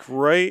like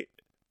right.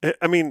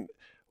 I mean,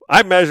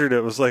 I measured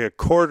it was like a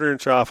 1/4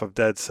 inch off of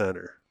dead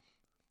center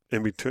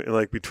in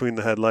between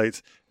the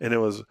headlights, and it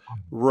was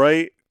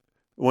right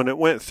when it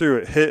went through.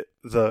 It hit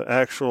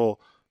the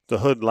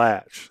hood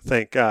latch.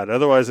 Thank God.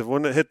 Otherwise, if it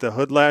wouldn't have hit the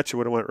hood latch, it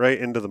would have went right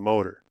into the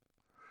motor.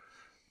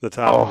 The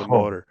top of the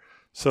motor.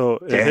 So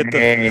it hit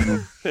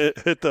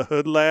the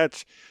hood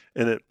latch,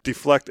 and it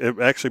deflected. It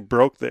actually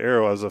broke the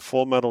arrow. It was a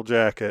full metal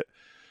jacket.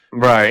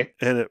 Right.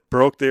 And it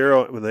broke the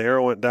arrow when the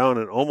arrow went down,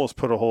 and almost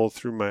put a hole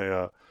through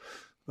my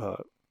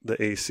the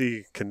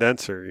AC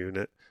condenser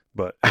unit.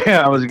 But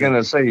I was going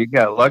to say, you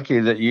got lucky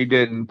that you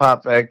didn't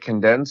pop that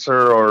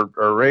condenser or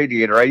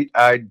radiator.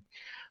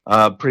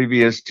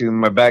 Previous to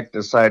my back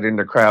deciding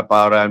to crap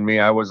out on me,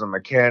 I was a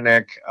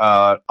mechanic,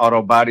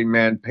 auto body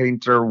man,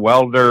 painter,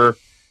 welder,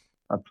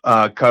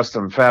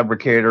 custom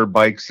fabricator,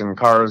 bikes and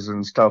cars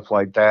and stuff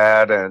like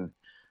that. And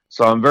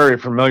so I'm very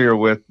familiar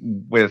with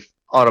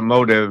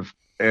automotive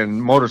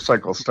and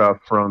motorcycle stuff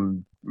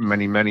from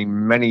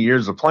many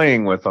years of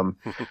playing with them.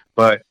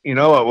 But you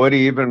know what would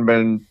have even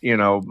been,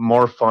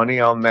 more funny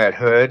on that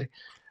hood?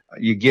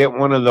 You get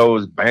one of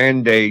those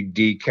Band-Aid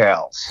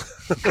decals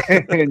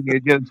and you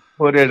just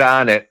put it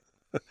on it.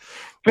 What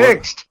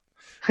Fixed.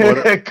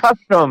 what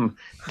Custom.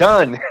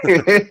 Done.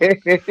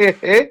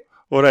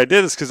 what I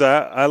did is because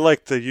I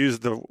like to use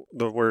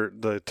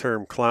the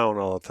term clown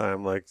all the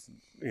time. Like,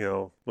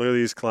 look at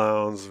these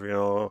clowns.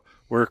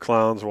 We're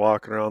clowns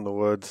walking around the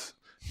woods.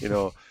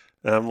 And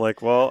I'm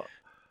like, well,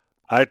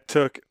 I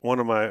took one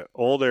of my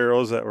old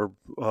arrows that were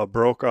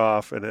broke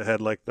off, and it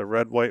had like the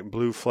red, white, and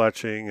blue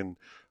fletching, and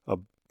a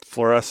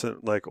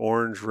fluorescent like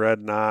orange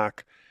red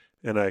knock,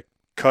 and I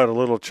cut a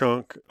little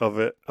chunk of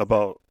it,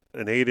 about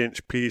an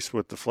 8-inch piece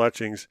with the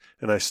fletchings,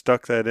 and I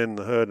stuck that in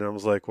the hood, and I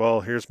was like,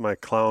 well, here's my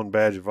clown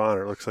badge of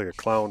honor. It looks like a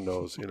clown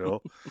nose.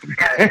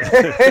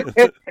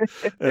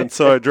 And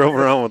so I drove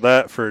around with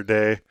that for a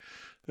day,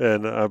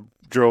 and I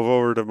drove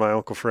over to my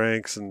Uncle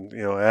Frank's, and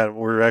Adam,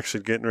 we were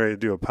actually getting ready to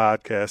do a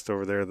podcast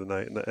over there the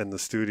night in the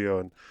studio,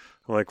 and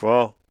I'm like,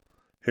 well,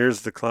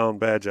 here's the clown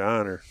badge of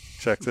honor.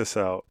 Check this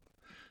out.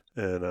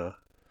 And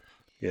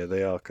yeah,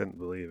 they all couldn't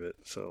believe it.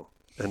 So,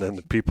 and then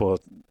the people,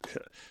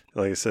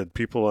 like I said,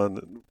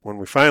 when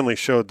we finally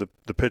showed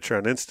the picture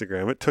on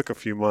Instagram, it took a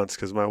few months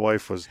because my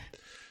wife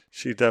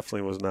she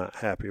definitely was not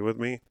happy with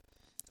me.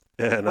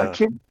 And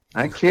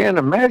I can't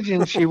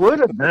imagine she would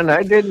have been.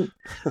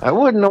 I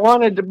wouldn't have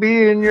wanted to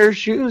be in your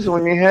shoes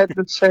when you had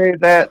to say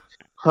that,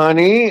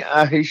 honey,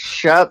 I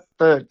shot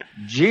the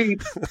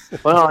Jeep.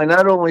 Well, I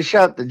not only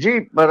shot the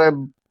Jeep, but I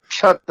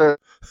shot the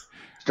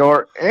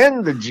door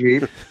and the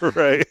Jeep.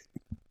 right.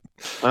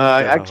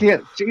 I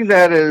can't see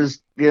that as,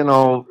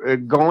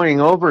 going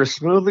over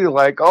smoothly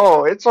like,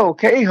 oh, it's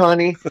okay,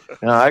 honey.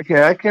 I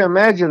can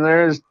imagine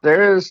there's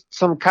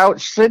some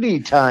couch city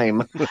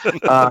time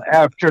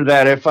after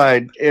that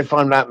if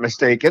I'm not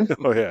mistaken.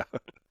 Oh yeah.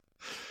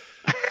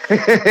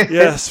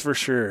 Yes, for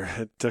sure.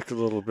 It took a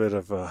little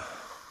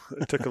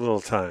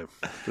time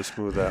to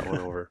smooth that one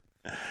over,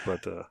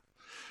 but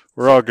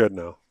we're all good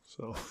now.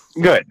 So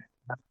good.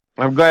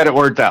 I'm glad it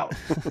worked out.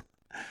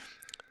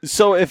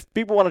 So if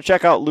people want to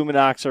check out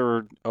Lumenoks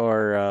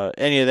or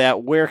any of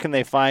that, where can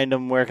they find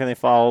them? Where can they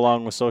follow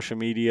along with social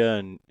media?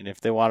 And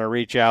if they want to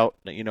reach out,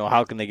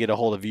 how can they get a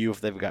hold of you if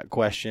they've got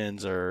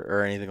questions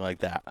or anything like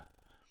that?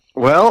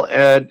 Well,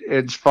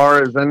 as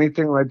far as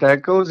anything like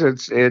that goes,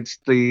 it's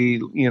the,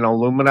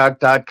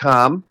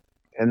 Lumenok.com,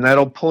 and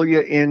that'll pull you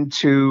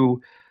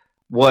into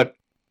what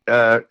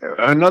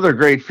another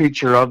great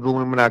feature of the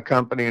Lumenok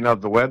company and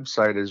of the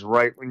website is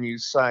right when you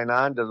sign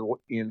on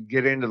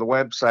get into the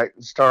website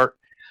and start.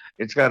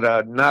 It's got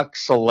a Nock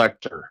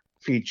selector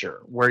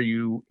feature where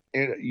you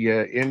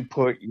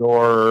input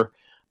your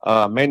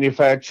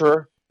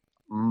manufacturer,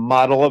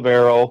 model of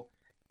arrow,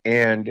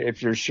 and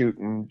if you're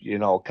shooting,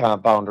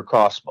 compound or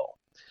crossbow.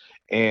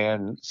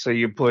 And so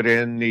you put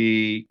in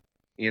the,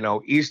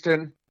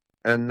 Easton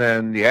and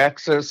then the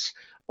Axis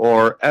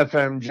or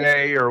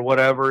FMJ or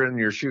whatever, and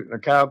you're shooting a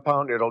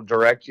compound, it'll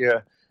direct you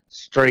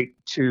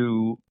straight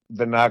to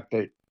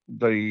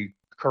the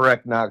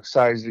correct Nock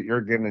size that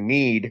you're going to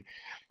need.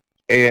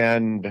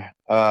 And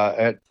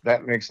that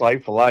makes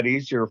life a lot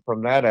easier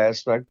from that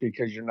aspect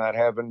because you're not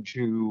having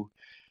to,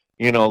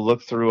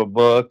 look through a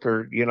book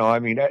or,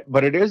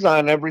 but it is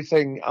on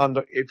everything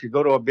if you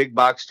go to a big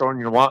box store and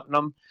you're wanting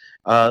them,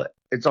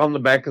 it's on the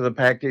back of the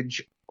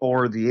package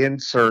or the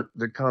insert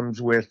that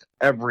comes with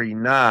every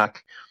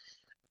Nock.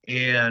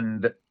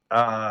 And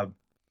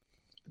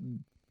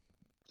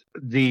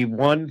the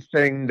one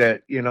thing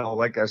that,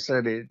 like I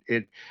said,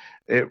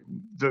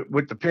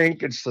 with the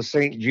pink, it's the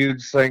St.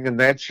 Jude's thing, and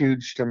that's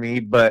huge to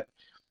me. But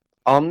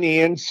on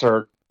the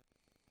insert,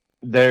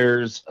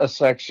 there's a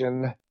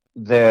section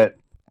that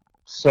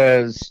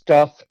says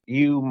stuff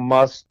you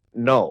must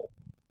know.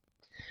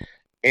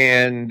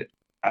 And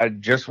I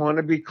just want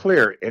to be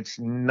clear, it's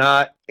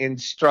not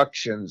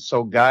instructions.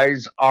 So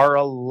guys are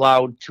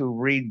allowed to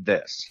read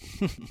this.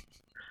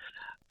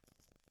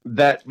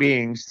 That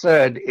being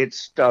said, it's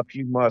stuff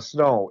you must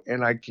know.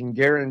 And I can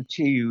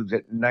guarantee you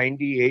that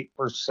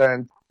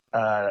 98%,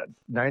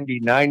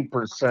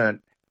 99%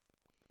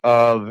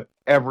 of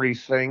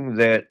everything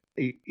that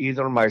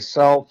either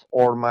myself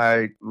or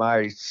my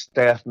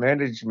staff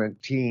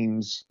management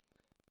teams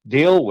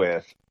deal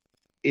with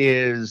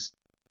is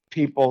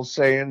people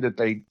saying that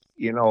they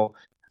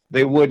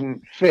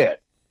wouldn't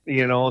fit.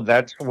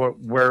 That's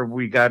where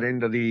we got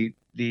into the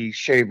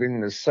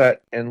shaving, the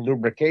set, and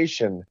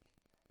lubrication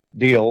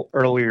deal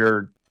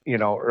earlier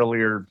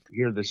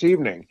here this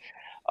evening.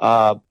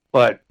 But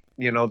the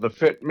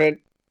fitment,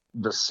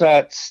 the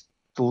sets,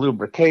 the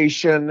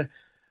lubrication,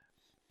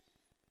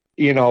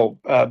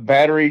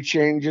 battery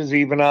changes,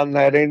 even on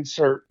that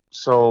insert,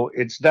 So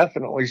it's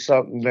definitely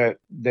something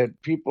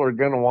that people are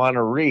going to want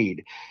to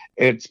read.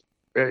 It's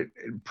it,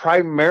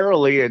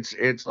 primarily it's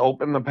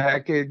open the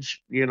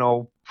package,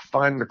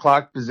 find the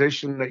clock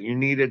position that you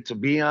need it to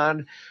be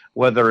on,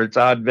 whether it's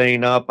odd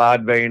vein up,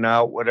 odd vein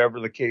out, whatever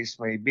the case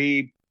may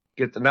be.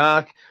 Get the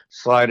knock,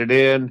 slide it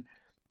in,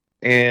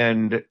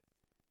 and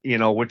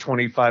with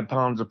 25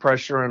 pounds of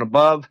pressure and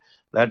above,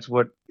 that's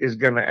what is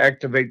going to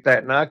activate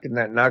that knock, and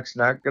that knock's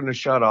not going to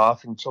shut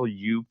off until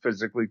you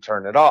physically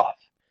turn it off.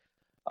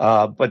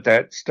 But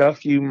that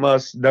stuff you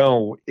must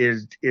know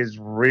is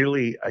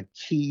really a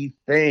key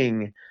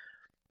thing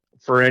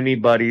for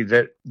anybody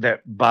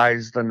that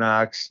buys the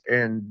Nox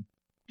and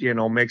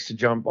makes the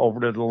jump over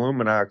to the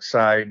Lumenok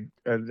side.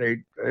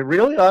 They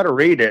really ought to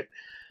read it.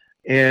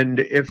 And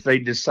if they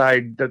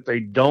decide that they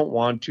don't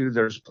want to,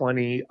 there's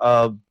plenty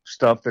of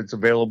stuff that's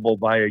available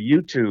via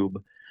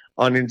YouTube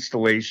on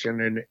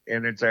installation,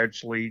 and it's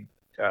actually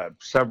a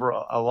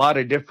lot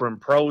of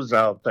different pros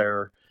out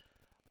there,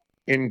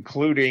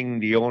 including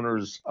the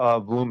owners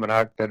of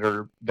Lumenok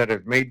that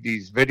have made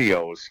these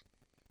videos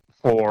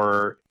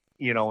for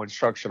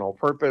instructional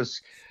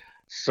purpose.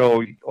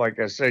 So, like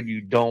I said,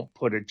 you don't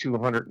put a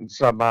 200 and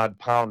some odd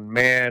pound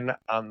man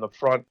on the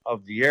front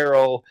of the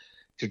arrow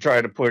to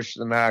try to push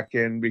the knock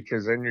in,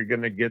 because then you're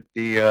going to get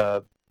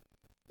then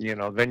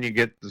you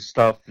get the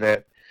stuff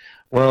that,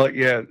 well,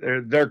 yeah,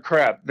 they're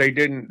crap. They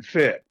didn't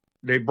fit.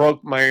 They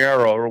broke my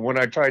arrow, or when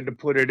I tried to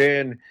put it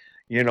in,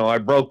 I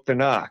broke the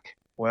knock.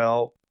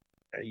 Well,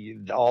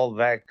 all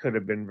that could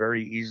have been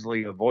very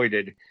easily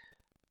avoided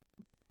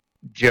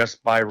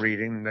just by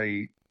reading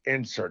the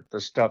insert, the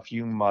stuff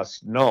you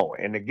must know.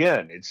 And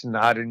again, it's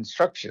not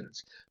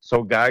instructions,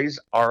 so guys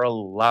are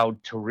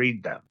allowed to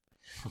read them.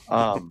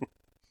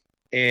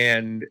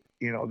 And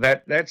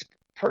that's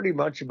pretty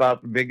much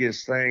about the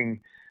biggest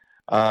thing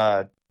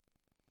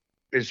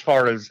as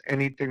far as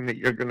anything that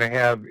you're going to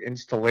have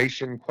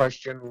installation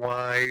question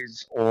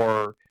wise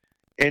or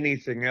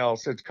anything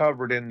else. It's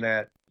covered in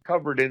that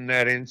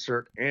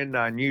insert and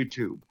on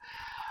YouTube.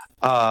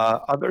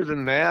 Other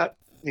than that,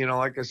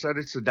 like I said,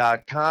 it's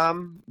a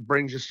 .com,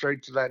 brings you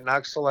straight to that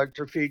knock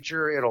selector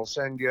feature. It'll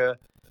send you,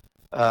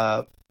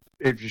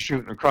 if you're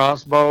shooting a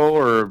crossbow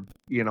or,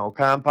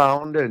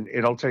 compound, and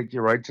it'll take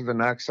you right to the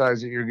knock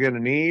size that you're going to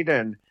need.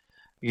 And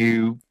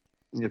you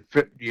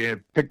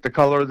pick the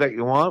color that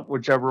you want,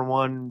 whichever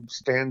one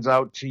stands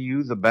out to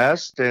you the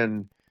best.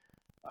 And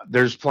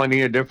there's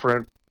plenty of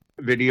different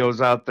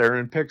videos out there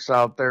and pics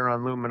out there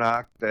on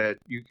Lumenok that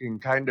you can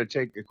kind of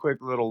take a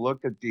quick little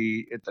look at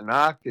the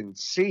knock and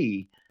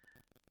see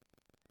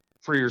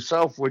for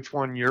yourself which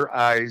one your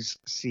eyes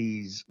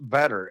sees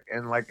better.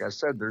 And like I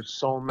said, there's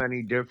so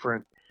many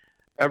different,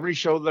 every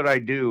show that I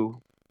do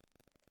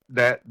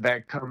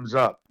that comes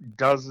up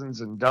dozens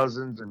and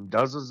dozens and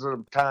dozens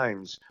of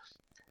times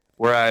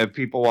where I have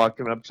people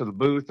walking up to the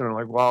booth and they're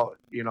like, well,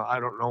 I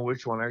don't know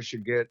which one I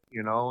should get,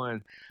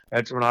 and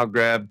that's when I'll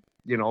grab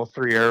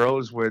 3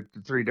 arrows with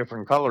the 3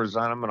 different colors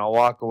on them, and I'll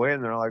walk away,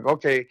 and they're like,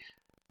 okay,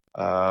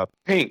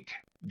 pink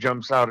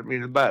jumps out at me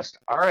the best.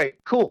 All right,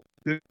 cool.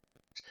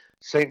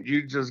 St.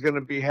 Jude's is going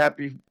to be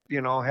happy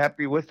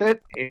with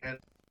it, and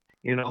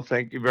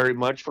thank you very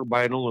much for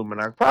buying a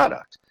Lumenok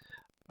product.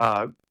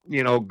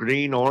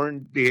 Green,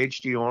 orange, the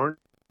HD orange,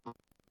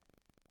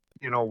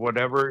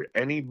 whatever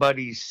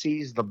anybody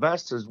sees the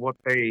best is what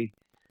they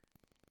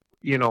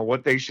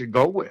should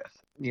go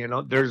with.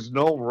 There's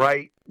no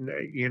right,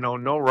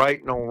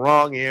 no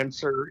wrong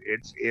answer.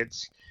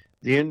 It's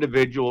the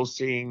individual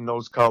seeing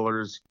those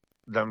colors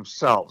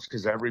themselves,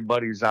 because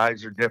everybody's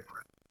eyes are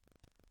different.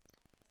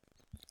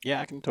 Yeah,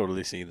 I can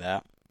totally see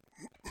that.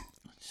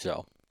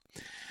 So,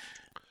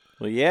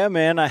 well, yeah,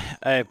 man,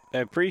 I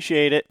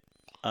appreciate it.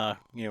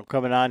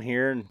 Coming on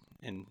here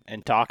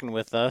and talking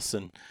with us,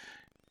 and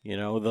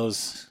the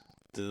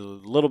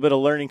little bit of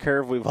learning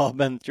curve we've all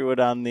been through it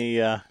on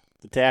the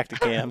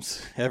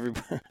Tacticams.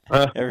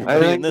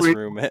 Everybody in this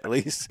room, at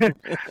least.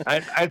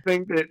 I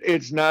think that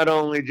it's not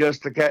only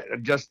just the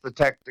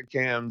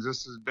Tacticams.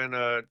 This has been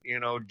a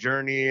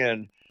journey,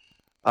 and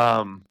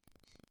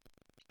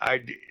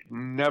I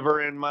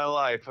never in my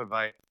life have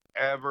I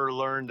ever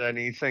learned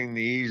anything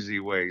the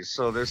easy way.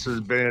 So this has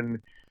been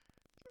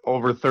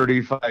over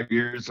 35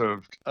 years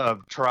of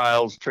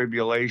trials,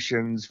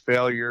 tribulations,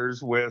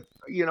 failures, with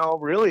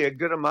really a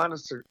good amount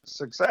of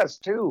success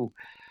too.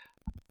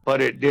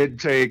 But it did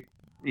take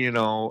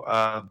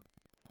a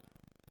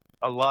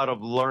lot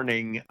of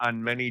learning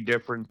on many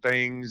different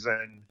things,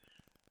 and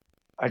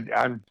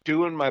I'm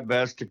doing my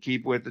best to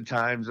keep with the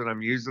times, and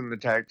I'm using the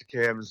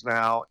Tacticams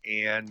now,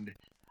 and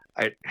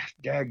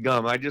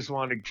dadgum, I just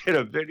want to get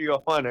a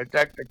video on a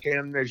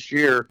Tacticam this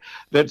year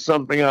that's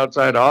something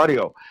outside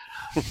audio.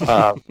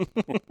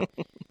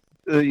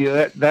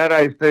 That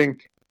I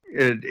think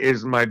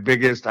is my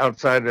biggest,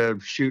 outside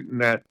of shooting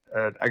that.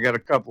 I got a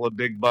couple of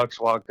big bucks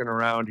walking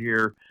around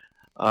here,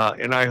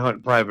 and I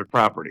hunt private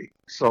property.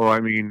 So,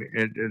 I mean,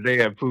 they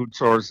have food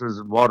sources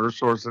and water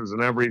sources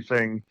and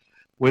everything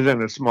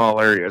within a small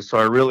area. So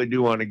I really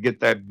do want to get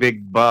that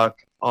big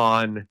buck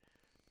on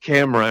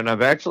camera, and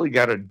I've actually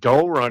got a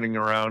doe running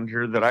around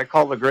here that I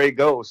call the Gray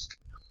Ghost.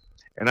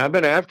 And I've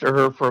been after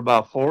her for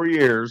about 4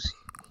 years.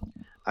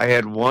 I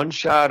had one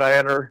shot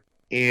at her,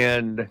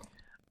 and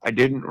I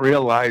didn't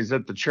realize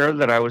that the chair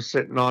that I was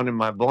sitting on in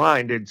my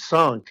blind had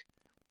sunk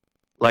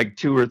like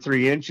 2 or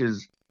 3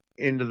 inches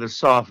into the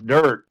soft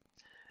dirt.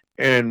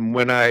 And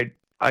when I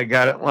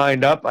got it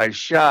lined up, I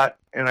shot,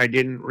 and I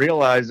didn't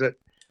realize it,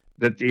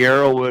 that the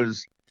arrow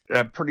was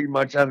pretty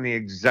much on the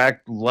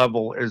exact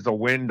level as the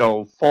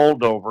window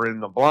fold over in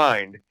the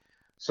blind.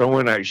 So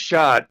when I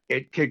shot,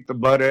 it kicked the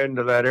butt end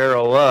of that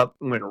arrow up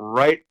and went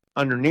right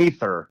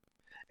underneath her.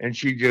 And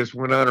she just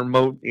went on her,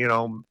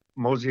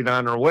 moseyed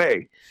on her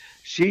way.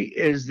 She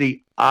is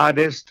the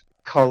oddest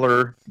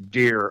color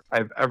deer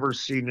I've ever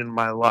seen in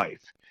my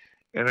life.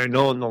 And I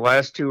know in the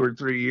last 2 or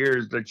 3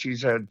 years that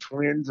she's had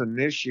twins, and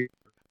this year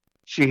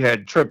she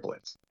had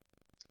triplets.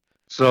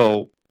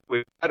 So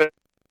we've got a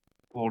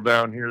pool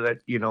down here that,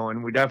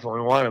 and we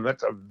definitely want them.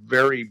 That's a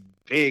very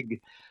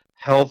big,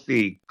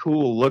 healthy,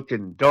 cool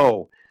looking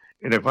doe.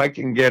 And if I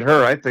can get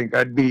her, I think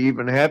I'd be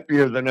even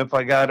happier than if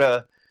I got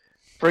a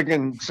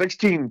friggin'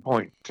 16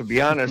 point, to be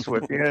honest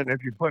with you. And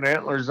if you put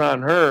antlers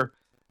on her,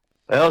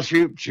 well,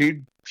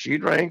 she'd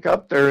rank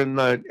up there in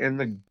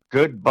the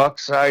good buck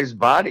size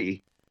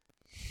body.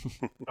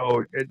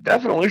 So it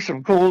definitely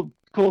some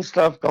cool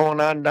stuff going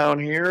on down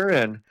here.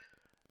 And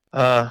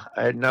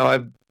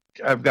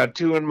I've got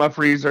 2 in my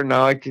freezer.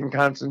 Now I can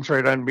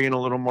concentrate on being a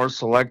little more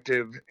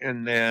selective.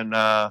 And then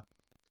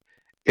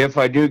if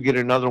I do get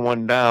another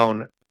one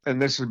down,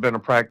 and this has been a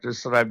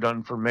practice that I've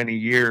done for many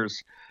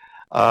years,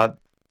 that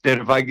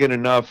if I get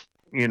enough,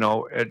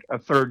 at a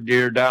third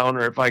deer down,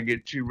 or if I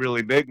get 2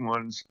 really big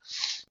ones,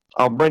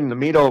 I'll bring the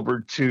meat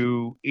over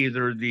to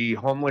either the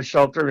homeless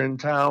shelter in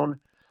town,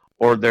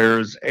 or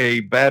there's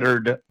a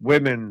battered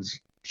women's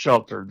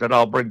shelter that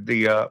I'll bring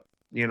the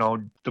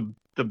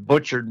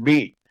butchered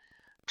meat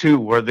to,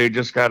 where they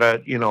just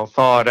gotta,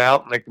 thaw it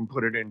out, and they can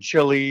put it in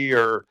chili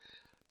or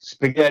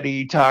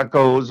spaghetti,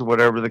 tacos,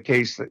 whatever the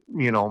case that,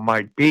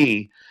 might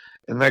be.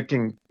 And that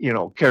can,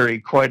 carry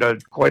quite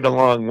a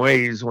long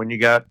ways when you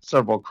got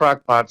several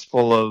crock pots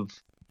full of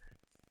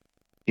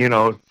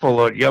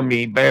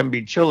yummy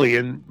Bambi chili,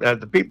 and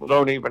the people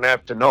don't even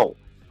have to know.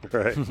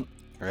 Right.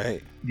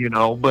 Right.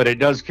 But it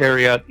does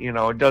carry out,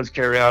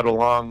 a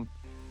long,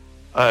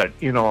 a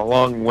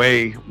long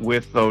way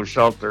with those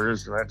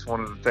shelters. And that's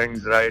one of the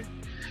things that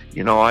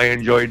I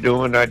enjoy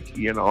doing.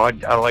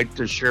 I like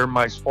to share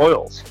my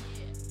spoils.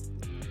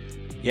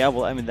 Yeah,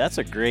 well, I mean, that's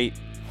a great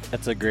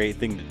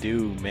thing to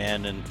do,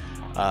 man. And,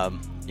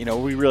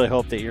 we really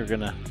hope that you're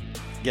going to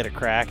get a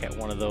crack at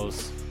one of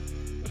those.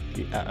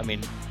 I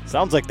mean,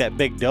 sounds like that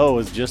big doe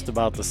is just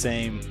about the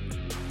same,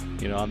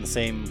 on the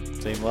same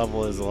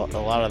level as a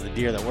lot of the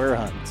deer that we're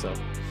hunting. So,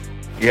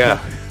 yeah,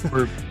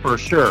 for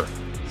sure.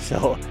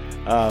 So,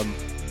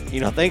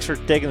 thanks for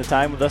taking the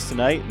time with us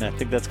tonight. And I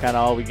think that's kind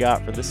of all we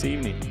got for this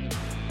evening.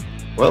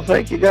 Well,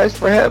 thank you guys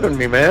for having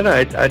me, man.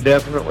 I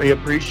definitely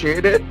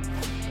appreciate it.